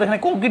নিয়েছো, এবার এখানে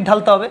কংক্রিট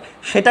ঢালতে হবে,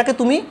 সেটাকে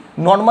তুমি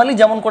নর্মালি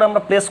যেমন করে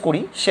আমরা প্লেস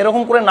করি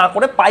সেরকম করে না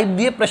করে পাইপ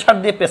দিয়ে প্রেশার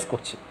দিয়ে প্লেস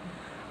করছি।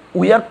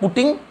 We are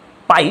putting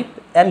pipe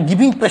and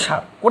giving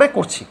pressure করে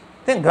করছি।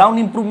 ঠিক গ্রাউন্ড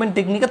ইমপ্রুভমেন্ট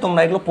টেকনিকে তোমরা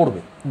এগুলো পড়বে,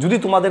 যদি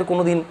তোমাদের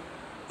কোনো দিন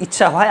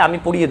ইচ্ছা হয় আমি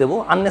পড়িয়ে দেবো,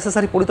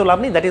 আননেসেসারি পড়ি তো লাভ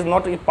নেই, that is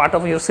not part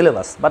of your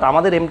syllabus, but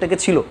আমাদের এমটেকে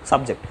ছিল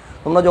সাবজেক্ট।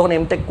 তোমরা যখন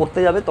এমটেক করতে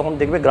যাবে তখন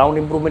দেখবে গ্রাউন্ড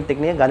ইমপ্রুভমেন্ট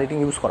টেকনিকে গানিটিং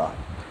ইউজ করা হয়।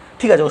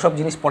 ঠিক আছে, ওসব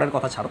জিনিস পরের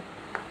কথা ছাড়ো,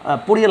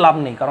 পড়িয়ে লাভ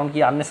নেই, কারণ কি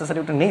আননেসেসারি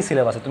ওটা নেই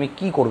সিলেবাসে, তুমি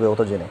কি করবে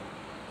অত জেনে।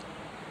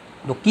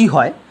 তো কী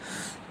হয়,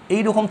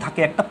 এই রকম থাকে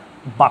একটা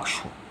বাক্স,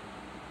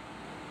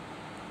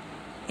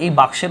 এই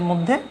বাক্সের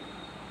মধ্যে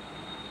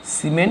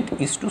সিমেন্ট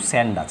ইস টু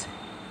স্যান্ড আছে।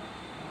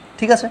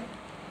 ঠিক আছে,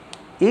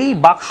 এই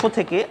বাক্স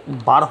থেকে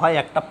বার হয়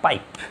একটা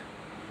পাইপ,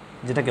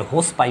 যেটাকে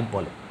হোস পাইপ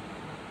বলে।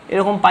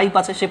 এরকম পাইপ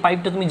আছে, সেই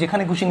পাইপটা তুমি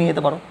যেখানে খুশি নিয়ে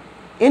যেতে পারো,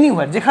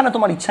 এনিওয়্যার, যেখানে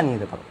তোমার ইচ্ছা নিয়ে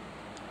যেতে পারো।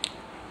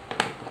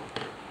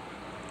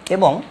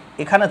 এবং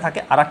এখানে থাকে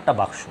আর একটা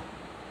বাক্স,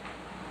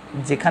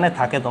 যেখানে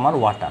থাকে তোমার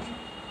ওয়াটার।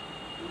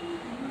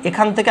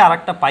 এখান থেকে আর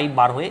একটা পাইপ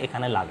বার হয়ে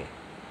এখানে লাগে।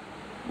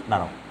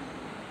 দাঁড়াও,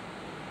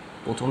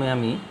 প্রথমে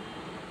আমি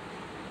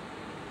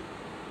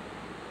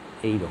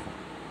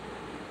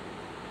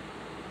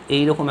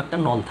এইরকম একটা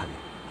নল থাকে,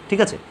 ঠিক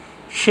আছে,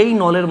 সেই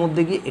নলের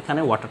মধ্যে গিয়ে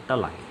এখানে ওয়াটারটা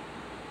লাগে।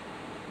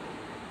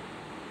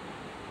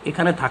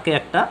 এখানে থাকে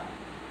একটা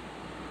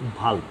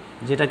ভাল্ব,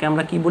 যেটাকে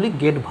আমরা কি বলি,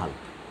 গেট ভাল্ব।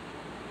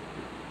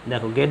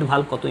 দেখো গেট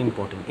ভাল্ব কত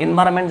ইম্পর্টেন্ট।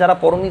 এনভায়রনমেন্ট যারা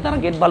পড়নি তারা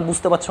গেট ভাল্ব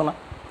বুঝতে পারছো না।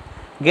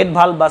 গেট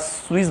ভাল্ব বা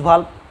সুইচ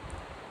ভাল্ব,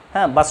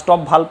 হ্যাঁ, বা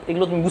স্টপ ভাল্ব,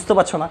 এগুলো তুমি বুঝতে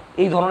পারছো না।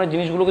 এই ধরনের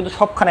জিনিসগুলো কিন্তু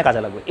সবখানে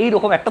কাজে লাগবে।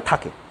 এইরকম একটা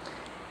থাকে,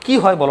 কি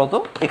হয় বলো তো,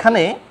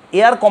 এখানে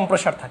এয়ার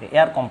কম্প্রেসার থাকে,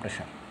 এয়ার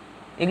কম্প্রেসার।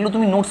 এগুলো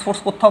তুমি নোটস ফোর্স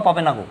কোথাও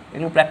পাবে না গো,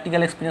 এগুলো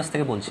প্র্যাকটিক্যাল এক্সপিরিয়েন্স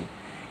থেকে বলছি।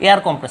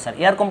 এয়ার কম্প্রেসার,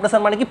 এয়ার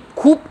কম্প্রেসার মানে কি,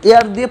 খুব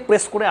এয়ার দিয়ে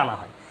প্রেস করে আনা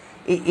হয়।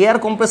 এই এয়ার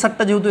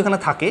কম্প্রেসারটা যেহেতু এখানে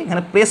থাকে,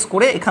 এখানে প্রেস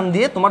করে এখান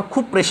দিয়ে তোমার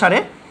খুব প্রেসারে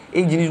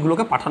এই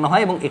জিনিসগুলোকে পাঠানো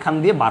হয় এবং এখান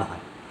দিয়ে বার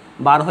হয়।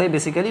 বার হয়ে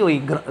বেসিক্যালি ওই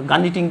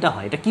গানিটিংটা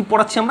হয়। এটা কি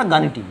পড়াচ্ছি আমরা,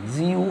 গানিটিং,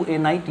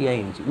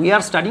 GUNITING, উই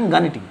আর স্টাডিং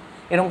গানিটিং।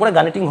 এরকম করে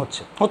গানিটিং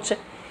হচ্ছে।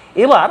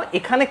 এবার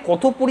এখানে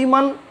কত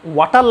পরিমাণ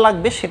ওয়াটার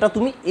লাগবে সেটা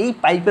তুমি এই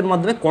পাইপের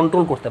মাধ্যমে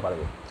কন্ট্রোল করতে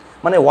পারবে।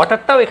 মানে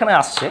ওয়াটারটাও এখানে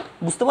আসছে,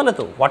 বুঝতে পারলে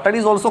তো, water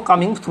is also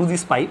coming through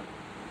this pipe,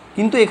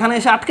 কিন্তু এখানে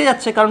এসে আটকে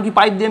যাচ্ছে, কারণ কি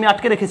পাইপ দিয়ে আমি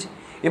আটকে রেখেছি।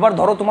 এবার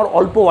ধরো তোমার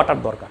অল্প ওয়াটার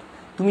দরকার,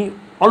 তুমি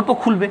অল্প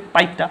খুলবে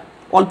পাইপটা,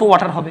 অল্প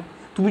ওয়াটার হবে।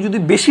 তুমি যদি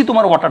বেশি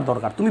তোমার ওয়াটার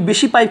দরকার, তুমি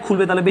বেশি পাইপ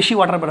খুলবে, তাহলে বেশি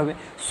ওয়াটার বেরোবে।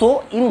 সো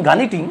ইন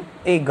গানিটিং,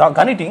 এই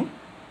গানিটিং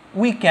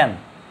উই ক্যান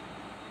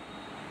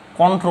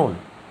কন্ট্রোল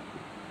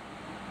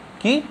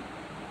কি,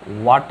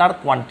 ওয়াটার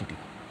কোয়ান্টিটি।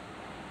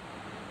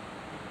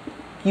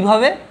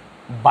 কিভাবে,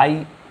 by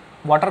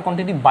water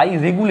quantity by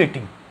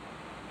regulating.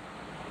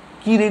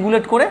 কি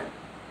রেগুলেট করে,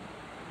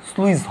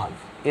 switch valve,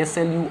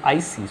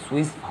 SLUIC,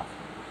 switch valve.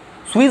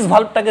 Switch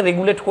ভাল্ভটাকে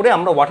regulate করে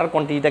আমরা ওয়াটার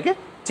কোয়ান্টিটিটাকে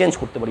চেঞ্জ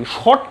করতে পারি।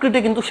 শর্টকাটে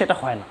কিন্তু সেটা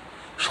হয় না।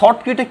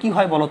 শর্টকাটে কি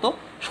হয় বলো তো,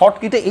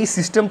 শর্টকাটে এই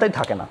সিস্টেমটাই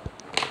থাকে না,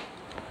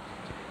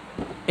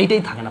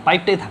 এইটাই থাকে না,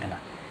 পাইপটাই থাকে না।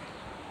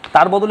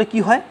 তার বদলে কি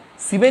হয়,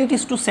 cement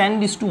is to sand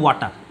is to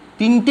water,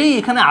 তিনটেই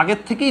এখানে আগের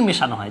থেকেই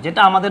মেশানো হয়,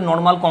 যেটা আমাদের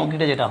নর্মাল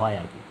কংক্রিটে যেটা হয়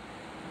আর কি,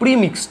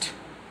 প্রিমিক্সড,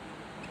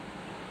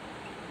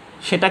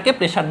 সেটাকে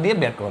প্রেশার দিয়ে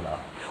বের করে দেওয়া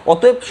হয়।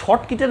 অতএব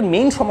শর্টকাটের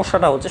মেইন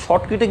সমস্যাটা হচ্ছে,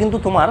 শর্টকাটে কিন্তু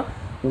তোমার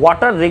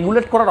ওয়াটার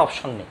রেগুলেট করার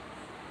অপশন নেই,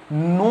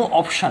 no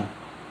option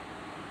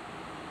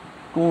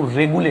to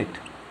regulate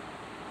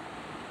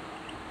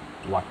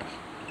water.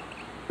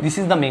 This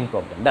is the main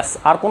problem, ব্যাস,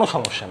 আর কোনো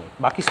সমস্যা নেই,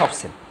 বাকি সব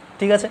সেম।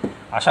 ঠিক আছে,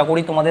 আশা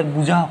করি তোমাদের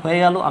বোঝা হয়ে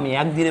গেল। আমি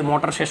একদিনে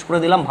মোটর শেষ করে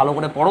দিলাম, ভালো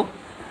করে পড়ো।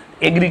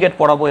 এগ্রিগেট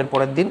পড়াবো এর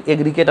পরের দিন,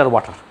 এগ্রিগেট আর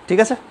ওয়াটার। ঠিক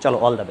আছে, চলো,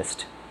 অল দ্য বেস্ট।